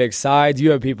 people have picked sides.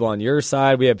 You have people on your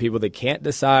side. We have people that can't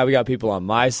decide. We got people on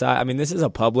my side. I mean, this is a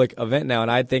public event now, and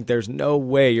I think there's no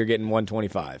way you're getting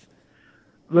 125.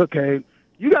 Look, Cade,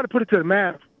 you got to put it to the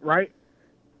math, right?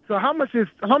 So how much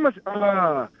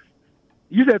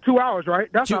You said 2 hours, right?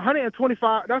 That's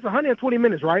 125. That's 120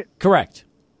 minutes, right? Correct.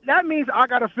 That means I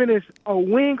got to finish a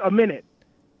wing a minute.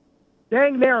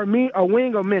 Dang near a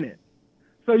wing a minute.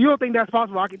 So you don't think that's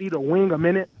possible? I could eat a wing a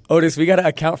minute? Otis, we got to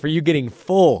account for you getting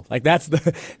full. Like that's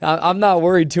I'm not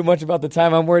worried too much about the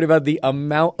time. I'm worried about the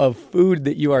amount of food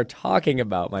that you are talking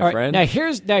about, my friend. Now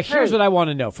here's what I want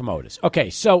to know from Otis. Okay,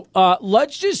 so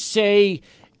let's just say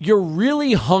you're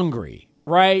really hungry,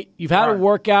 right? You've had a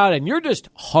workout and you're just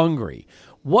hungry.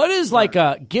 What is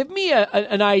give me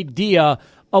an idea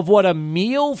of what a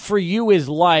meal for you is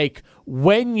like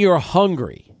when you're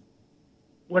hungry.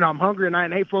 When I'm hungry and I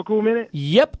ain't ate for a cool minute?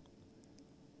 Yep.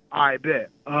 I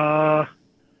bet. What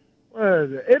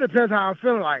is it? It depends how I'm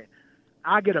feeling. Like,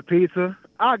 I get a pizza.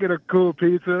 I get a cool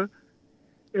pizza.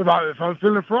 If I'm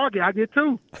feeling froggy, I get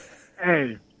 2.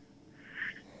 Hey.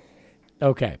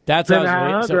 Okay, that's how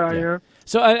I was.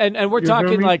 So and we're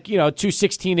talking 2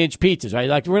 16-inch pizzas, right?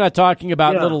 Like we're not talking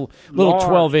about little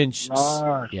 12-inch.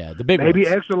 Large. Yeah, the big maybe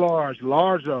ones. Extra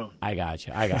large though. I got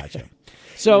you.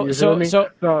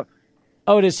 So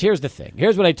Otis, here's the thing.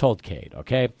 Here's what I told Cade,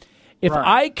 okay? If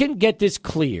I can get this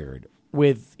cleared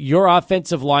with your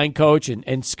offensive line coach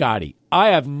and Scotty, I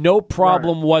have no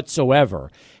problem whatsoever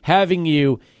having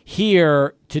you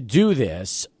here to do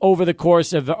this over the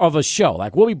course of a show.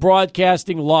 Like we'll be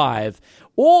broadcasting live,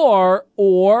 or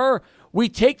we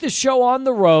take the show on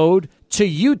the road to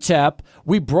UTEP.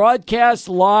 We broadcast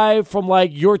live from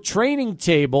your training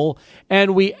table,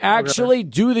 and we actually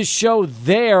do the show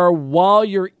there while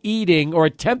you're eating or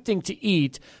attempting to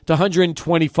eat the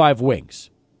 125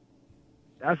 wings.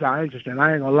 That sounds interesting.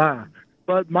 I ain't gonna lie,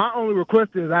 but my only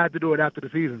request is I have to do it after the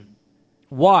season.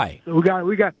 Why? So we got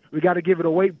to give it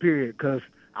a wait period because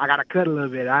I got to cut a little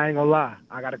bit. I ain't gonna lie.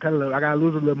 I got to cut a little. I got to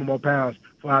lose a little more pounds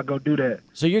before I go do that.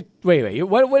 So you wait.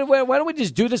 Why don't we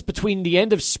just do this between the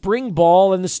end of spring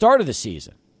ball and the start of the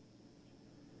season?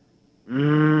 I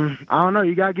don't know.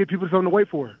 You got to give people something to wait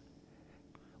for.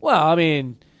 Well, I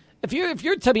mean, if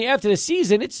you're telling me after the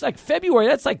season, it's like February.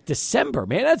 That's like December,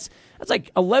 man. That's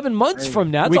like 11 months from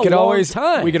now. That's a long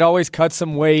time. We could always cut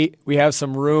some weight. We have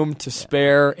some room to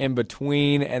spare in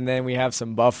between, and then we have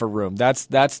some buffer room. That's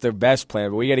the best plan.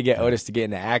 But we got to get Otis to get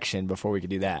into action before we can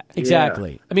do that.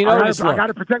 Exactly. Yeah. I mean, I got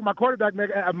to protect my quarterback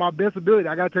at my best ability.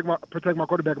 I got to protect my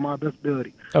quarterback at my best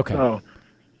ability. Okay. So,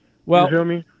 well, you feel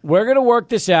me? We're going to work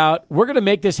this out. We're going to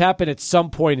make this happen at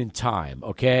some point in time,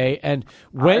 okay? And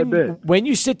when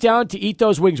you sit down to eat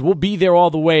those wings, we'll be there all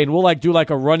the way, and we'll do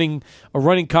a running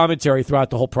commentary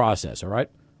throughout the whole process. All right?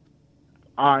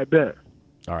 I bet.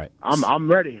 All right.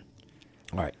 I'm ready.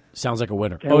 All right. Sounds like a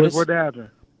winner. Can't Otis, wait for it to happen.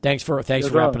 Thanks for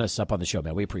wrapping us up on the show,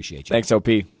 man. We appreciate you. Thanks, OP.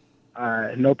 All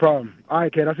right, no problem. All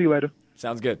right, Cade. I'll see you later.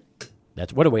 Sounds good.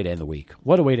 What a way to end the week.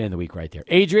 What a way to end the week right there.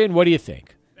 Adrian, what do you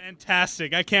think?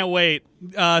 Fantastic. I can't wait.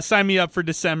 Sign me up for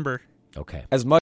December. Okay. As much